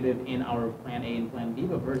being creative in our plan A and plan B,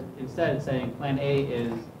 but instead saying plan A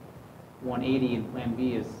is 180 and plan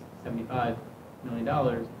B is $75 million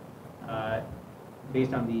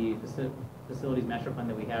based on the facilities master plan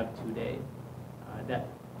that we have today. I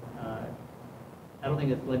don't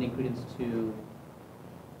think it's lending credence to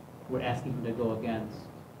we're asking them to go against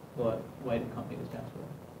what White and Company was tasked with.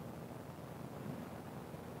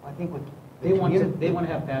 I think with They want to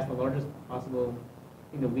have passed the largest possible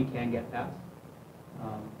thing that we can get passed.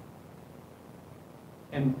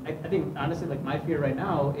 And I think, honestly, my fear right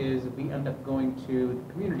now is we end up going to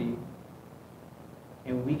the community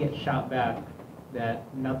and we get shot back that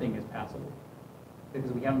nothing is passable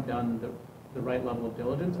because we haven't done the right level of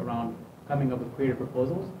diligence around coming up with creative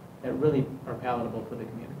proposals that really are palatable for the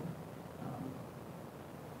community.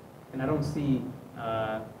 And I don't see,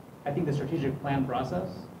 I think the strategic plan process,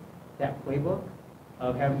 that playbook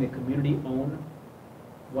of having the community own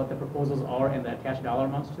what the proposals are and the attached dollar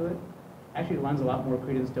amounts to it, actually lends a lot more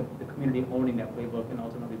credence to the community owning that playbook and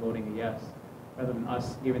ultimately voting a yes, rather than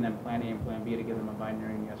us giving them plan A and plan B to give them a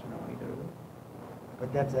binary yes or no on either of it.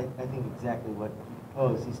 But that's, I think, exactly what he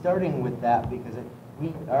proposed. He's starting with that because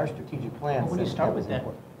our strategic plan Well, when you says start that was with that-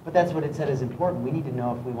 important. But that's what it said is important. We need to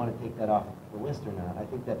know if we want to take that off the list or not. I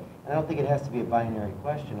think that, and I don't think it has to be a binary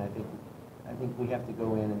question. I think we have to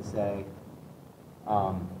go in and say,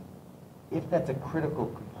 if that's a critical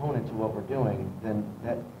component to what we're doing, then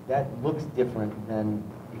that looks different than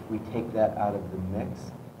if we take that out of the mix.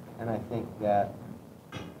 And I think that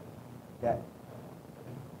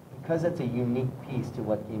because that's a unique piece to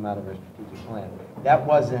what came out of our strategic plan, that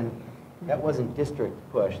wasn't district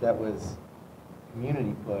push, that was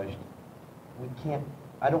community pushed. We can't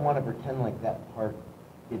I don't want to pretend like that part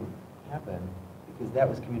didn't happen, because that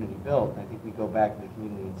was community built, and I think we go back to the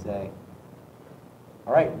community and say,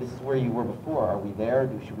 all right, this is where you were before, are we there,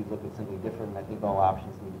 should we look at something different? And I think all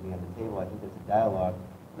options need to be on the table. I think that's a dialogue,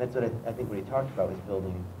 and that's what I think what he talked about was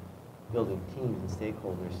building teams and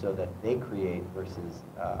stakeholders so that they create versus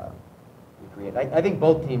we create. I think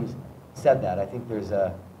both teams said that. I think there's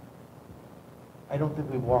I don't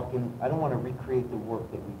think we walk in, I don't want to recreate the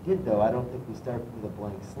work that we did, though. I don't think we start with a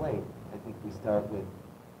blank slate. I think we start with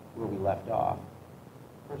where we left off,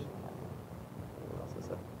 personally. What else is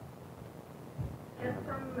there? Just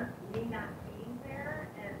from me not being there,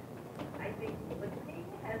 and I think listening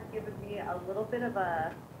has given me a little bit of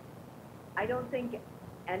I don't think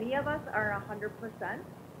any of us are 100%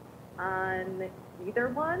 on either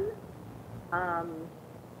one.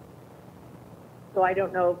 So I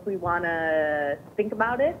don't know if we want to think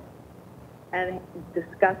about it and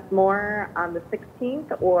discuss more on the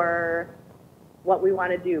 16th or what we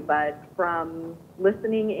want to do. But from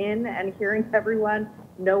listening in and hearing everyone,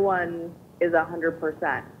 no one is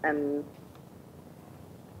 100%. And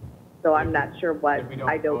so I'm not sure what,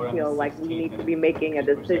 I don't feel like we need to be making a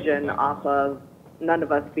decision off of none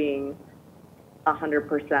of us being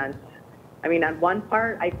 100%. I mean, on one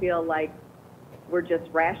part, I feel like we're just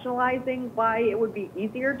rationalizing why it would be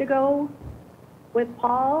easier to go with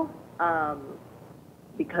Paul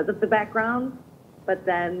because of the background. But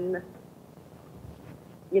then,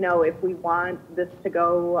 you know, if we want this to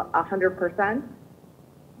go 100%,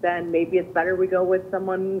 then maybe it's better we go with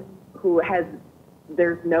someone who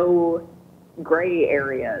there's no gray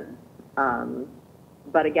areas.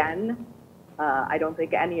 But again, I don't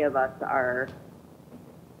think any of us are,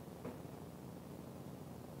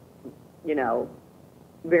 you know,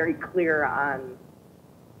 very clear on,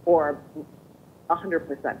 or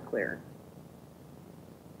 100% clear.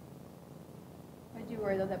 I do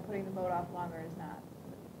worry though that putting the vote off longer is not.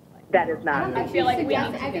 That is not. I feel like we need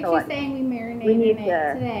to. I think she's saying we marinate We need in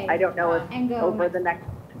it today. I don't know if and go over the next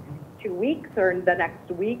 2 weeks or the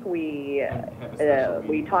next week we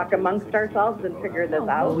talk amongst ourselves and figure this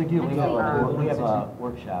out. Well, we do. We have a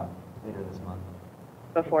workshop later this month.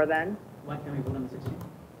 Before then? Why can't we vote on the 16th?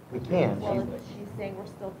 We can. Well, she's saying we're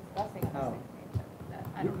still discussing on the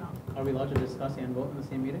 16th. I don't know. Are we allowed to discuss and vote in the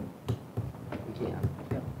same meeting? We can.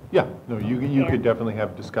 Yeah, no, you could definitely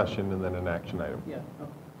have discussion and then an action item. Yeah.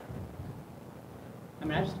 Okay. I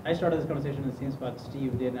mean, I started this conversation in the same spot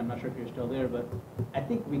Steve did, and I'm not sure if you're still there, but I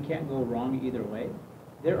think we can't go wrong either way.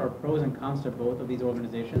 There are pros and cons to both of these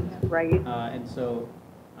organizations. Right. And so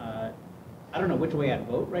I don't know which way I'd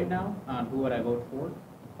vote right now on who would I vote for.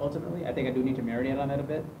 Ultimately, I think I do need to marinate on that a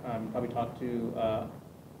bit. Probably talk to,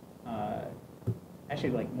 actually,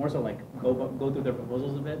 like more so like go through their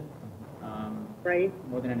proposals a bit. Right.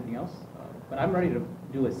 More than anything else. But I'm ready to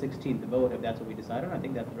do a 16th vote if that's what we decide on. I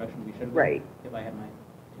think that's the direction we should go. Right. If I had my 2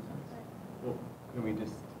 cents. Well, can we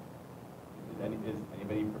just, is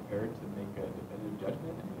anybody prepared to make a definitive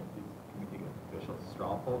judgment? I mean, can we take an official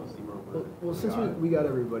straw poll to see where Well, since we got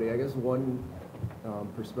everybody, I guess one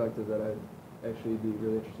perspective that I'd actually be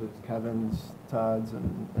really interested in is Kevin's, Todd's,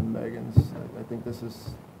 and Megan's. I think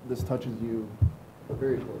this touches you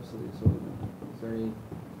very closely. So is there any?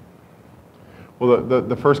 Well,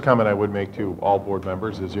 the first comment I would make to all board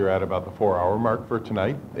members is you're at about the 4-hour mark for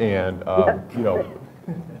tonight. And, you know,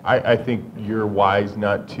 I think you're wise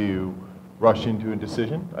not to rush into a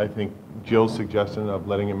decision. I think Jill's suggestion of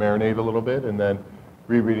letting it marinate a little bit and then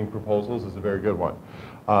rereading proposals is a very good one.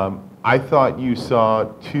 I thought you saw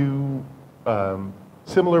two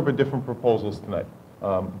similar but different proposals tonight.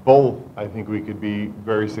 Both, I think we could be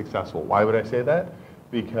very successful. Why would I say that?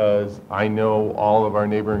 Because I know all of our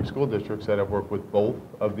neighboring school districts that have worked with both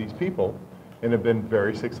of these people and have been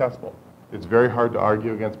very successful. It's very hard to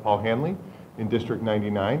argue against Paul Hanley in District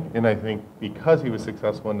 99, and I think because he was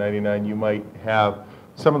successful in 99, you might have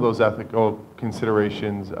some of those ethical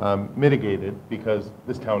considerations mitigated because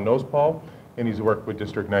this town knows Paul and he's worked with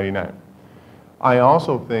District 99. I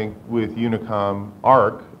also think with Unicom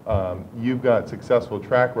ARC, you've got successful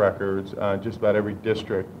track records just about every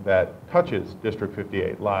district that touches District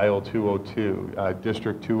 58, Lisle 202,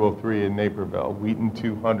 District 203 in Naperville, Wheaton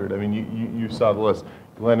 200. I mean, you saw the list,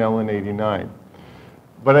 Glen Ellen 89.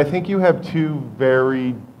 But I think you have two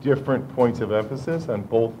very different points of emphasis on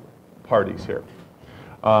both parties here.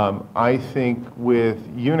 I think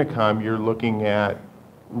with Unicom, you're looking at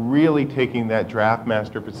really taking that draft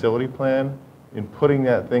master facility plan and putting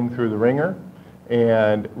that thing through the ringer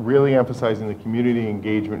and really emphasizing the community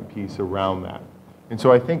engagement piece around that. And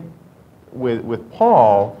so I think with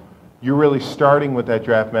Paul, you're really starting with that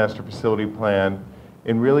draft master facility plan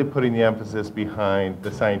and really putting the emphasis behind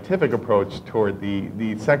the scientific approach toward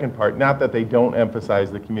the second part. Not that they don't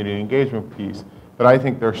emphasize the community engagement piece, but I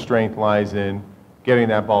think their strength lies in getting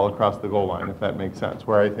that ball across the goal line, if that makes sense,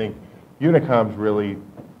 where I think Unicom's really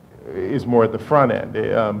is more at the front end,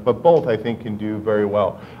 but both I think can do very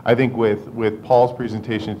well. I think with Paul's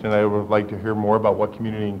presentation tonight, I would like to hear more about what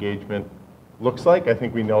community engagement looks like. I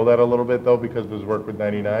think we know that a little bit though because of his work with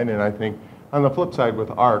 99, and I think on the flip side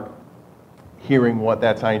with ARC, hearing what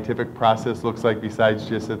that scientific process looks like besides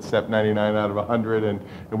just at step 99 out of 100, and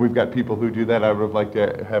we've got people who do that, I would have liked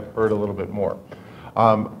to have heard a little bit more.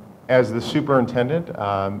 As the superintendent,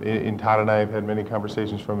 and Todd and I have had many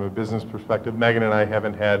conversations from a business perspective. Megan and I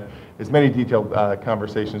haven't had as many detailed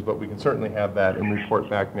conversations, but we can certainly have that and report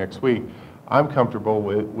back next week. I'm comfortable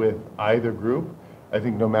with either group. I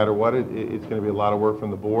think no matter what, it's going to be a lot of work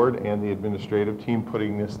from the board and the administrative team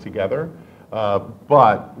putting this together.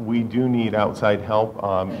 But we do need outside help.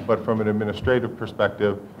 But from an administrative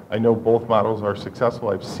perspective, I know both models are successful.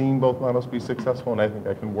 I've seen both models be successful, and I think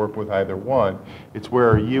I can work with either one. It's where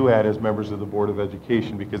are you at as members of the Board of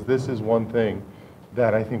Education, because this is one thing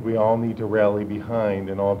that I think we all need to rally behind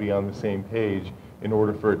and all be on the same page in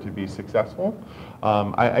order for it to be successful.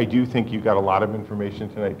 I do think you got a lot of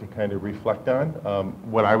information tonight to kind of reflect on.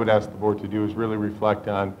 What I would ask the board to do is really reflect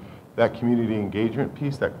on that community engagement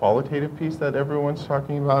piece, that qualitative piece that everyone's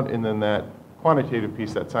talking about, and then that quantitative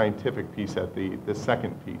piece, that scientific piece at the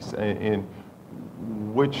second piece. And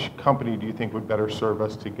which company do you think would better serve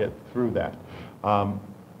us to get through that?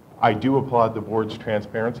 I do applaud the board's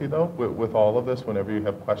transparency, though, with all of this. Whenever you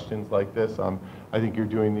have questions like this, I think you're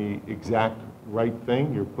doing the exact right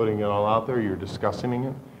thing. You're putting it all out there. You're discussing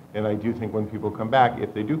it. And I do think when people come back,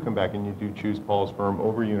 if they do come back and you do choose Paul's firm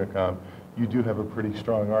over Unicom, you do have a pretty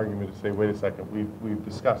strong argument to say, wait a second, we've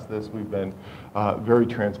discussed this. We've been very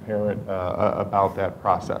transparent about that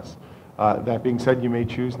process. That being said, you may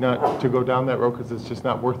choose not to go down that road because it's just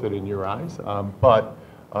not worth it in your eyes. But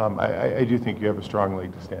I do think you have a strong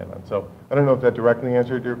leg to stand on. So I don't know if that directly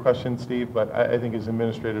answered your question, Steve, but I think as an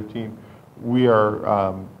administrative team, we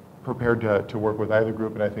are prepared to work with either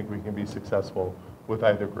group, and I think we can be successful with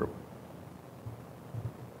either group.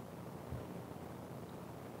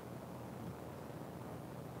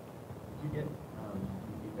 Did you get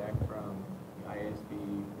feedback from the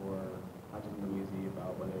IASB or Hodges and Louisi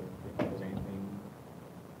about whether there's anything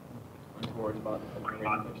untoward about the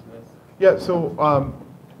approach to this? Yeah, so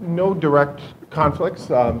no direct conflicts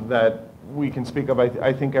that we can speak of.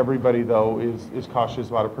 I think everybody, though, is cautious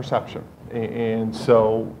about a perception. And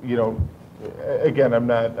so, you know, again, I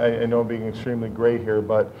know I'm being extremely gray here,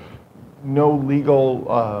 but no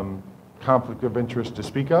legal conflict of interest to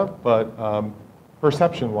speak of, but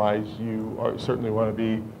perception-wise, you certainly want to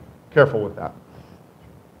be careful with that.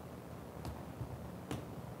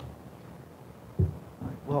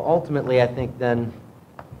 Well, ultimately, I think then,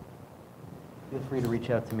 feel free to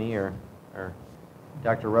reach out to me or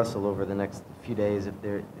Dr. Russell over the next few days if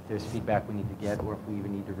there's feedback we need to get, or if we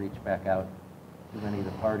even need to reach back out to any of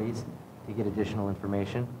the parties to get additional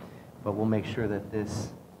information. But we'll make sure that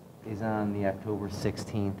this is on the October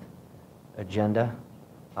 16th agenda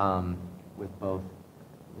with both.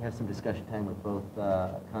 We have some discussion time with both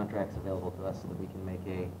contracts available to us so that we can make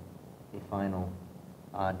a final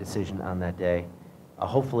decision on that day.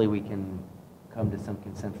 Hopefully we can come to some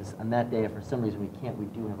consensus on that day. If for some reason we can't, we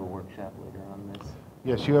do have a workshop later on this.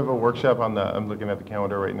 Yes, you have a workshop on I'm looking at the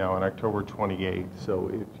calendar right now, on October 28th. So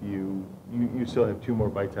if you still have 2 more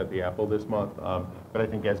bites at the apple this month. But I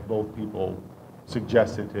think as both people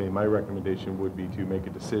suggested today, my recommendation would be to make a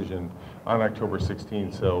decision on October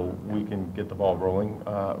 16th so we can get the ball rolling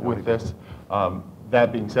with this.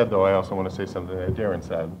 That being said, though, I also want to say something that Darren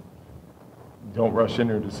said. Don't rush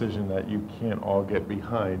into a decision that you can't all get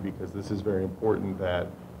behind, because this is very important that,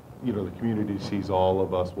 you know, the community sees all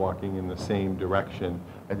of us walking in the same direction.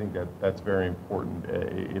 I think that's very important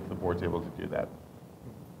if the board's able to do that.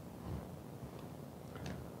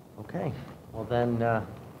 Okay, well then,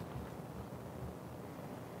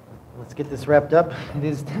 let's get this wrapped up. It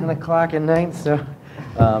is 10 o'clock at night, so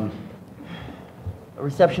a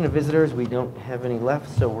reception of visitors, we don't have any left,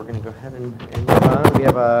 so we're going to go ahead and move on. We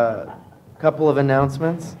have a couple of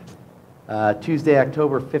announcements. Tuesday,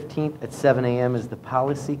 October 15th at 7 a.m. is the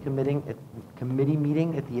policy committee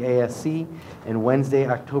meeting at the ASC, and Wednesday,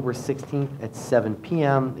 October 16th at 7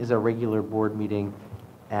 p.m. is a regular board meeting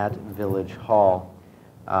at Village Hall.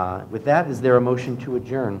 With that, is there a motion to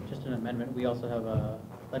adjourn? Just an amendment. We also have a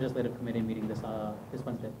legislative committee meeting this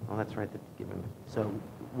Wednesday. Oh, that's right. So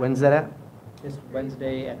when's that at? This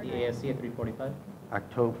Wednesday at the ASC at 3:45.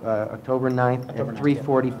 October 9th October at 9th,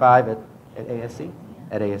 3:45 at ASC?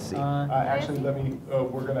 at ASC? Actually,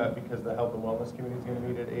 we're gonna, because the Health and Wellness Committee is gonna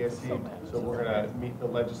meet at ASC, so we're gonna meet, the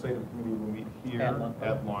Legislative Committee will meet here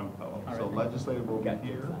at Longfellow. So Legislative will be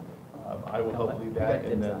here. I will help lead that,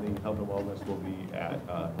 and then the Health and Wellness will be at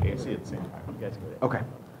ASC at the same time. You guys go ahead. Okay.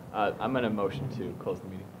 I'm going to motion to close the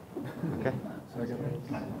meeting. Okay.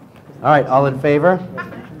 All right, all in favor?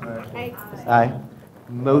 Aye.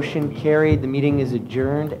 Motion carried. The meeting is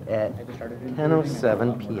adjourned at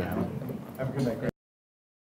 10:07 PM. Have a good night, Greg.